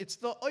says it's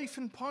the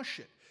oifen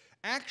poshut.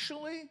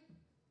 Actually,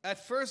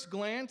 At first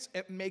glance,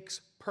 it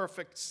makes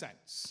perfect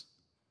sense.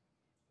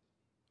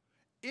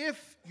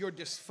 If your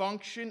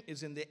dysfunction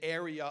is in the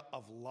area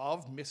of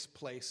love,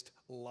 misplaced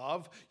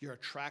love, you're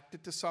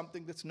attracted to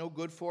something that's no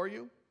good for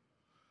you.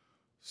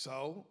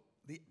 So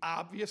the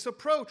obvious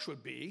approach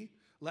would be,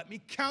 let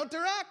me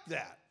counteract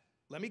that.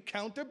 Let me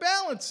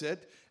counterbalance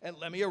it, and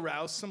let me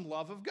arouse some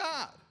love of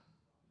God.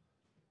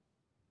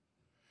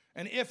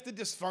 And if the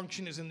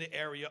dysfunction is in the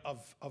area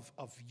of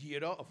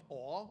yira, of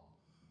awe,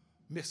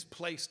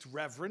 misplaced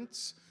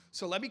reverence,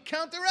 so let me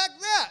counteract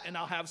that, and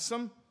I'll have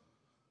some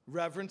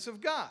reverence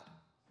of God.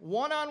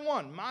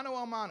 One-on-one, mano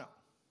a mano.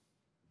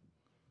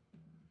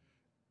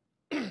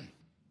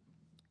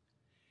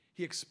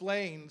 He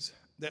explains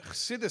that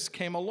Chassidus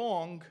came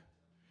along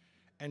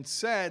and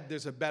said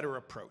there's a better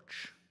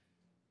approach.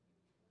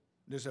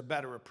 There's a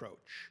better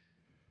approach.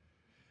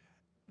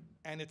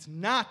 And it's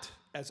not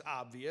as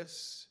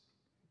obvious.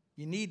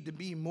 You need to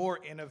be more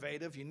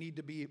innovative. You need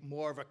to be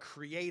more of a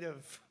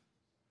creative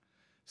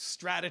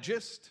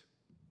strategist.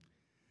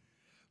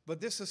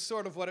 But this is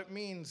sort of what it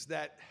means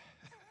that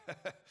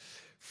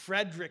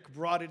Frederick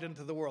brought it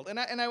into the world. And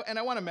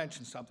I want to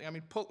mention something. I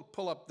mean,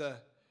 pull up the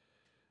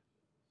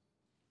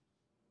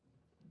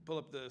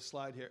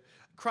slide here.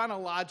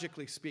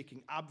 Chronologically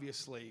speaking,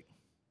 obviously,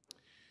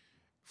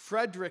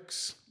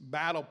 Frederick's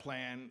battle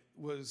plan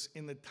was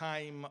in the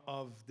time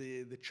of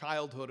the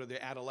childhood or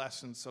the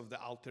adolescence of the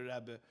Alter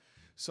Rebbe.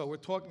 So we're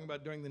talking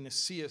about during the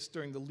Nesius,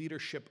 during the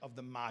leadership of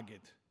the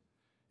Maggid.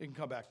 You can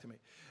come back to me.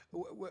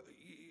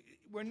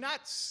 We're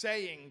not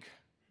saying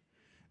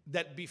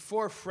that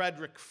before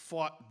Frederick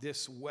fought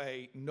this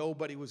way,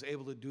 nobody was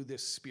able to do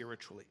this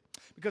spiritually.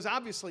 Because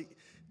obviously,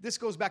 this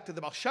goes back to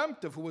the Baal Shem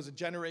Tov, who was a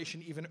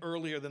generation even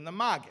earlier than the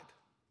Maggid.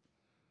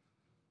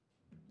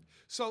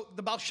 So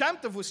the Baal Shem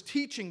Tov was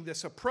teaching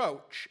this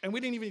approach, and we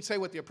didn't even say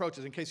what the approach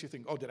is, in case you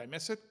think, oh, did I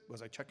miss it?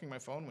 Was I checking my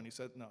phone when he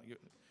said, no,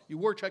 you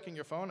were checking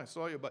your phone, I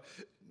saw you, but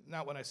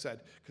not when I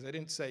said, because I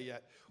didn't say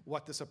yet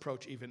what this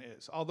approach even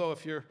is. Although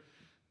if you're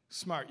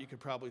smart, you could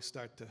probably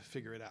start to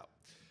figure it out.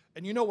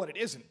 And you know what it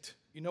isn't.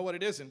 You know what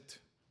it isn't,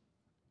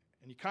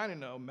 and you kind of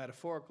know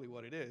metaphorically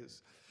what it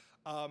is.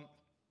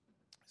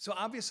 So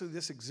obviously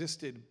this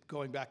existed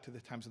going back to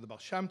the times of the Baal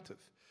Shem Tov.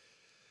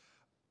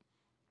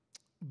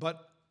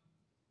 But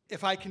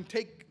if I can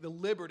take the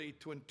liberty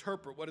to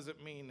interpret what does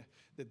it mean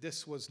that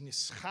this was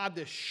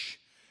nischadish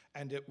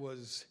and it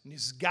was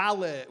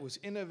nisgale, it was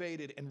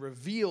innovated and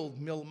revealed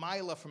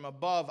milmaila from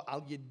above,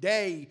 al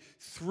yedei,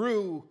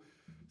 through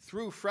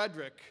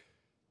Frederick,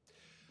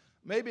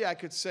 maybe I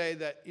could say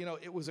that,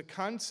 it was a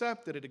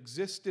concept that it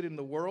existed in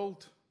the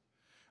world.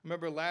 I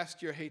remember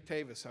last year, Hey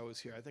Tavis, I was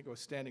here. I think I was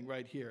standing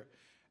right here.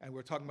 And we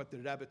were talking about the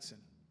Rebbetzin,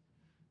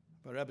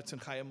 about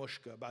Rebbetzin Chaya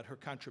Mushka, about her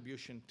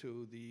contribution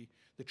to the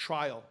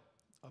trial,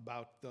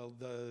 about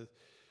the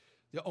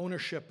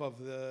ownership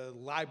of the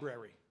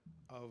library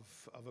of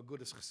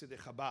Agudas Chasidic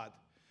Chabad.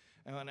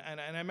 And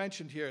I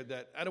mentioned here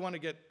that, I don't want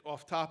to get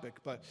off topic,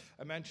 but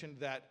I mentioned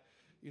that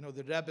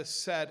the Rebbe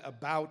said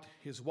about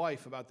his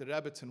wife, about the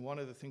Rebbetzin, one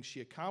of the things she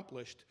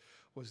accomplished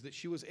was that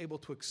she was able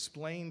to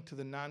explain to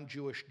the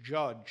non-Jewish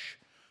judge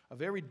a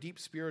very deep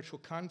spiritual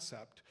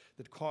concept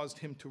that caused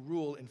him to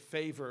rule in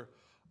favor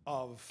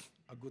of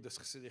Agudas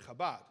Chasidic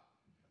Chabad.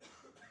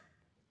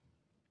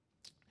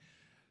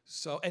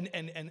 So, and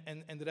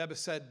the Rebbe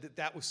said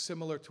that was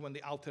similar to when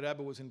the Alter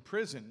Rebbe was in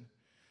prison,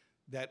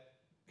 that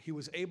he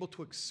was able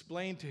to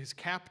explain to his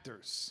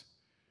captors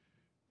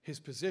his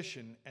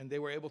position, and they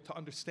were able to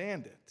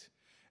understand it.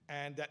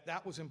 And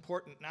that was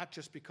important, not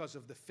just because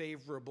of the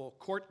favorable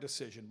court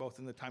decision, both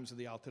in the times of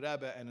the Alter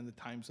Rebbe and in the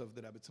times of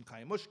the Rebbetzin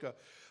Chaya Mushka,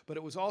 but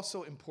it was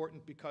also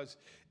important because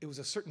it was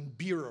a certain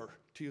birur,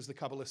 to use the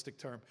Kabbalistic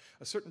term,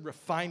 a certain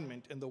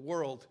refinement in the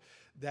world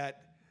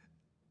that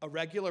a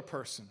regular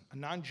person, a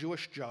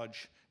non-Jewish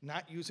judge,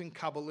 not using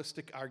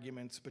Kabbalistic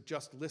arguments, but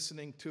just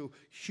listening to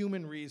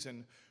human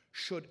reason,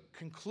 should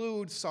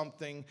conclude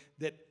something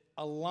that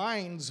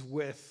aligns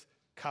with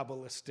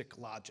Kabbalistic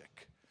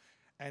logic.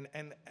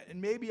 And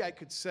maybe I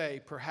could say,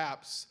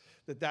 perhaps,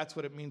 that that's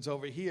what it means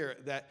over here,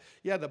 that,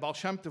 yeah, the Baal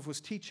Shem Tov was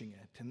teaching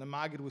it, and the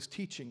Maggid was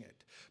teaching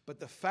it, but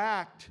the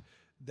fact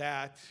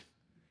that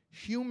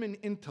human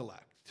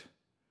intellect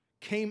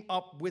came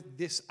up with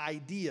this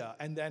idea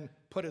and then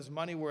put his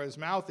money where his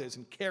mouth is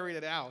and carried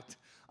it out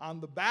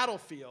on the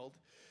battlefield,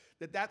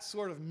 that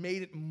sort of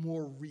made it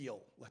more real,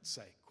 let's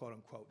say, quote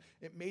unquote.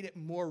 It made it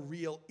more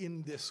real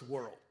in this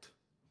world.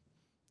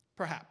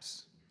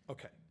 Perhaps.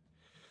 Okay.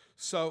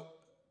 So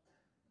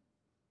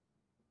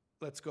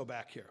let's go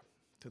back here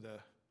to the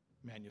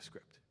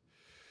manuscript.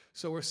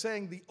 So we're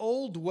saying the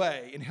old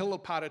way, and Hillel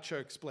Padacher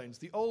explains,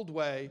 the old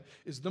way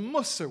is the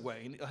Musar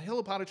way. And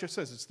Hillel Padacher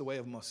says it's the way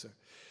of Musar.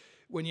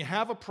 When you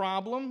have a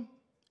problem,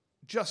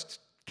 just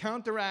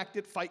counteract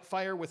it, fight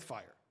fire with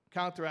fire.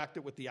 Counteract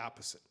it with the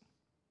opposite,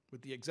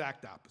 with the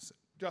exact opposite.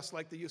 Just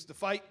like they used to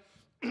fight,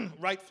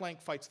 right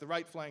flank fights the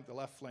right flank, the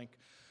left flank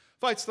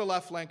fights the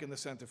left flank, and the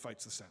center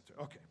fights the center.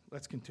 Okay,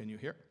 let's continue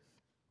here.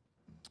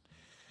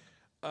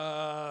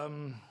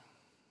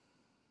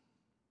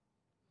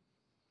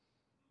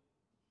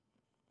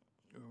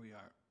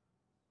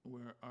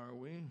 Where are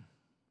we?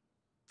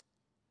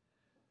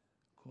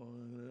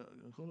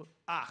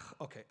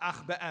 Okay.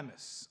 Ach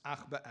be'emes.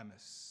 Ach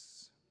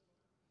be'emes.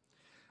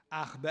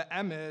 Ach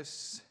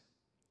be'emes.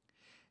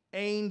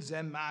 Ein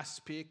ze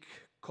maspik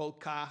kol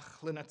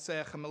kach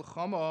l'natzech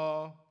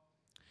milchama.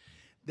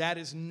 That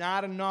is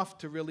not enough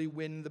to really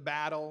win the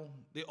battle.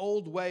 The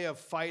old way of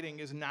fighting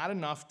is not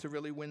enough to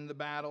really win the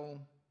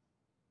battle.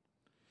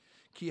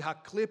 Ki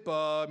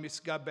haklipa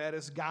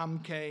misgaberes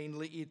gamkein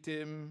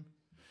li'itim.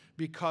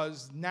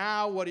 Because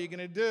now what are you going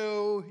to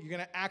do? You're going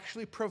to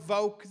actually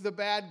provoke the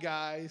bad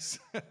guys.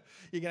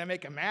 You're going to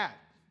make them mad.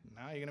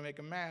 Now you're going to make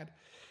them mad.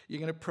 You're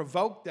going to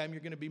provoke them.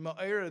 You're going to be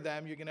ma'ir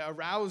them. You're going to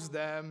arouse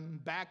them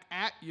back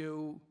at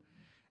you.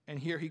 And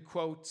here he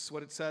quotes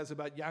what it says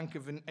about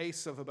Yaakov and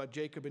Esav, about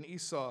Jacob and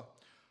Esau,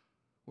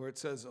 where it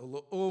says,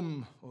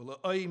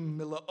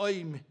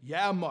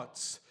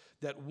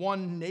 that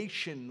one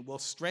nation will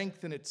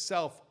strengthen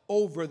itself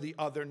over the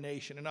other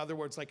nation. In other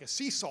words, like a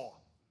seesaw.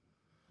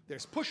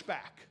 There's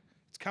pushback.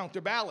 It's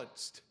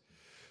counterbalanced.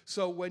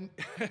 So when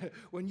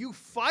you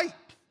fight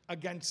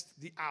against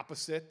the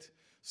opposite,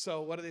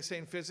 so what do they say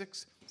in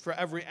physics? For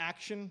every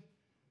action,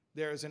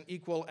 there is an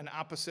equal and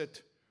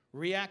opposite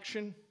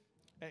reaction.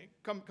 Hey,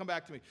 come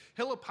back to me.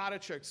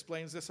 Hilapadicha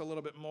explains this a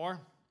little bit more.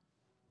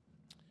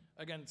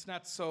 Again, it's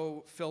not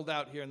so filled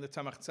out here in the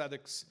Tzemach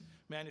Tzedek's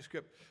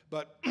manuscript,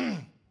 but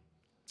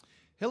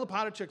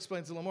Hilapadicha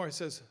explains a little more. He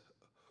says,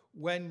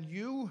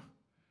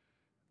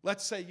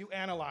 let's say you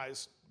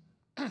analyze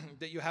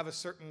that you have a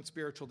certain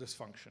spiritual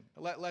dysfunction.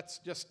 Let's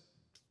just,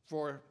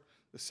 for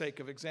the sake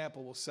of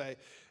example, we'll say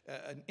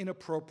an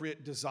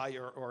inappropriate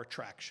desire or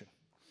attraction.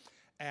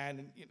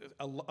 And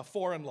a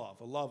foreign love,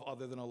 a love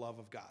other than a love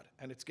of God.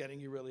 And it's getting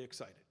you really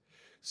excited.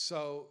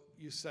 So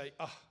you say,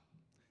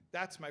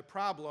 that's my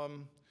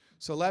problem,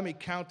 so let me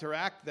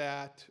counteract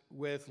that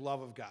with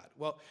love of God.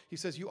 Well, he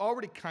says, you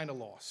already kind of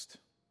lost.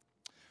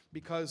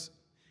 Because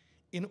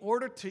in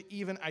order to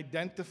even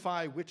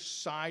identify which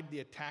side the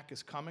attack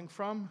is coming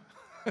from,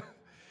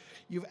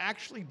 you've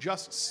actually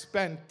just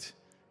spent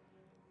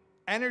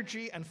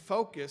energy and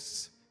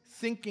focus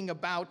thinking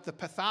about the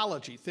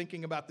pathology,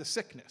 thinking about the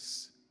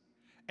sickness.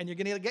 And you're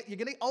going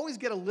to always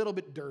get a little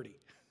bit dirty.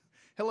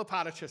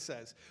 Hilapadicha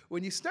says,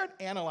 when you start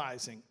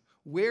analyzing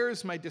where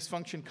is my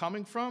dysfunction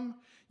coming from,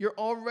 you're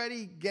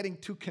already getting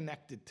too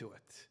connected to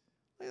it.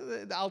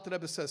 The Alter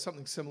Rebbe says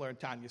something similar in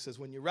Tanya. He says,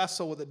 when you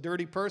wrestle with a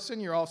dirty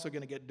person, you're also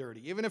going to get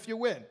dirty. Even if you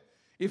win,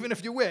 you're going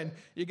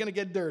to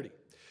get dirty.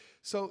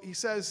 So he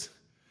says,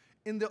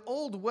 in the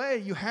old way,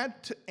 you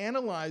had to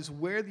analyze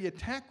where the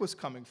attack was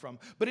coming from.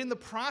 But in the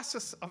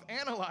process of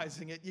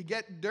analyzing it, you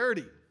get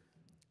dirty.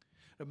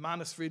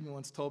 Manas Friedman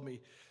once told me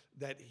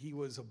that he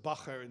was a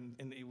bacher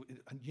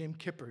on Yom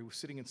Kippur. He was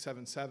sitting in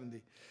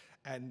 770,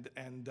 and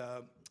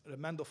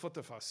Mendel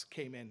Futterfass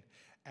came in,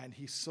 and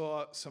he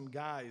saw some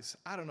guys.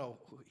 I don't know.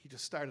 He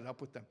just started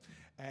up with them,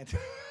 and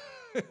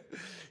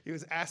he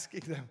was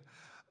asking them,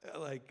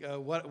 like,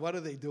 what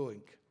are they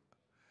doing?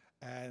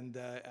 And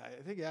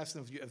I think he asked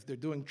them if they're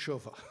doing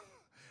tshuva,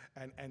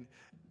 and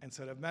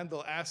so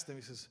Mendel asked them.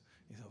 He says,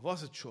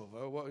 "What's a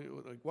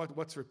tshuva?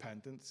 What's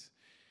repentance?"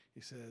 He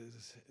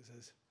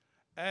says,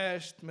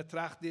 "Erst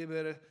metracht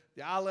über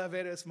die alle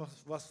Averes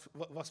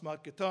was man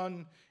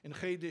getan in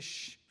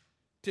Chedish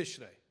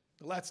Tishrei,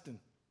 the letzten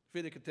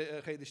Friedrich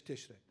Chedish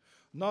Tishrei.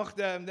 Nach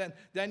dem,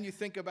 then you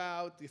think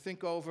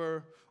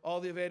over all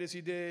the Averes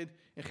you did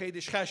in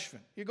Chedish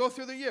Cheshvan. You go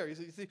through the year. You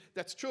see,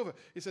 that's tshuva.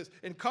 He says,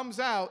 it comes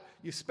out.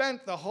 You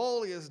spent the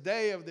holiest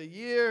day of the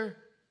year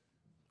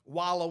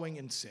wallowing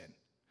in sin."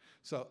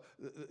 So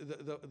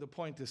the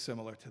point is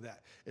similar to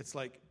that. It's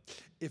like,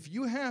 if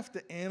you have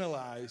to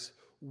analyze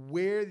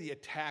where the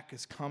attack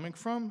is coming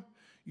from,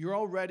 you're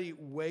already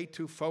way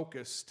too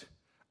focused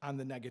on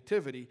the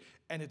negativity,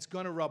 and it's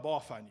going to rub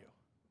off on you.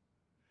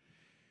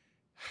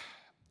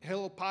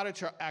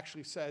 Hilapadicha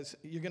actually says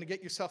you're going to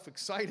get yourself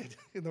excited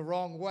in the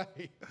wrong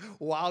way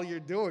while you're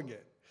doing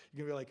it.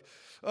 You're going to be like,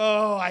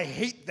 oh, I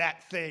hate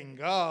that thing.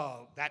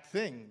 Oh, that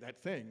thing.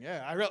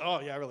 Yeah, I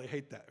really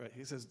hate that. Right?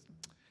 He says,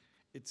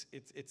 it's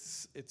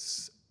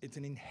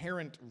an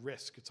inherent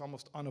risk. It's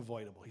almost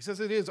unavoidable. He says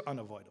it is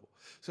unavoidable.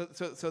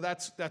 So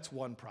that's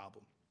one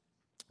problem.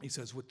 He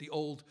says with the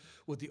old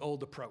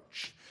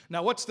approach.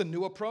 Now, what's the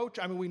new approach?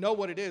 I mean, we know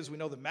what it is. We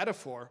know the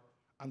metaphor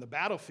on the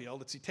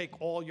battlefield. It's you take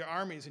all your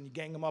armies and you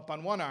gang them up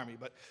on one army.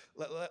 But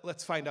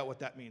let's find out what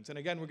that means. And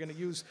again, we're going to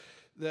use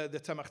the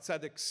Tzemach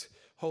Tzedek's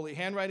holy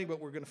handwriting, but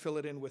we're going to fill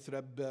it in with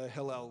Reb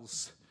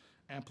Hillel's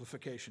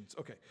amplifications.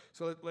 Okay,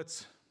 so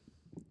let's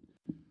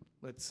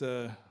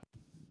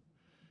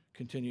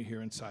continue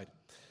here inside.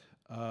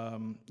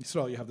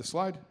 Yisrael, you have the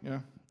slide?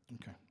 Yeah?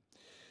 Okay.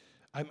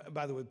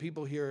 By the way,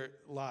 people here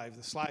live,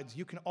 the slides,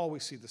 you can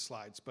always see the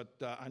slides, but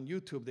on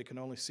YouTube, they can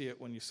only see it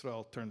when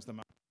Yisrael turns them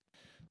on.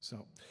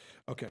 So,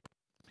 okay.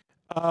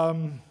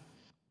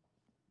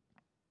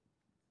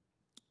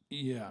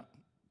 Yeah.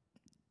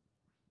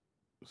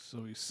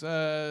 So he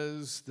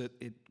says that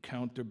it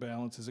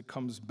counterbalances, it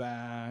comes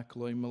back.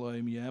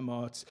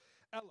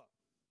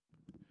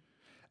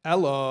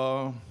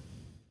 Ella.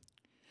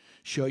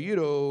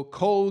 Shoyiro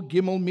kol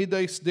gimel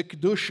midas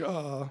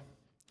dikdusha.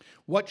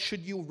 What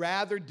should you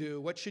rather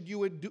do? What should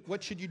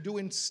you do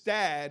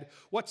instead?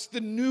 What's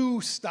the new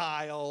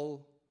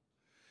style?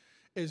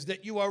 Is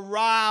that you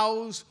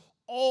arouse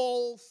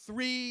all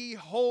three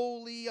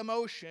holy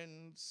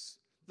emotions: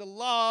 the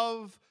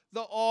love,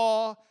 the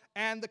awe,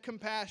 and the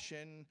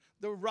compassion,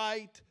 the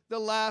right, the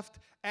left,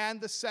 and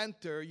the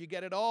center. You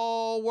get it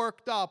all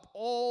worked up,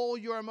 all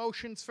your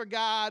emotions for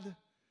God.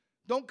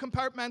 Don't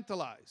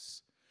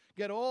compartmentalize.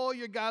 Get all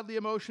your godly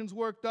emotions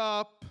worked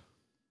up.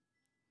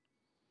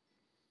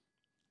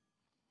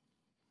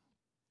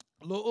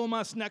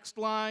 Lo'umas, next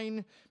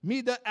line.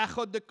 Mida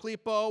echad de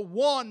klipa,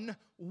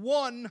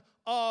 one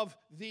of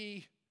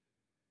the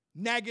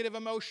negative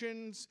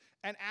emotions.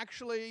 And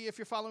actually, if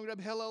you're following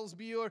Reb Hillel's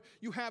biur,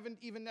 you haven't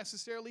even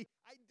necessarily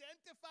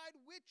identified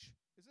which.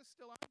 Is this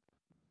still on?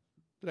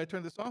 Did I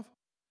turn this off?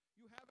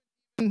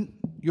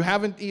 You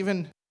haven't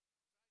even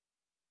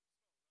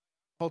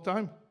whole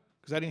time?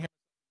 Because I didn't hear.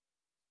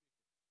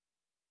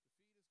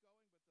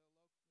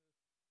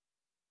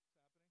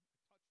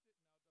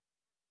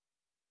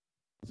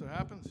 So it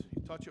happens.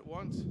 You touch it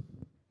once.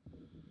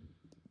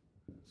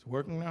 It's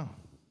working now.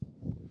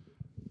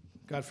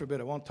 God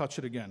forbid, I won't touch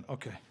it again.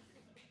 Okay.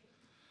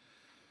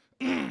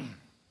 I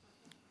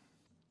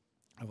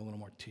have a little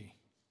more tea.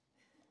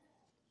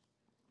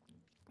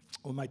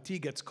 When my tea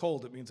gets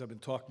cold, it means I've been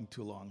talking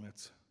too long. My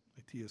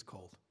tea is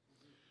cold.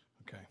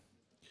 Okay.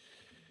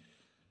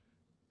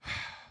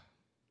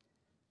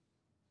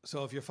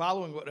 So if you're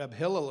following what Reb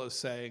Hillel is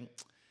saying,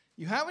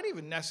 you haven't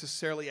even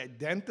necessarily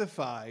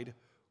identified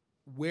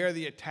where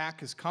the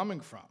attack is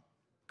coming from,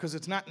 because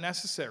it's not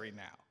necessary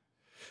now.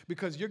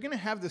 Because you're going to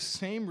have the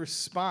same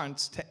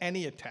response to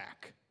any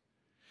attack.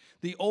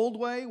 The old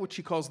way, which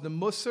he calls the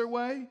Musar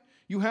way,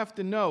 you have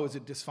to know, is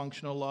it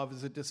dysfunctional love,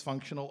 is it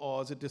dysfunctional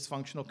awe, is it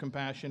dysfunctional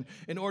compassion,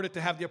 in order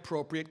to have the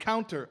appropriate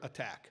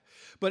counter-attack.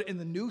 But in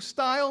the new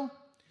style,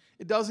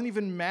 it doesn't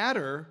even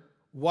matter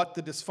what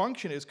the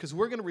dysfunction is, because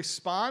we're going to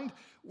respond,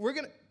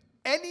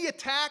 any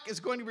attack is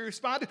going to be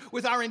responded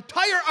with our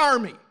entire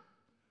army.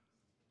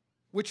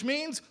 Which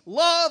means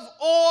love,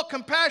 awe,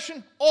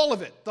 compassion, all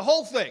of it, the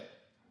whole thing.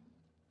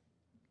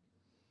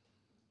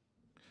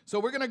 So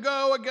we're going to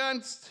go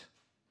against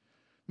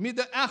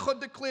Mida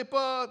Echad de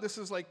Klipa. This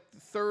is like the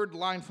third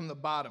line from the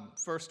bottom.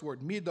 First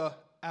word, Mida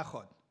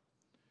Echad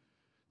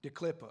de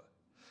Klipa.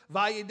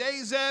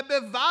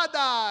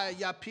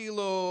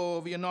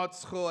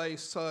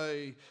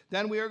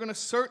 Then we are going to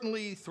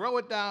certainly throw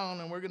it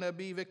down and we're going to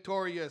be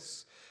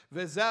victorious.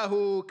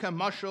 Vezahu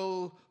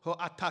kamashal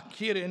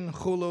ho-atakirin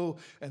chulu.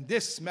 And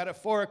this,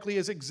 metaphorically,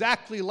 is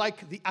exactly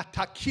like the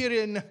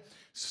atakirin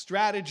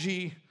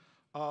strategy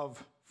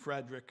of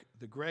Frederick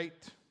the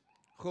Great.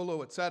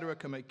 Chulu, etc.,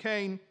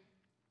 kamekain.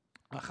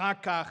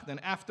 Achar then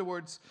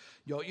afterwards,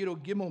 yo'iru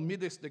gimel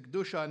midas de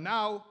kedusha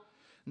now,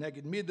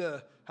 neged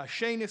mida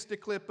hashenis de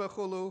klipa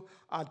chulu,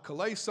 ad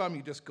kaleisam,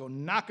 you just go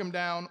knock them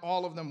down,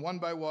 all of them one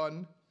by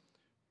one.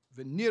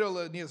 V'nira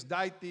le'nias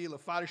daiti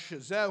le'farish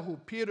shezehu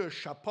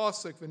pirush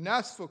shaposik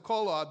v'nesfu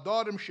kol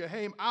ha'adorim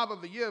shehem ava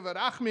v'yiv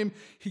v'rachmim.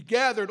 He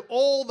gathered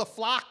all the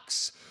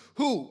flocks.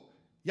 Who?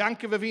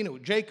 Yankov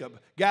Avinu, Jacob,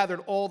 gathered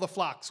all the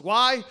flocks.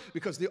 Why?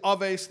 Because the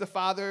Oves, the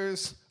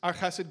fathers, are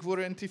Chesed,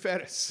 Gvura, and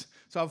Tiferes.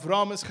 So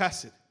Avraham is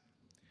Chesed.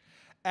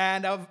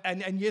 And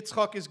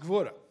Yitzchak is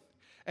Gvura.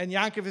 And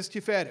Yankov is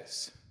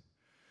Tiferes.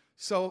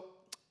 So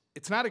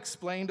it's not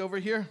explained over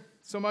here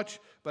so much,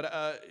 but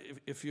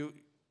if you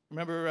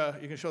remember,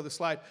 you can show the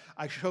slide.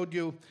 I showed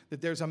you that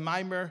there's a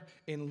mimer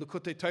in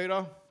Likutei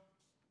Torah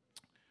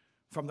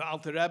from the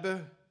Alter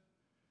Rebbe,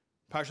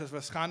 Parshas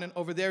Vaschanan.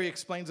 Over there, he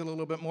explains it a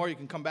little bit more. You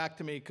can come back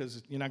to me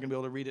because you're not going to be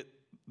able to read it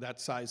that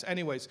size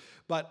anyways.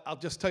 But I'll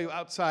just tell you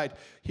outside,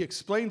 he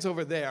explains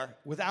over there,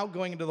 without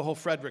going into the whole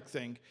Frederick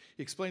thing,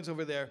 he explains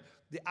over there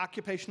the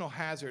occupational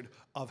hazard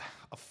of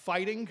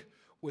fighting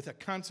with a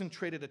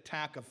concentrated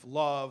attack of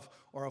love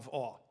or of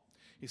awe.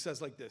 He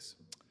says like this: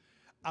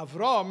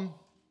 Abraham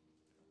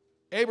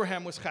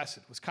was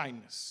chesed, was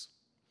kindness.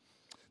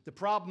 The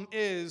problem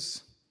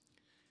is,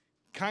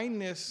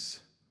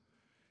 kindness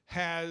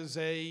has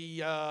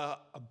a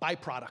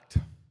byproduct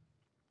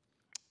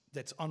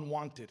that's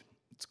unwanted.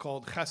 It's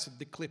called chesed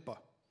de klipa,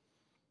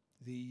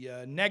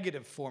 the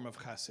negative form of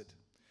chesed.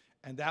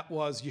 And that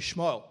was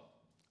Yishmael.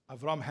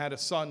 Avram had a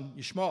son,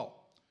 Yishmael.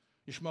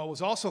 Yishmael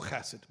was also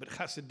chesed, but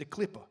chesed de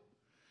klipa.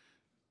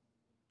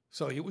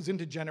 So he was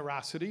into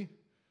generosity,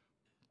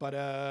 but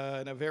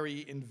in a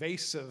very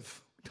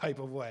invasive type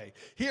of way.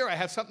 Here, I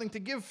have something to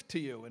give to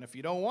you, and if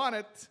you don't want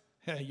it,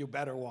 you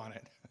better want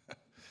it.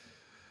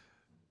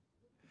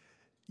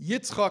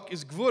 Yitzchak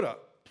is Gvura,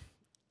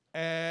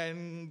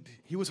 and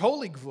he was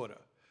holy Gvura,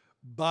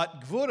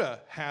 but Gvura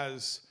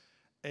has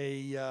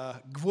a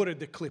Gvura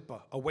de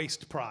Klipa, a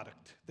waste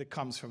product that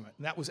comes from it,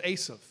 and that was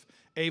Esav.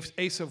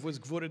 Esav was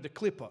Gvura de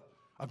Klipa,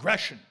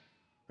 aggression.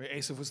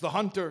 Esav was the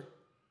hunter.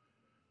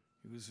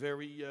 He was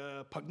very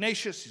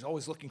pugnacious. He's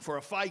always looking for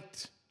a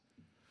fight.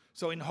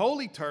 So in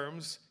holy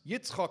terms,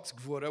 Yitzchak's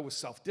Gvura was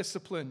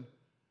self-discipline.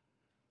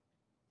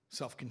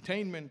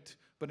 self-containment.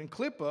 But in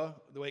Klippa,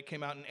 the way it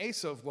came out in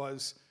Esav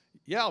was,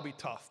 yeah, I'll be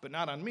tough, but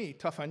not on me,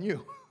 tough on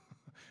you.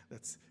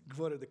 That's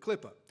Gvura the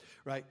Klippa,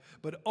 right?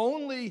 But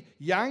only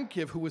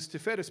Yankiv, who was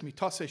Tiferes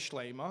Mitase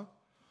Shlema,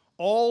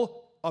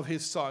 all of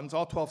his sons,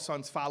 all 12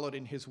 sons, followed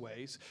in his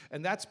ways.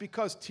 And that's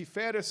because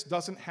Tiferes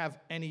doesn't have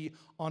any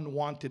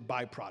unwanted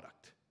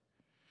byproduct.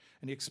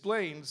 And he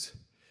explains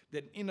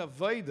that in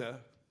Avodah,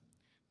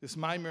 this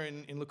Maimer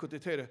in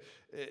Likutei Torah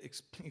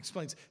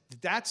explains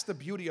that's the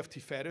beauty of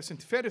Tiferes. And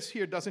Tiferes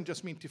here doesn't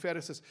just mean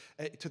Tiferes as,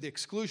 to the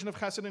exclusion of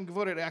Chesed and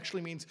Gevurah. It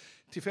actually means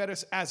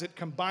Tiferes as it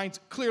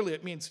combines. Clearly,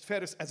 it means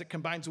Tiferes as it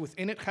combines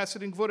within it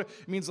Chesed and Gevurah.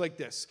 It means like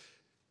this: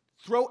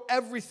 throw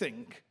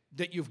everything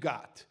that you've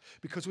got,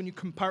 because when you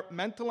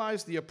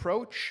compartmentalize the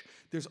approach,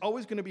 there's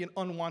always going to be an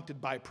unwanted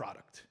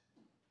byproduct.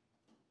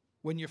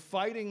 When you're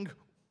fighting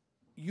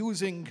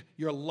using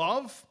your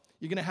love,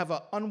 you're going to have an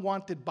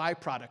unwanted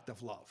byproduct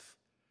of love.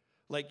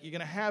 Like you're going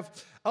to have,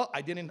 oh,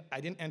 I didn't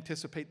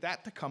anticipate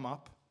that to come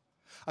up.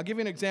 I'll give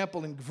you an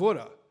example in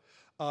Gvura.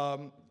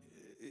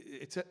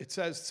 It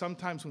says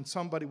sometimes when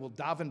somebody will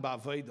daven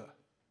ba'avodah,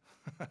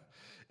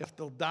 if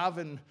they'll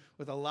daven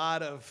with a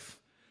lot of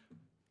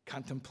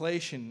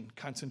contemplation,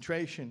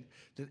 concentration,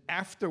 that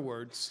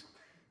afterwards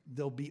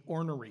they'll be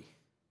ornery,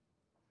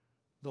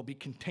 they'll be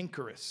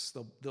cantankerous,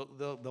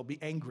 they'll be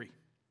angry.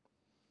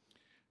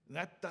 And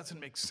that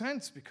doesn't make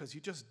sense because you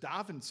just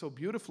davened so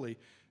beautifully,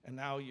 and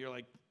now you're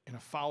like in a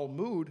foul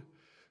mood.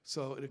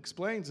 So it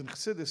explains in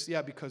Chassidus,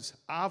 yeah, because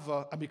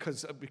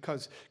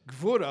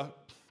Gvura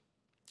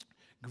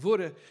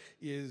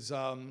is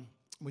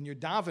when you're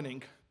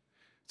davening,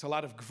 it's a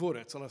lot of Gvura,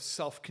 it's a lot of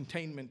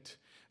self-containment.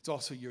 It's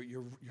also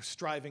you're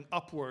striving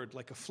upward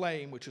like a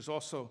flame, which is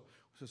also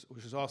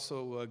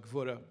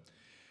Gvura.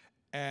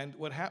 And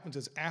what happens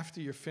is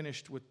after you're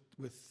finished with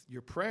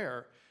your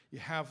prayer, you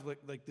have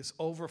like this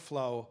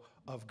overflow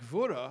of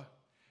Gvura,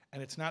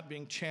 and it's not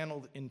being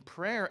channeled in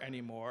prayer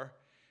anymore,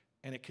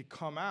 and it could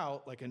come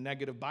out like a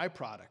negative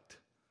byproduct.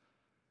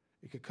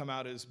 It could come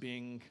out as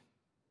being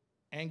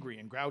angry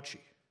and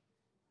grouchy.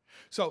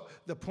 So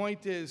the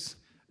point is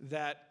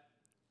that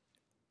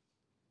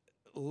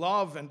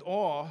love and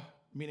awe,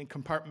 meaning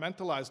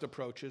compartmentalized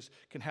approaches,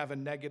 can have a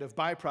negative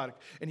byproduct.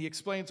 And he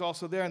explains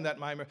also there in that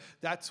mimer,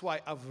 that's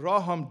why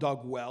Avraham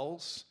dug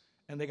wells,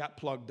 and they got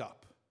plugged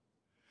up.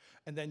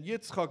 And then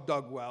Yitzchak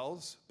dug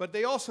wells, but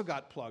they also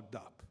got plugged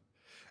up.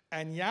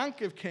 And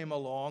Yankov came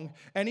along,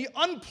 and he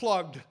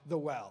unplugged the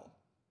well.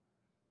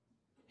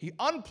 He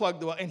unplugged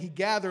the well, and he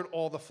gathered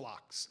all the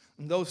flocks.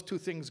 And those two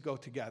things go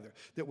together.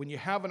 That when you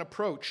have an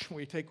approach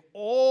where you take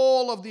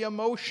all of the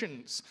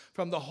emotions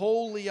from the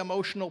holy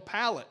emotional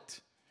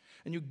palette,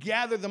 and you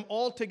gather them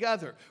all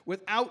together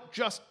without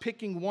just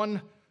picking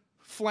one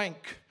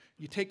flank,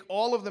 you take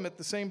all of them at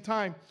the same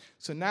time.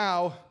 So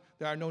now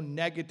there are no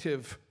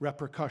negative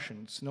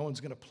repercussions. No one's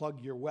going to plug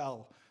your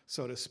well,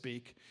 so to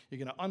speak. You're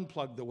going to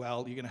unplug the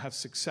well. You're going to have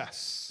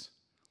success.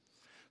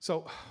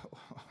 So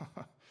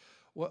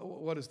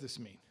what does this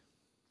mean?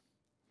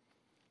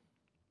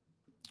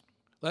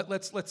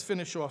 Let's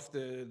finish off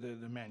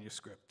the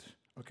manuscript.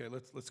 Okay,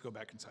 let's go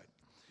back inside.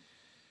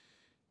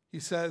 He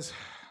says,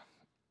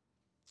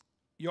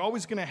 you're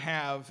always going to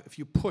have, if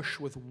you push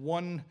with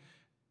one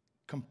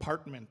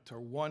compartment or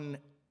one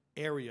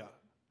area,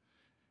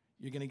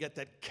 you're going to get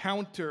that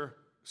counter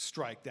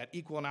strike, that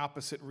equal and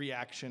opposite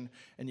reaction,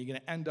 and you're going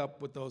to end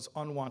up with those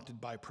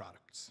unwanted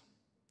byproducts.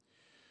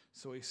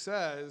 So he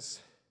says,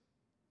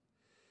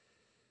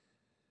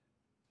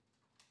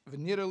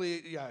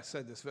 yeah, I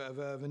said this.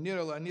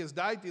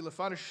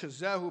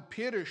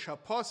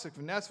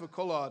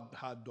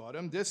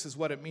 This is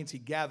what it means. He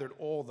gathered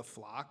all the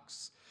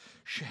flocks.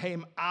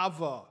 Shehem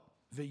ava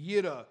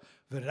v'yira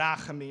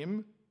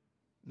v'rachamim.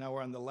 Now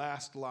we're on the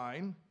last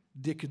line.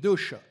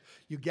 Dikdusha.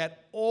 You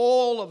get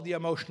all of the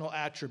emotional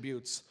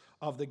attributes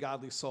of the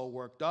godly soul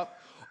worked up.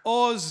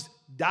 Oz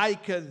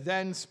daika,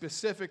 then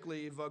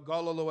specifically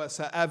v'gololu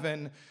esa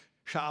even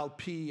sha'al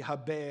pi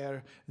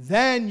haber.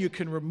 Then you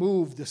can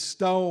remove the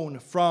stone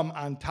from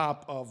on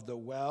top of the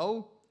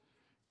well.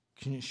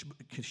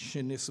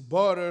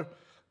 Kishinisborer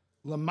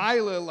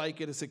lamaila,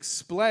 like it is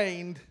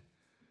explained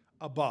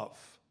above.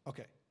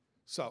 Okay,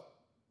 so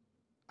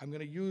I'm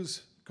going to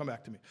use, come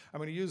back to me. I'm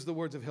going to use the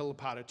words of Hillel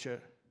Padacher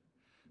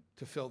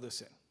to fill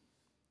this in.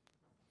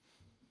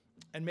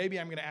 And maybe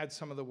I'm going to add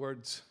some of the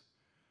words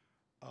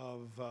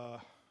of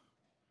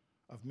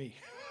me.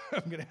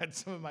 I'm going to add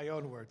some of my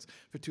own words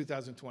for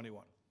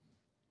 2021.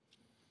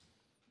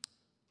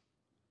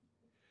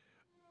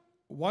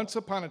 Once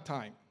upon a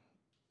time,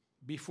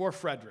 before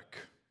Frederick,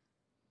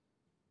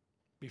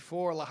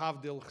 before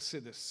Lahavdil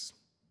Chassidus,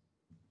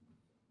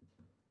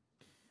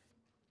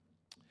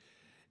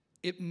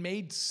 it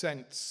made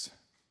sense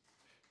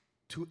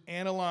to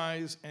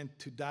analyze and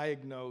to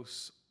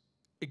diagnose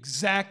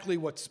exactly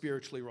what's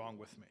spiritually wrong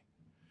with me.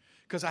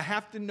 Because I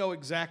have to know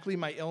exactly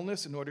my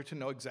illness in order to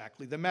know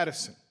exactly the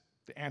medicine,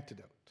 the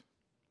antidote.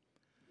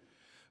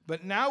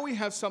 But now we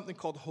have something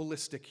called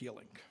holistic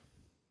healing,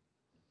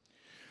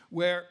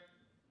 where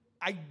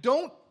I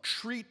don't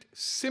treat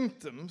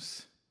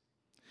symptoms,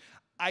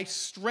 I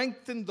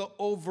strengthen the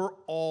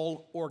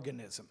overall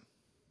organism.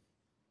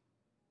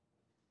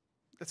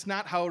 That's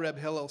not how Reb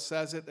Hillel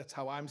says it, that's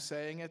how I'm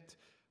saying it,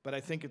 but I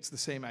think it's the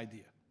same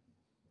idea.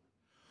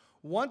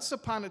 Once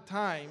upon a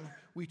time,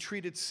 we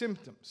treated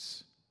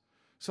symptoms.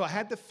 So I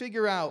had to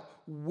figure out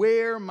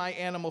where my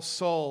animal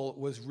soul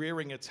was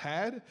rearing its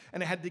head,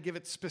 and I had to give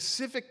it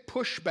specific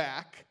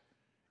pushback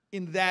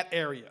in that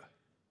area.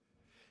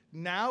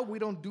 Now we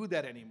don't do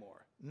that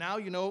anymore. Now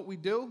you know what we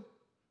do?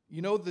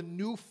 You know the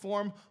new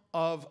form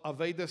of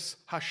Avodas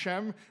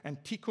Hashem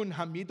and Tikkun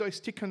Hamidos.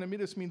 Tikkun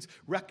Hamidos means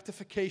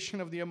rectification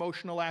of the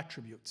emotional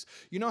attributes.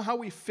 You know how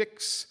we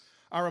fix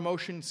our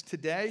emotions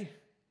today?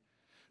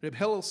 Reb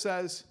Hillel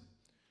says,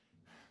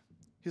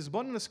 his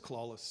bonus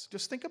clause.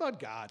 Just think about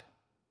God.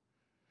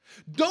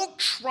 Don't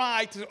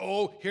try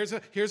to, here's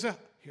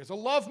a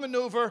love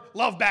maneuver,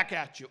 love back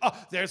at you. Oh,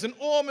 there's an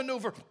awe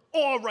maneuver,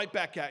 awe right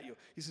back at you.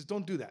 He says,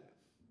 don't do that.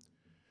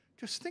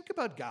 Just think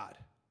about God.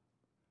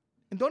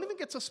 And don't even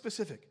get so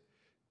specific.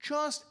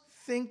 Just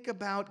think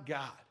about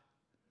God.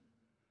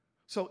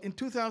 So in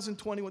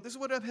 2021, this is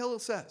what Reb Hillel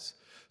says.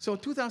 So in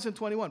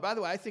 2021, by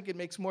the way, I think it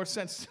makes more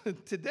sense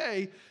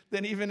today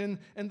than even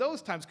in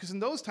those times, because in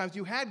those times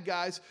you had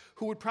guys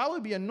who would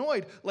probably be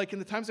annoyed. Like in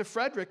the times of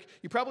Frederick,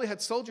 you probably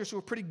had soldiers who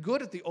were pretty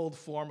good at the old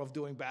form of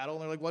doing battle,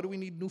 and they're like, why do we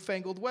need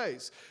newfangled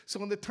ways?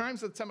 So in the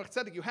times of Tzemach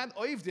Tzedek, you had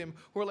oivdim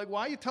who were like,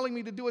 why are you telling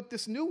me to do it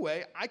this new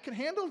way? I can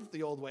handle it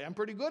the old way. I'm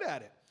pretty good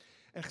at it.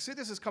 And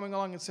Chassidus is coming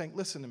along and saying,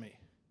 listen to me.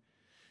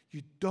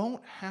 You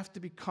don't have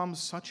to become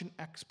such an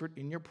expert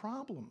in your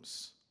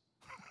problems.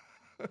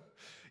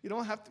 You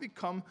don't have to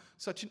become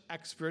such an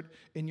expert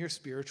in your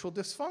spiritual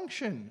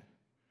dysfunction.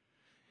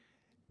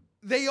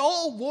 They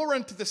all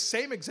warrant the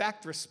same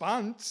exact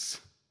response.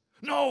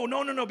 No,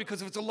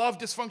 because if it's a love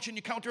dysfunction,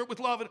 you counter it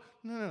with love.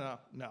 No,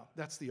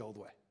 that's the old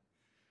way.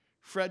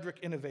 Frederick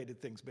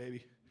innovated things,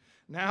 baby.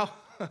 Now,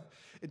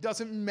 it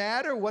doesn't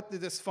matter what the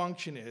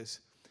dysfunction is.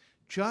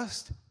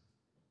 Just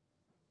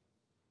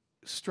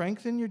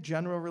strengthen your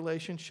general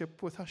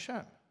relationship with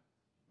Hashem.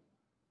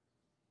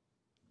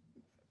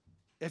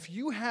 If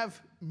you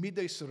have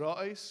midas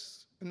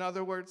ra'is, in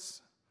other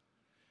words,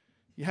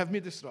 you have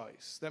midas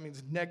ra'is. That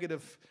means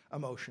negative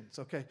emotions,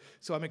 okay?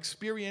 So I'm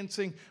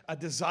experiencing a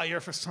desire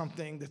for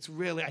something that's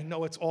really, I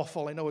know it's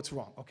awful, I know it's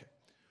wrong, okay.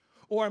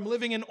 Or I'm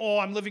living in awe,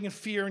 I'm living in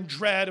fear and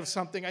dread of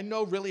something I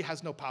know really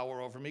has no power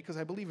over me because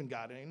I believe in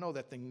God and I know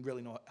that thing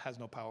really has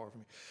no power over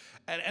me.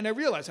 And I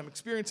realize I'm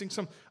experiencing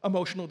some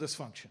emotional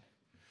dysfunction.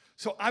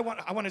 So I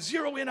want to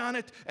zero in on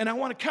it and I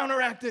want to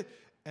counteract it.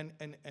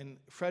 And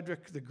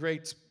Frederick the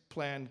Great's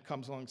plan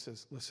comes along and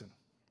says, listen,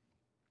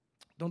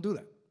 don't do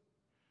that.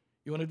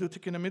 You want to do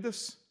Tikkun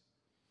Midas?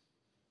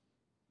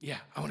 Yeah,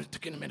 I want to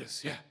Tikkun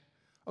Midas, yeah.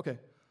 Okay,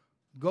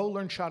 go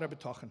learn Shara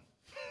B'Tochen.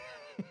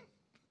 You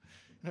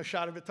know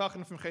Shara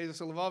B'Tochen from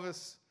Chayes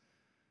Levavis,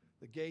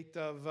 the gate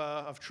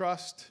of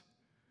trust.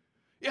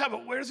 Yeah,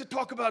 but where does it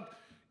talk about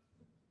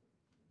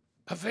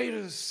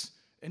Avedas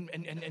and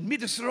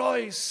Midas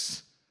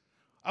Rois?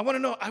 I want to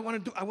know, I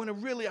want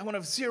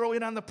to zero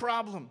in on the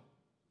problem.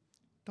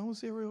 Don't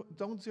zero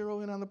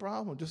in on the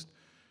problem. Just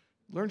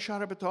learn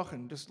Shara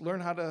B'Tochen. Just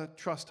learn how to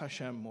trust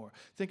Hashem more.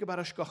 Think about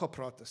Hashgacha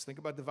Pratis. Think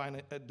about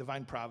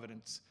divine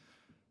providence.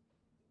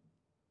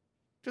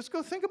 Just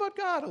go think about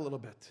God a little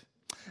bit.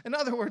 In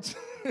other words,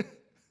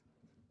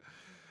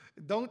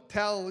 don't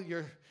tell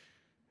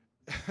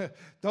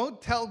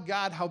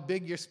God how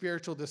big your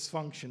spiritual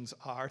dysfunctions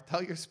are.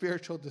 Tell your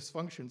spiritual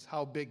dysfunctions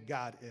how big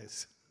God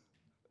is.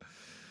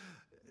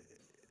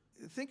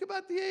 Think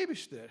about the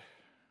Eibishter.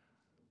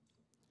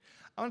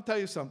 I want to tell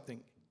you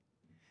something.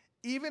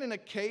 Even in a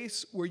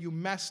case where you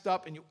messed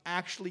up and you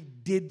actually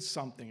did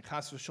something,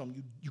 chas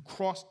v'shalom, you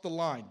crossed the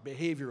line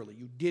behaviorally,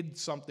 you did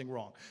something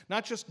wrong.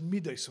 Not just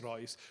midas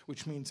rois,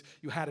 which means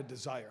you had a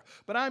desire.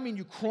 But I mean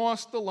you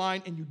crossed the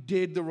line and you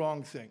did the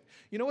wrong thing.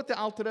 You know what the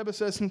Alter Rebbe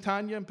says in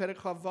Tanya in Perek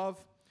Chavav?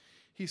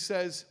 He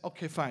says,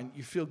 okay, fine,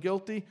 you feel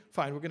guilty?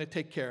 Fine, we're going to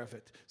take care of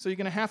it. So you're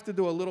going to have to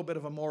do a little bit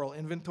of a moral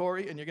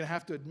inventory, and you're going to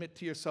have to admit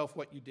to yourself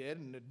what you did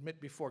and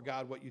admit before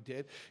God what you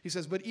did. He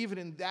says, but even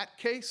in that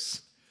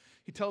case,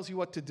 he tells you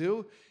what to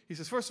do. He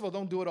says, first of all,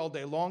 don't do it all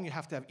day long. You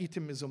have to have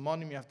itim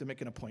mizumonim. You have to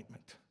make an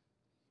appointment.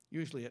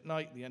 Usually at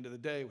night, the end of the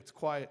day, it's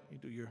quiet, you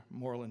do your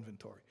moral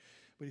inventory.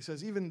 But he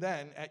says, even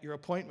then, at your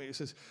appointment, he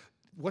says,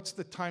 what's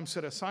the time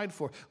set aside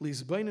for?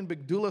 Lizbeinin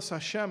b'gdulas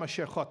Hashem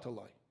asher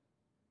chotalai.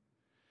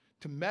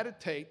 To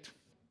meditate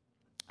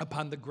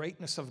upon the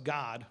greatness of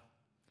God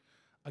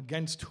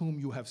against whom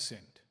you have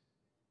sinned.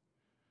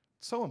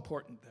 It's so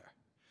important there.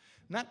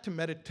 Not to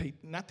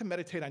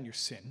meditate on your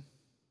sin.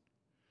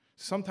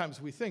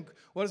 Sometimes we think,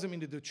 what does it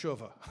mean to do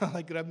tshuva?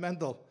 Like Reb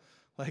Mendel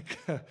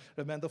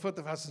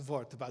has his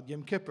word about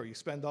Yom Kippur. You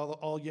spend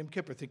all Yom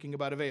Kippur thinking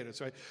about Avedas,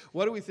 right?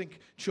 What do we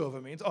think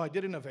tshuva means? Oh, I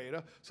did an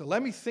Aveda, so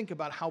let me think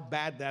about how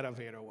bad that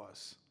Aveda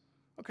was.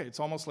 Okay, it's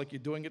almost like you're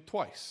doing it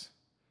twice.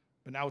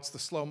 But now it's the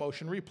slow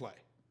motion replay.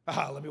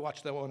 Let me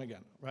watch that one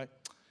again, right?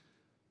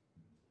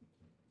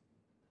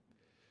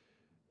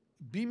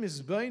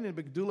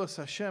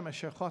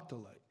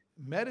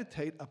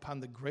 Meditate upon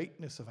the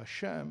greatness of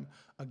Hashem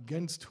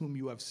against whom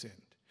you have sinned.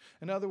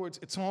 In other words,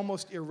 it's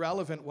almost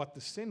irrelevant what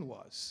the sin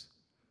was.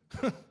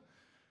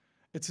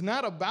 It's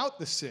not about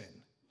the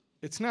sin.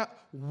 It's not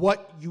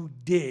what you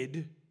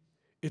did.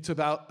 It's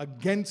about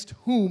against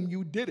whom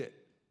you did it.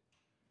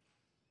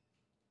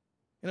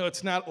 You know,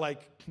 it's not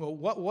like, well,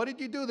 what did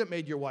you do that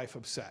made your wife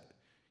upset?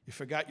 You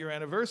forgot your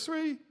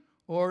anniversary,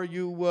 or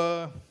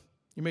you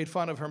made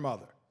fun of her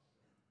mother?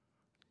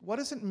 What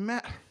does it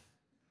matter?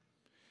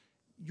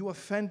 You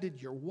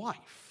offended your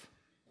wife.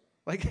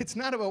 Like, it's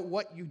not about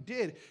what you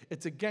did.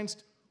 It's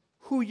against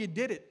who you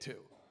did it to.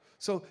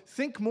 So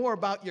think more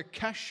about your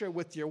kesher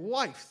with your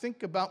wife.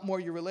 Think about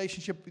more your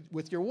relationship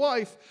with your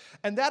wife,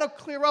 and that'll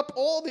clear up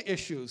all the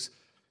issues.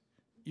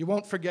 You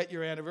won't forget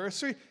your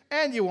anniversary,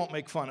 and you won't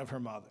make fun of her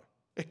mother.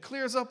 It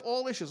clears up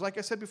all issues. Like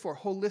I said before,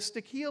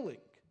 holistic healing.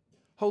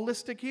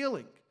 Holistic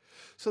healing.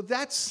 So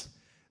that's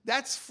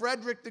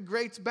Frederick the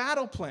Great's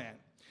battle plan.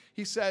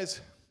 He says,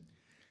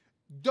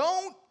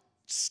 don't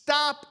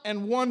stop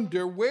and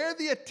wonder where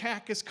the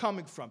attack is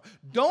coming from.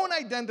 Don't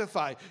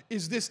identify,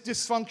 is this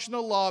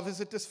dysfunctional love?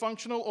 Is it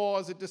dysfunctional awe?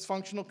 Is it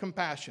dysfunctional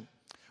compassion?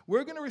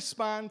 We're going to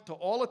respond to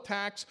all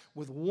attacks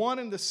with one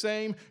and the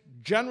same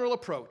general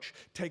approach.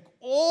 Take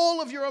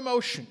all of your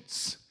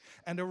emotions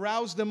and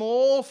arouse them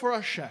all for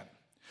Hashem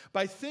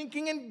by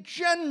thinking in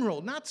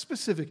general, not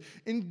specific,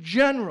 in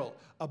general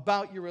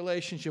about your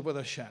relationship with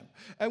Hashem.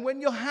 And when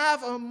you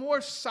have a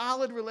more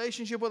solid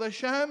relationship with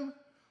Hashem,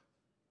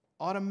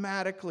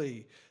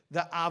 automatically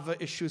the Ava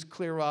issues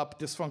clear up,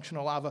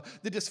 dysfunctional Ava.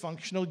 The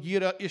dysfunctional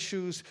Yira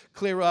issues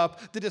clear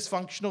up. The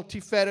dysfunctional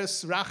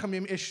Tiferes,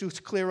 Rachamim issues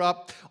clear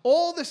up.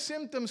 All the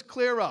symptoms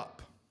clear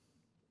up.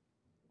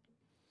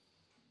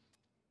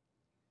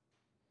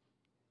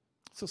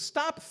 So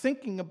stop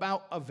thinking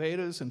about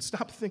Avedas and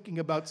stop thinking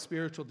about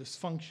spiritual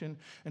dysfunction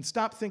and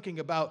stop thinking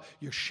about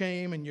your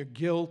shame and your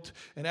guilt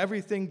and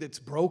everything that's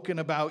broken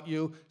about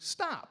you.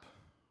 Stop.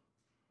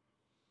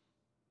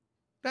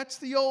 That's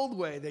the old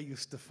way they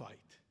used to fight.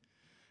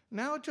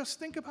 Now just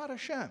think about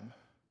Hashem.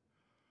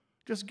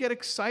 Just get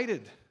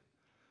excited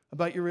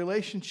about your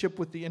relationship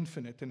with the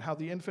infinite and how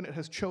the infinite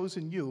has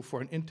chosen you for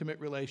an intimate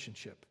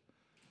relationship.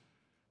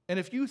 And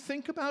if you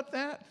think about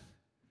that,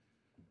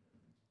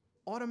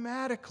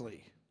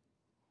 automatically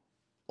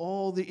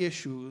all the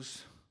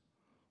issues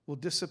will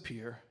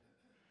disappear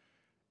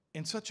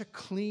in such a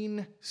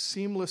clean,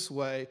 seamless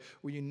way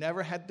where you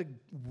never had to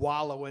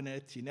wallow in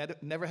it, you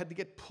never had to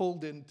get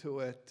pulled into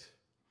it.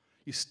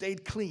 You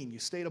stayed clean. You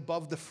stayed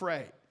above the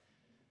fray.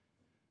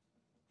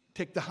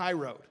 Take the high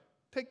road.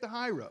 Take the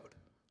high road.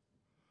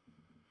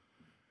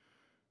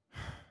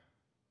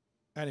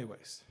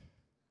 Anyways,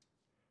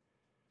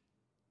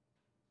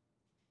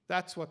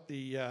 that's what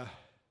the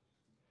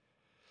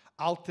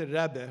Alter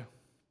Rebbe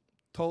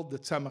told the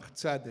Tzemach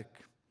Tzedek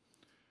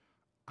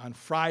on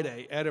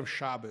Friday, Erev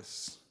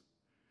Shabbos,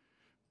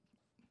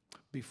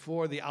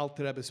 before the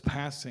Alter Rebbe's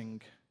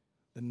passing,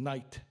 the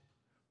night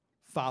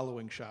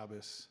following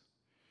Shabbos,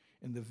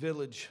 in the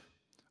village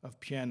of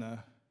Piena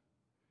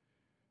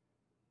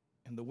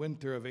in the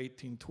winter of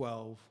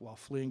 1812 while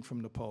fleeing from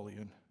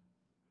Napoleon.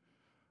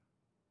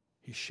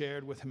 He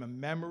shared with him a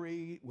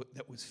memory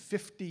that was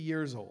 50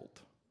 years old.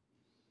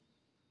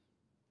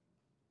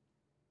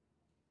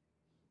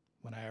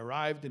 When I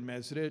arrived in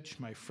Mezrich,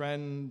 my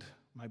friend,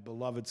 my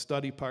beloved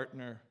study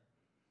partner,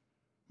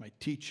 my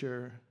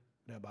teacher,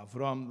 Rabbi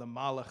Avraham the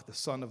Malach, the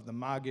son of the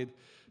Maggid,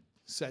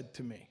 said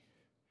to me,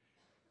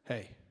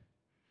 "Hey,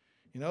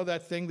 you know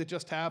that thing that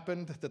just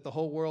happened that the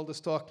whole world is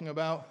talking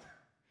about?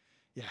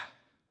 Yeah,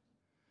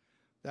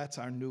 that's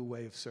our new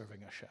way of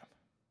serving Hashem.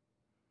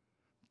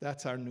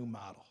 That's our new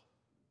model.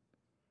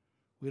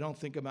 We don't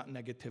think about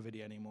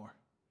negativity anymore,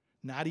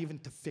 not even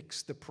to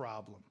fix the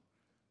problem.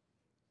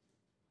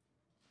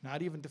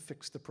 Not even to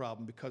fix the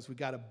problem, because we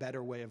got a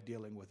better way of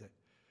dealing with it.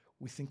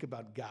 We think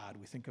about God.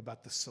 We think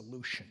about the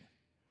solution."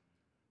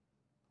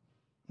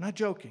 I'm not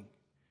joking.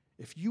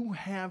 If you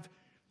have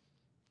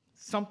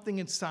something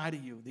inside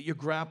of you that you're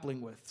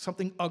grappling with,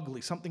 something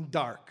ugly, something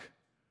dark,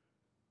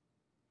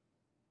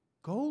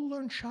 go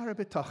learn Shara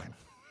B'Tachin.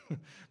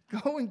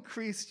 Go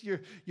increase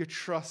your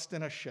trust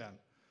in Hashem.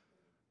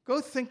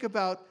 Go think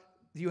about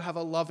you have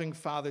a loving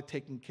Father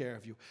taking care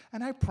of you.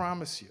 And I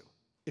promise you,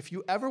 if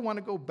you ever want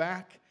to go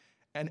back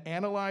and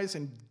analyze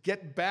and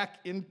get back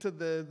into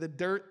the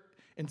dirt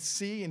and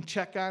see and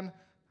check on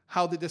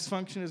how the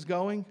dysfunction is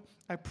going,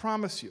 I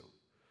promise you,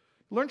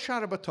 learn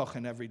Shara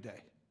B'Tachin every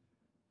day.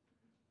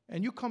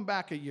 And you come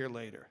back a year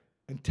later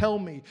and tell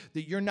me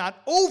that you're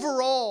not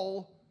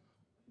overall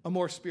a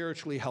more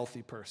spiritually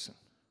healthy person.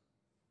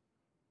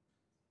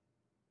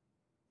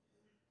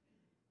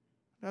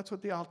 That's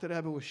what the Alter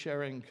Rebbe was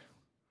sharing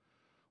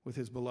with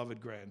his beloved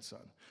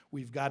grandson.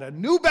 We've got a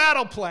new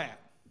battle plan.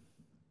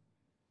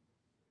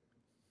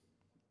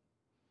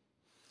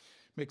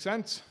 Make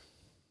sense?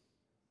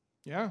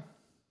 Yeah?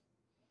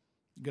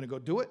 You going to go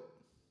do it?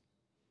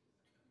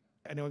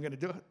 Anyone going to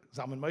do it?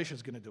 Zalman Moshe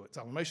is going to do it.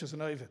 Zalman Moshe is an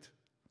Oived.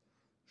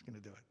 He's going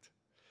to do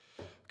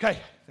it. Okay,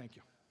 thank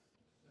you.